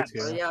attempt.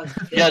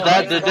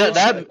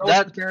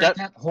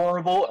 That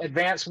horrible.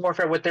 Advanced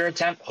Warfare with their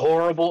attempt,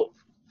 horrible.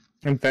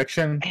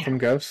 Infection from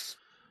Ghosts.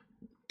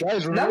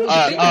 Guys, remember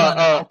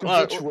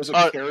Malkovich was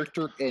a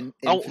character in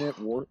Infinite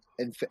War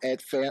and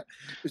Exosuit.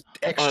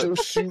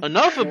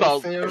 Enough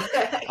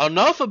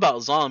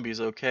about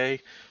zombies, okay?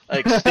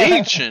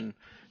 Extinction.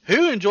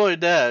 Who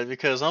enjoyed that?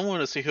 Because I'm going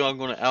to see who I'm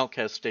going to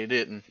outcast if they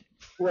didn't.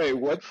 Wait,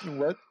 what?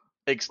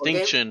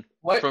 Extinction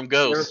from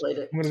Ghosts. I'm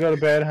going to go to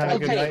bed. Have a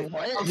good night.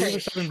 Okay.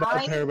 As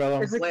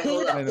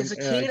a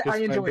kid, I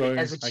enjoyed it.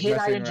 As a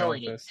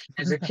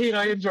kid,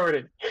 I enjoyed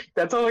it.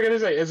 That's all I'm going to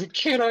say. As a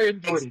kid, I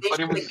enjoyed it. But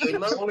it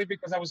was only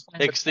because I was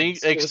playing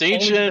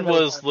Extinction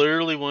was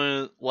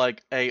literally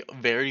a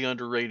very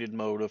underrated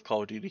mode of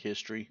Call of Duty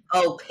history.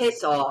 Oh,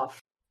 piss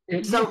off.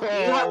 So you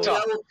have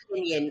no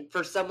opinion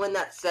for someone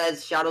that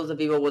says Shadows of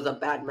Evil was a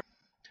bad map.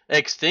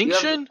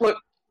 Extinction?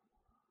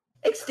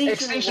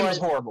 Extinction was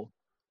horrible.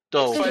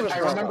 I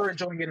remember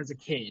enjoying it as a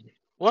kid.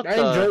 I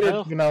enjoyed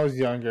it when I was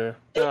younger.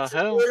 It's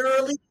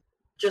literally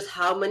just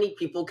how many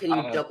people can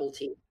you double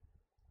team.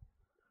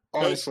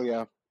 Honestly,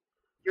 yeah.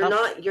 You're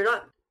not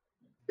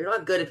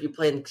good if you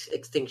play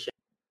Extinction.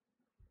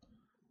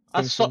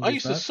 I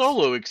used to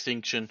solo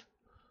Extinction.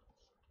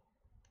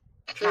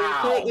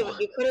 Sure,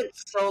 you couldn't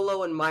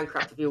solo in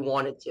Minecraft if you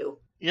wanted to.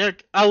 Yeah,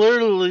 I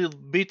literally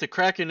beat the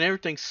Kraken and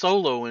everything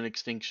solo in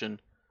Extinction.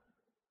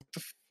 What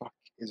the fuck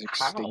is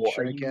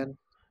Extinction again?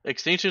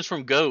 Extinction's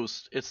from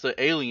Ghost. It's the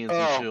aliens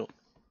and shit.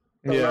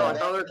 No, I Yeah.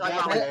 thought we were talking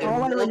about like the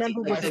all I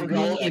remember was the it being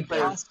multiplayer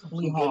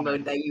impossibly game hard.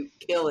 mode that you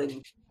kill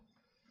in.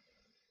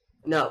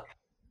 No.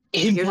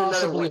 Here's another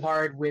Impossibly one.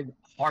 hard with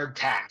hard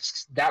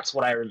tasks. That's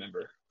what I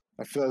remember.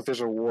 I feel like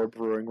there's a war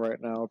brewing right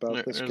now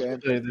about this game.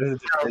 There's a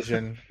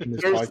division in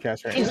this Here's-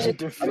 podcast right There's now. a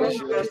I'm gonna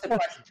division. ask the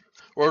question.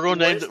 We're going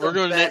What is to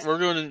the best- we're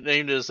going to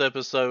name this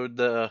episode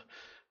the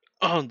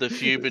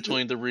feud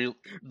between the We want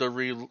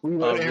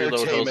reload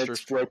entertainment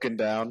hosters. broken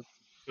down.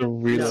 The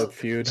reload No.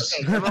 feud.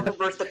 Okay, I'm gonna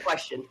reverse the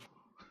question.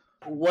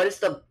 What is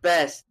the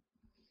best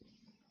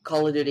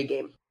Call of Duty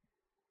game?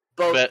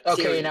 Both Bet-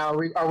 Okay, series. now are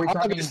we talking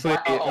Obviously,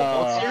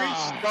 both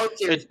series? Both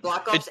series,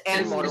 Black Ops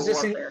and is Modern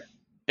this in- Warfare.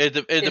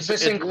 Is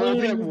this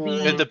including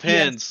It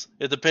depends.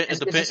 It depends. Is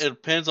this- It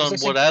depends is on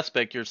this what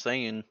aspect you're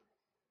saying.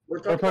 We're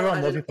We're talking talking about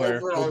about as an multiplayer.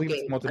 overall We'll leave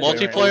game. multiplayer.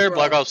 Multiplayer, Overall.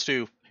 Black Ops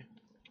 2.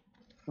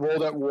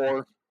 World at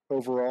War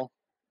overall.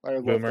 I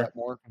love Boomer. that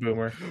more.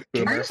 Boomer. I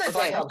Boomer. would say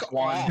Black Ops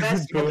 1.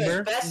 Best,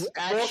 Boomer. best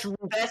Actual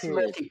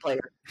multiplayer.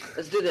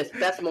 Let's do this.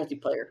 Best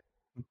multiplayer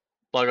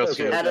Black Ops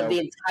Okay. 2. out of the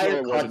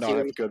entire War was COD not have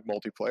series. good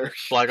multiplayer.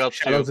 Black Ops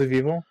 2. Shadows of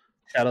Evil.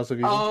 Shadows of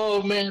Evil.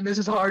 Oh man, this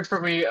is hard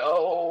for me.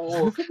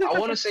 Oh, I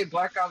want to say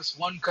Black Ops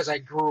 1 because I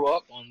grew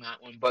up on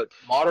that one, but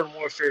Modern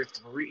Warfare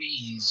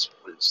 3's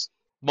was.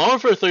 Modern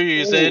Warfare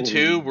 3 and Ooh.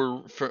 2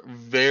 were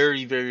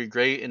very, very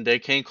great, and they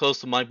came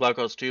close to my Black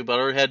Ops 2, but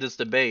I already had this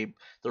debate.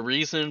 The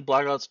reason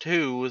Black Ops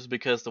 2 was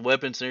because the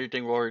weapons and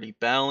everything were already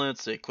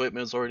balanced, the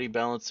equipment was already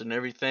balanced and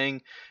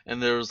everything,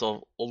 and there was a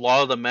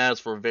lot of the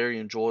maps were very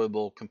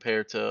enjoyable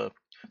compared to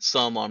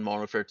some on Modern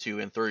Warfare 2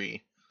 and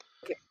 3.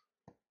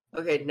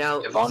 Okay,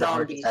 now If Honor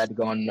zombies. had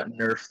gone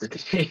nerf the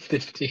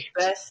 15.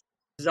 Best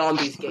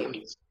zombies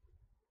game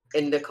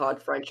in the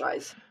COD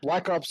franchise.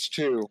 Black Ops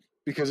 2,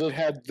 because it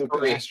had the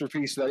Okay.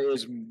 masterpiece that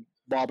is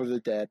Mob of the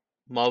Dead.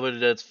 Mob of the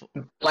Dead's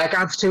Black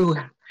Ops 2.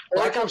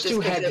 Black Origins Ops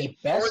 2 had the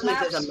best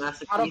Origins is maps a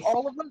masterpiece. out of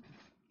all of them,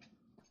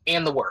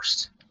 and the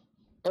worst.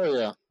 Oh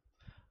yeah.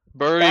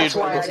 Buried. That's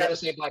why I gotta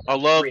say Black Ops I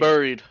love 3.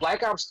 Buried.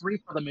 Black Ops 3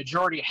 for the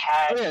majority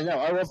had Oh yeah, no,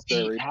 I love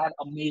Buried. had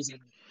amazing.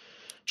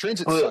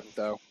 Transit But- sucked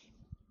though.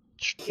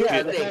 Here's I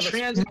the kind thing. of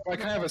Transit- I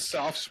kind of have a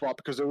soft spot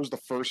because it was the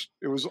first.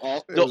 It was all.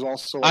 It No, was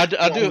also I like, d-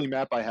 I the do- only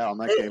map I had on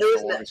that It- game it for was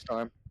the the- longest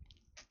time.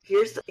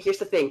 Here's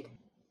the thing.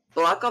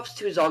 Black Ops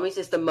 2 Zombies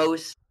is the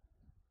most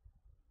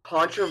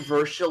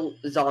controversial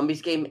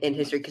zombies game in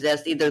history because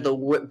that's either the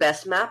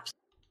best maps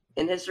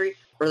in history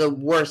or the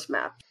worst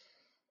map.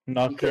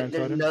 Nocturne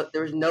Totem.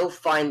 There's no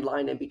fine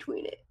line in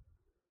between it.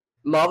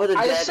 Mob of the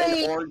I Dead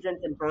say- and Origins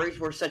and Buried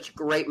were such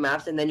great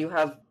maps, and then you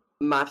have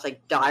maps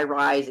like Die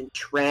Rise and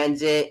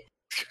Transit.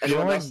 And You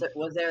what know else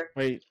was there?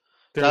 Wait.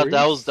 That's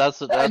it.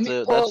 That's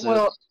it.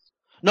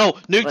 No,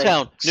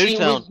 Nuketown. see,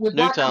 Nuketown. with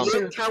Black Nuketown. Ops-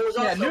 Nuketown was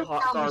Yeah, also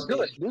Nuketown was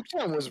garbage. good.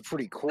 Nuketown was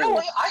pretty cool. No,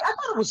 I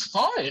thought it was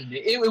fun.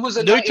 It was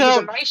a nice So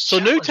challenge. It was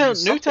something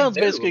Nuketown's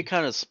new. basically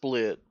kind of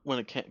split when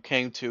it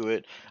came to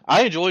it.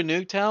 I enjoyed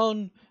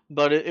Nuketown,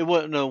 but it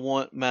wasn't a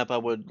one map I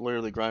would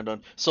literally grind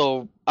on.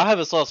 So I have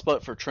a soft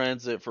spot for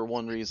Transit for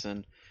one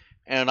reason,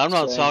 and I'm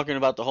not Same. talking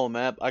about the whole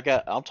map.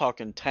 I'm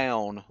talking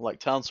town, like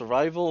Town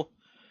Survival.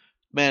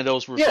 Man,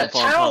 those were Yeah,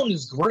 some fun. Town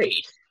is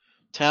great.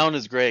 Town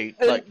is great.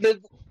 Uh, Like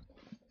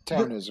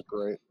Town is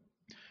great.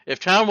 if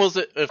Town was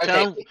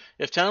Okay.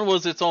 if Town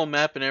was its own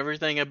map and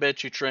everything, I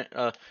bet you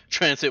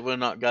Transit would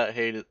not got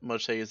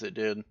much hate as it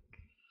did.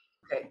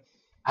 Okay.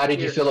 How did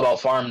you feel about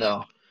Farm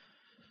though?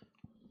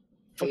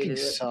 Fucking Hated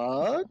it.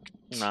 sucked.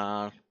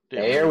 Nah.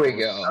 didn't There we really.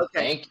 go.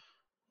 Okay.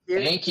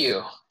 Here's- Thank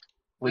you.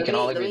 We let can me-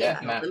 all let agree me that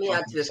add- map. Let me add to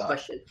fucking this sucked.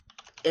 question.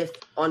 If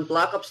on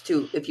Black Ops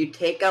 2, if you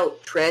take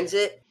out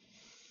Transit,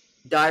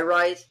 Die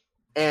Rise,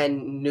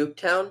 and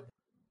Nuketown,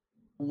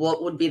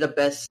 what would be the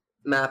best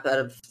map out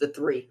of the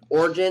three?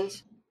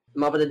 Origins,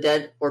 Mob of the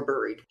Dead, or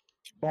Buried?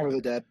 Mob of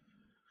the Dead.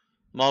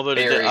 Mob of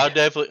the Dead. Buried.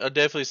 I'd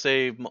definitely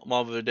say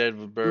Mob of the Dead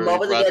would bury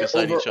Mob of the right Dead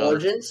beside over each other.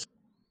 Origins?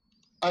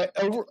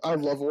 I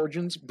love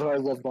Origins, but I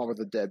love Mob of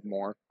the Dead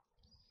more.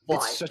 Why?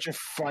 It's such a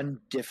fun,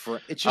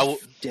 different. It's I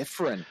just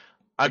different.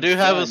 I do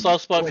have a fun.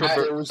 soft spot for Like,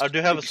 Bur- it was, I do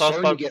have a like, soft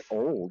starting spot. to get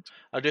old.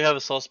 I do have a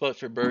soft spot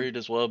for Buried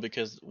as well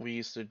because we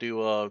used to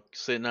do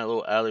sit in that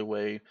little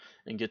alleyway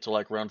and get to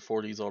like round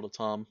 40s all the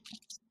time.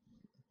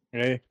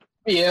 Hey.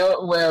 Yeah,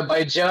 well,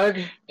 by Jug,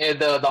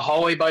 the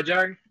hallway by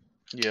Jug.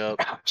 Yeah,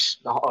 Ouch.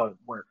 The hall,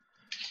 where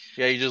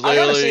yeah. You just I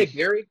gotta say, literally.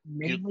 Gary,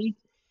 mainly.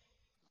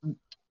 Go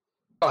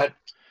ahead.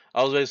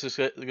 I was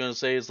basically gonna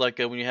say it's like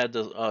when you had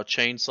the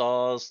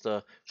chainsaws,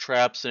 the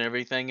traps, and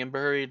everything in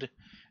Buried.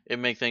 It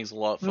made things a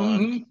lot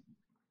fun.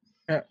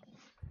 Mhm.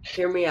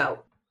 Hear me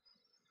out.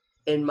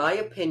 In my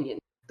opinion,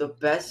 the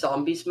best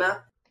zombies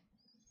map,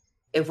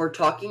 if we're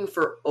talking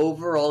for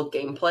overall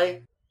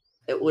gameplay,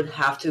 it would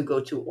have to go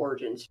to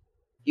Origins.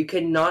 You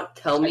cannot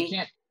tell I me.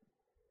 can't.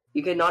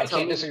 You cannot I tell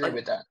can't me. disagree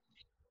with that.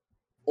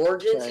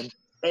 Origins.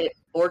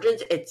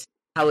 Origins. It's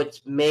how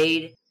it's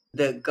made.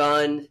 The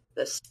guns,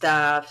 the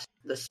staffs,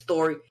 the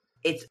story.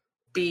 It's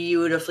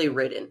beautifully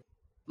written.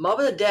 Mob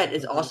of the Dead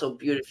is also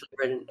beautifully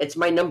written. It's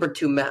my number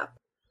 2 map.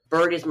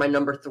 Bird is my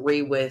number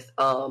 3 with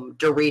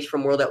Darius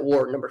from World at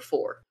War number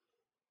 4.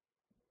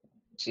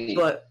 See,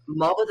 But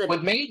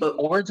what made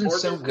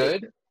Origins so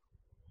good?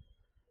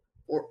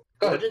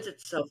 Origins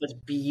itself was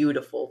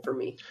beautiful for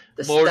me.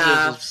 The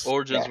Origins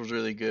staffs. was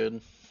really good.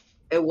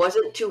 It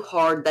wasn't too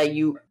hard that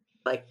you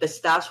like. The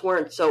staffs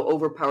weren't so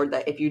overpowered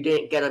that if you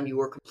didn't get them, you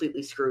were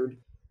completely screwed.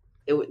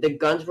 The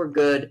guns were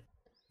good.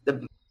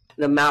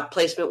 The map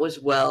placement was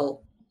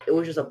well. It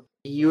was just a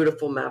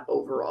beautiful map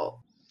overall.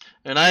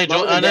 And I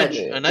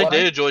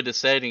did enjoy the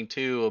setting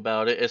too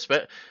about it,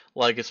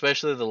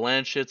 especially the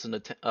land shits and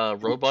the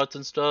robots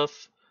and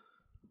stuff.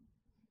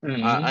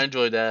 Mm-hmm. I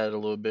enjoyed that a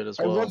little bit as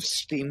well. I love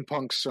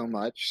steampunk so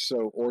much,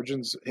 so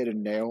Origins hit a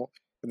nail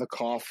in the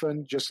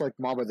coffin, just like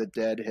Mob of the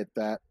Dead hit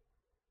that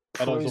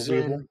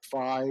prison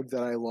vibe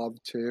that I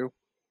love too.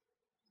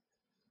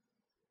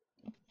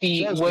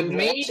 What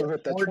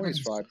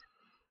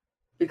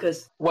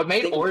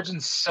made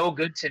Origins so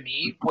good to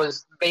me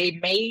was they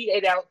made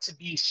it out to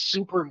be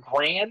super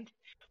grand,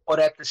 but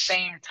at the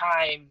same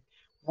time,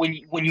 when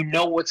you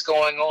know what's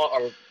going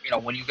on,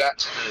 or when you got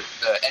to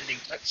the ending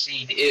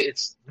cutscene,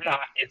 it's not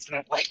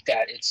like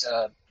that. It's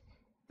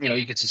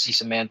you get to see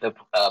Samantha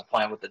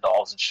playing with the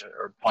dolls and shit,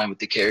 or playing with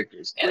the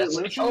characters, and it's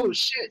like, oh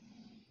shit.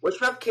 Which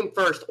map came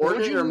first,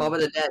 Origins or Mob of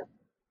the Dead?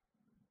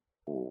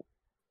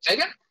 Say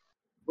again?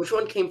 Which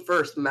one came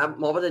first,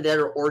 Mob of the Dead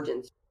or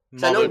Origins?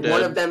 I know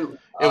one of them.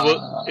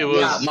 It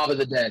was Mob of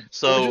the Dead.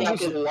 So it was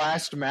the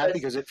last map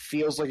because it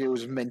feels like it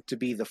was meant to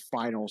be the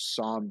final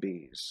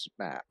zombies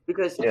map.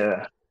 Because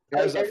it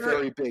has a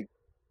very big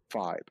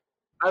vibe.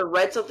 I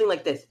read something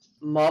like this: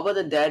 Mob of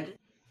the Dead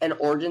and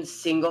Origins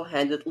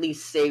single-handedly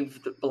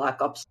saved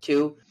Black Ops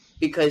 2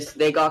 because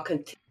they got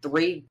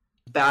 3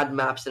 bad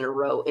maps in a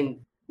row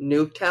in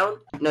Nuketown.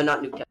 No,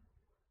 not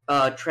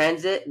Nuketown.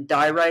 Transit,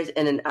 Die Rise,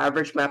 and an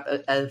average map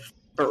as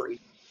Buried.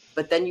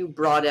 But then you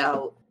brought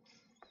out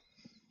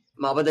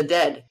Mob of the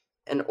Dead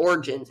and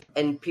Origins,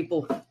 and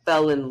people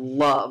fell in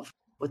love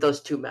with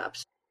those 2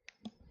 maps.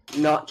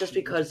 Not just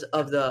because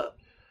of the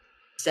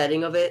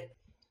setting of it.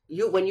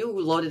 When you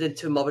loaded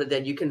into Mob of the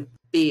Dead, you can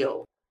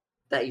feel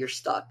that you're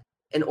stuck.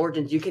 In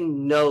Origins, you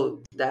can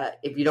know that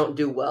if you don't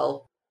do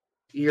well,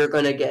 you're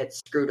gonna get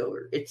screwed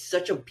over. It's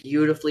such a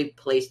beautifully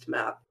placed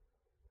map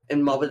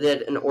in Mob of the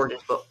Dead and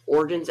Origins, but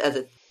Origins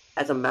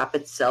as a map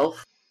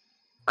itself,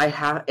 I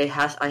have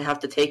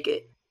to take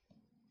it.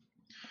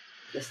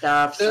 The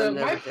staffs and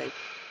everything.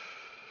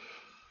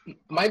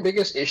 My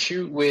biggest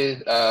issue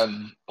with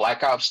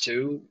Black Ops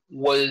 2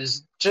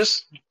 was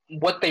just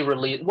what they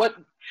released,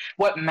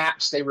 what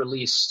maps they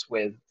released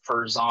with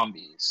for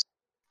zombies.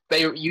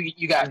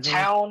 You got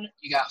town,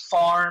 you got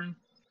farm,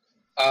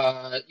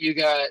 you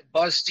got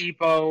bus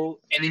depot,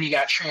 and then you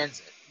got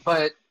transit.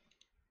 But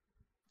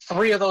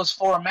 3 of those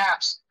 4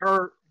 maps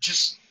are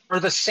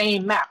the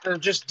same map. They're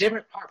just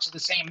different parts of the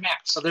same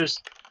map. So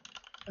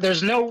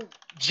there's no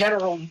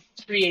general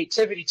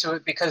creativity to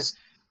it because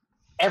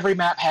every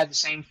map had the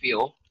same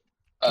feel.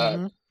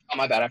 Oh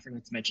my bad, I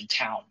forgot to mention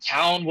town.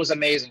 Town was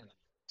amazing.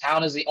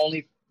 Town is the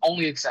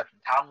only exception.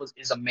 Town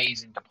is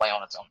amazing to play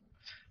on its own.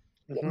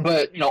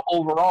 But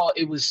overall,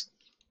 it was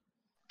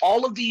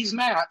all of these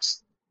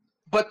maps,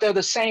 but they're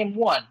the same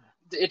one.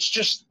 It's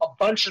just a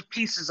bunch of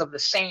pieces of the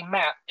same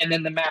map, and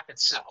then the map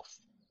itself.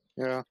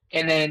 Yeah.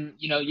 And then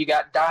you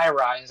got Die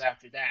Rise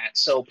after that.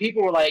 So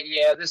people were like,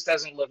 "Yeah, this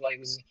doesn't look like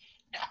this."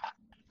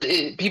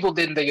 People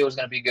didn't think it was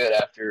going to be good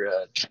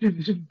after Die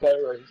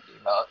Rise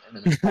came out, and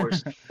then of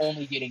course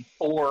only getting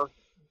 4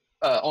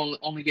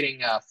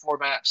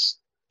 maps,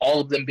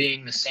 all of them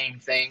being the same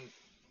thing.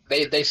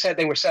 They said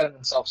they were setting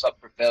themselves up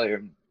for failure.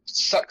 It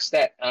sucks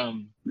that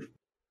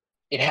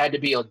it had to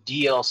be a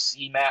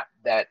DLC map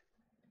that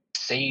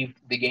saved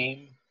the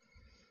game.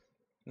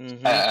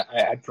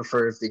 I'd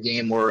prefer if the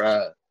game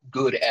were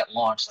good at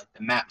launch, like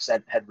the maps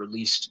that had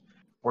released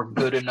were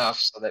good enough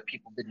so that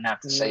people didn't have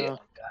to say it like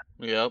that.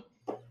 Yep.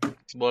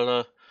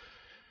 But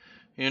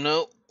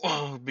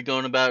we'll be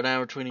going about an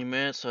hour 20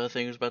 minutes, so I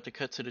think it's about to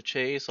cut to the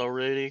chase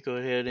already. Go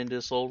ahead and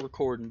this old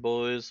recording,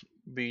 boys.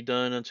 Be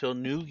done until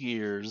New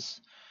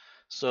Year's.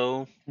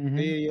 So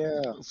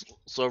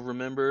So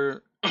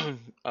remember,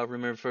 I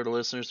remember for the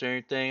listeners and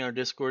everything, our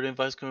Discord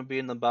invite's going to be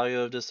in the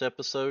bio of this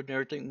episode and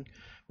everything.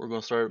 We're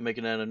going to start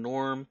making that a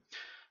norm.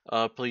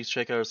 Please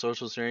check out our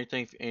socials and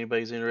everything. If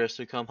anybody's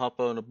interested, come hop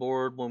on the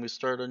board when we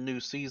start a new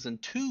season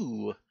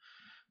 2,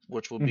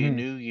 which will be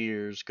New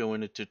Year's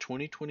going into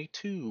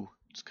 2022.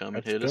 Just come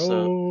and hit us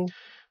up.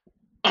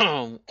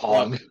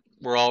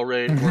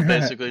 We're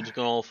basically just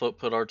going to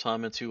put our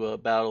time into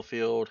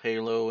Battlefield,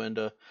 Halo,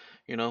 and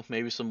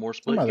maybe some more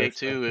Splitgate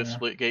too, if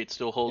Splitgate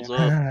still holds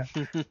up.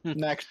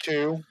 Next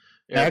 2.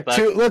 Back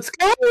 2, let's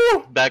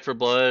go! Back 4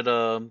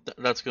 Blood,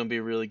 that's going to be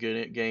a really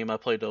good game. I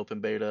played the open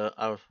beta.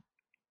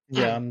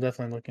 I'm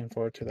definitely looking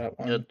forward to that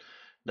one. Yeah,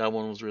 that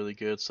one was really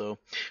good. So,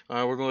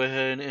 we're going to go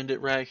ahead and end it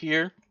right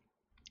here.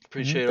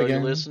 Appreciate all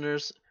your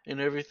listeners and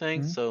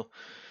everything. So,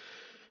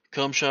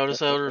 come shout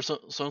us out or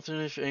something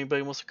if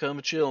anybody wants to come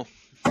and chill.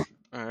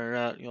 All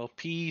right, y'all.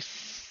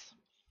 Peace.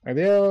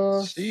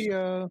 Adios. See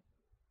ya.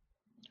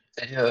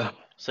 Yeah.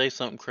 Say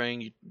something,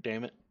 Crane. You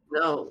damn it.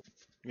 No,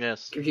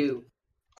 Yes. you.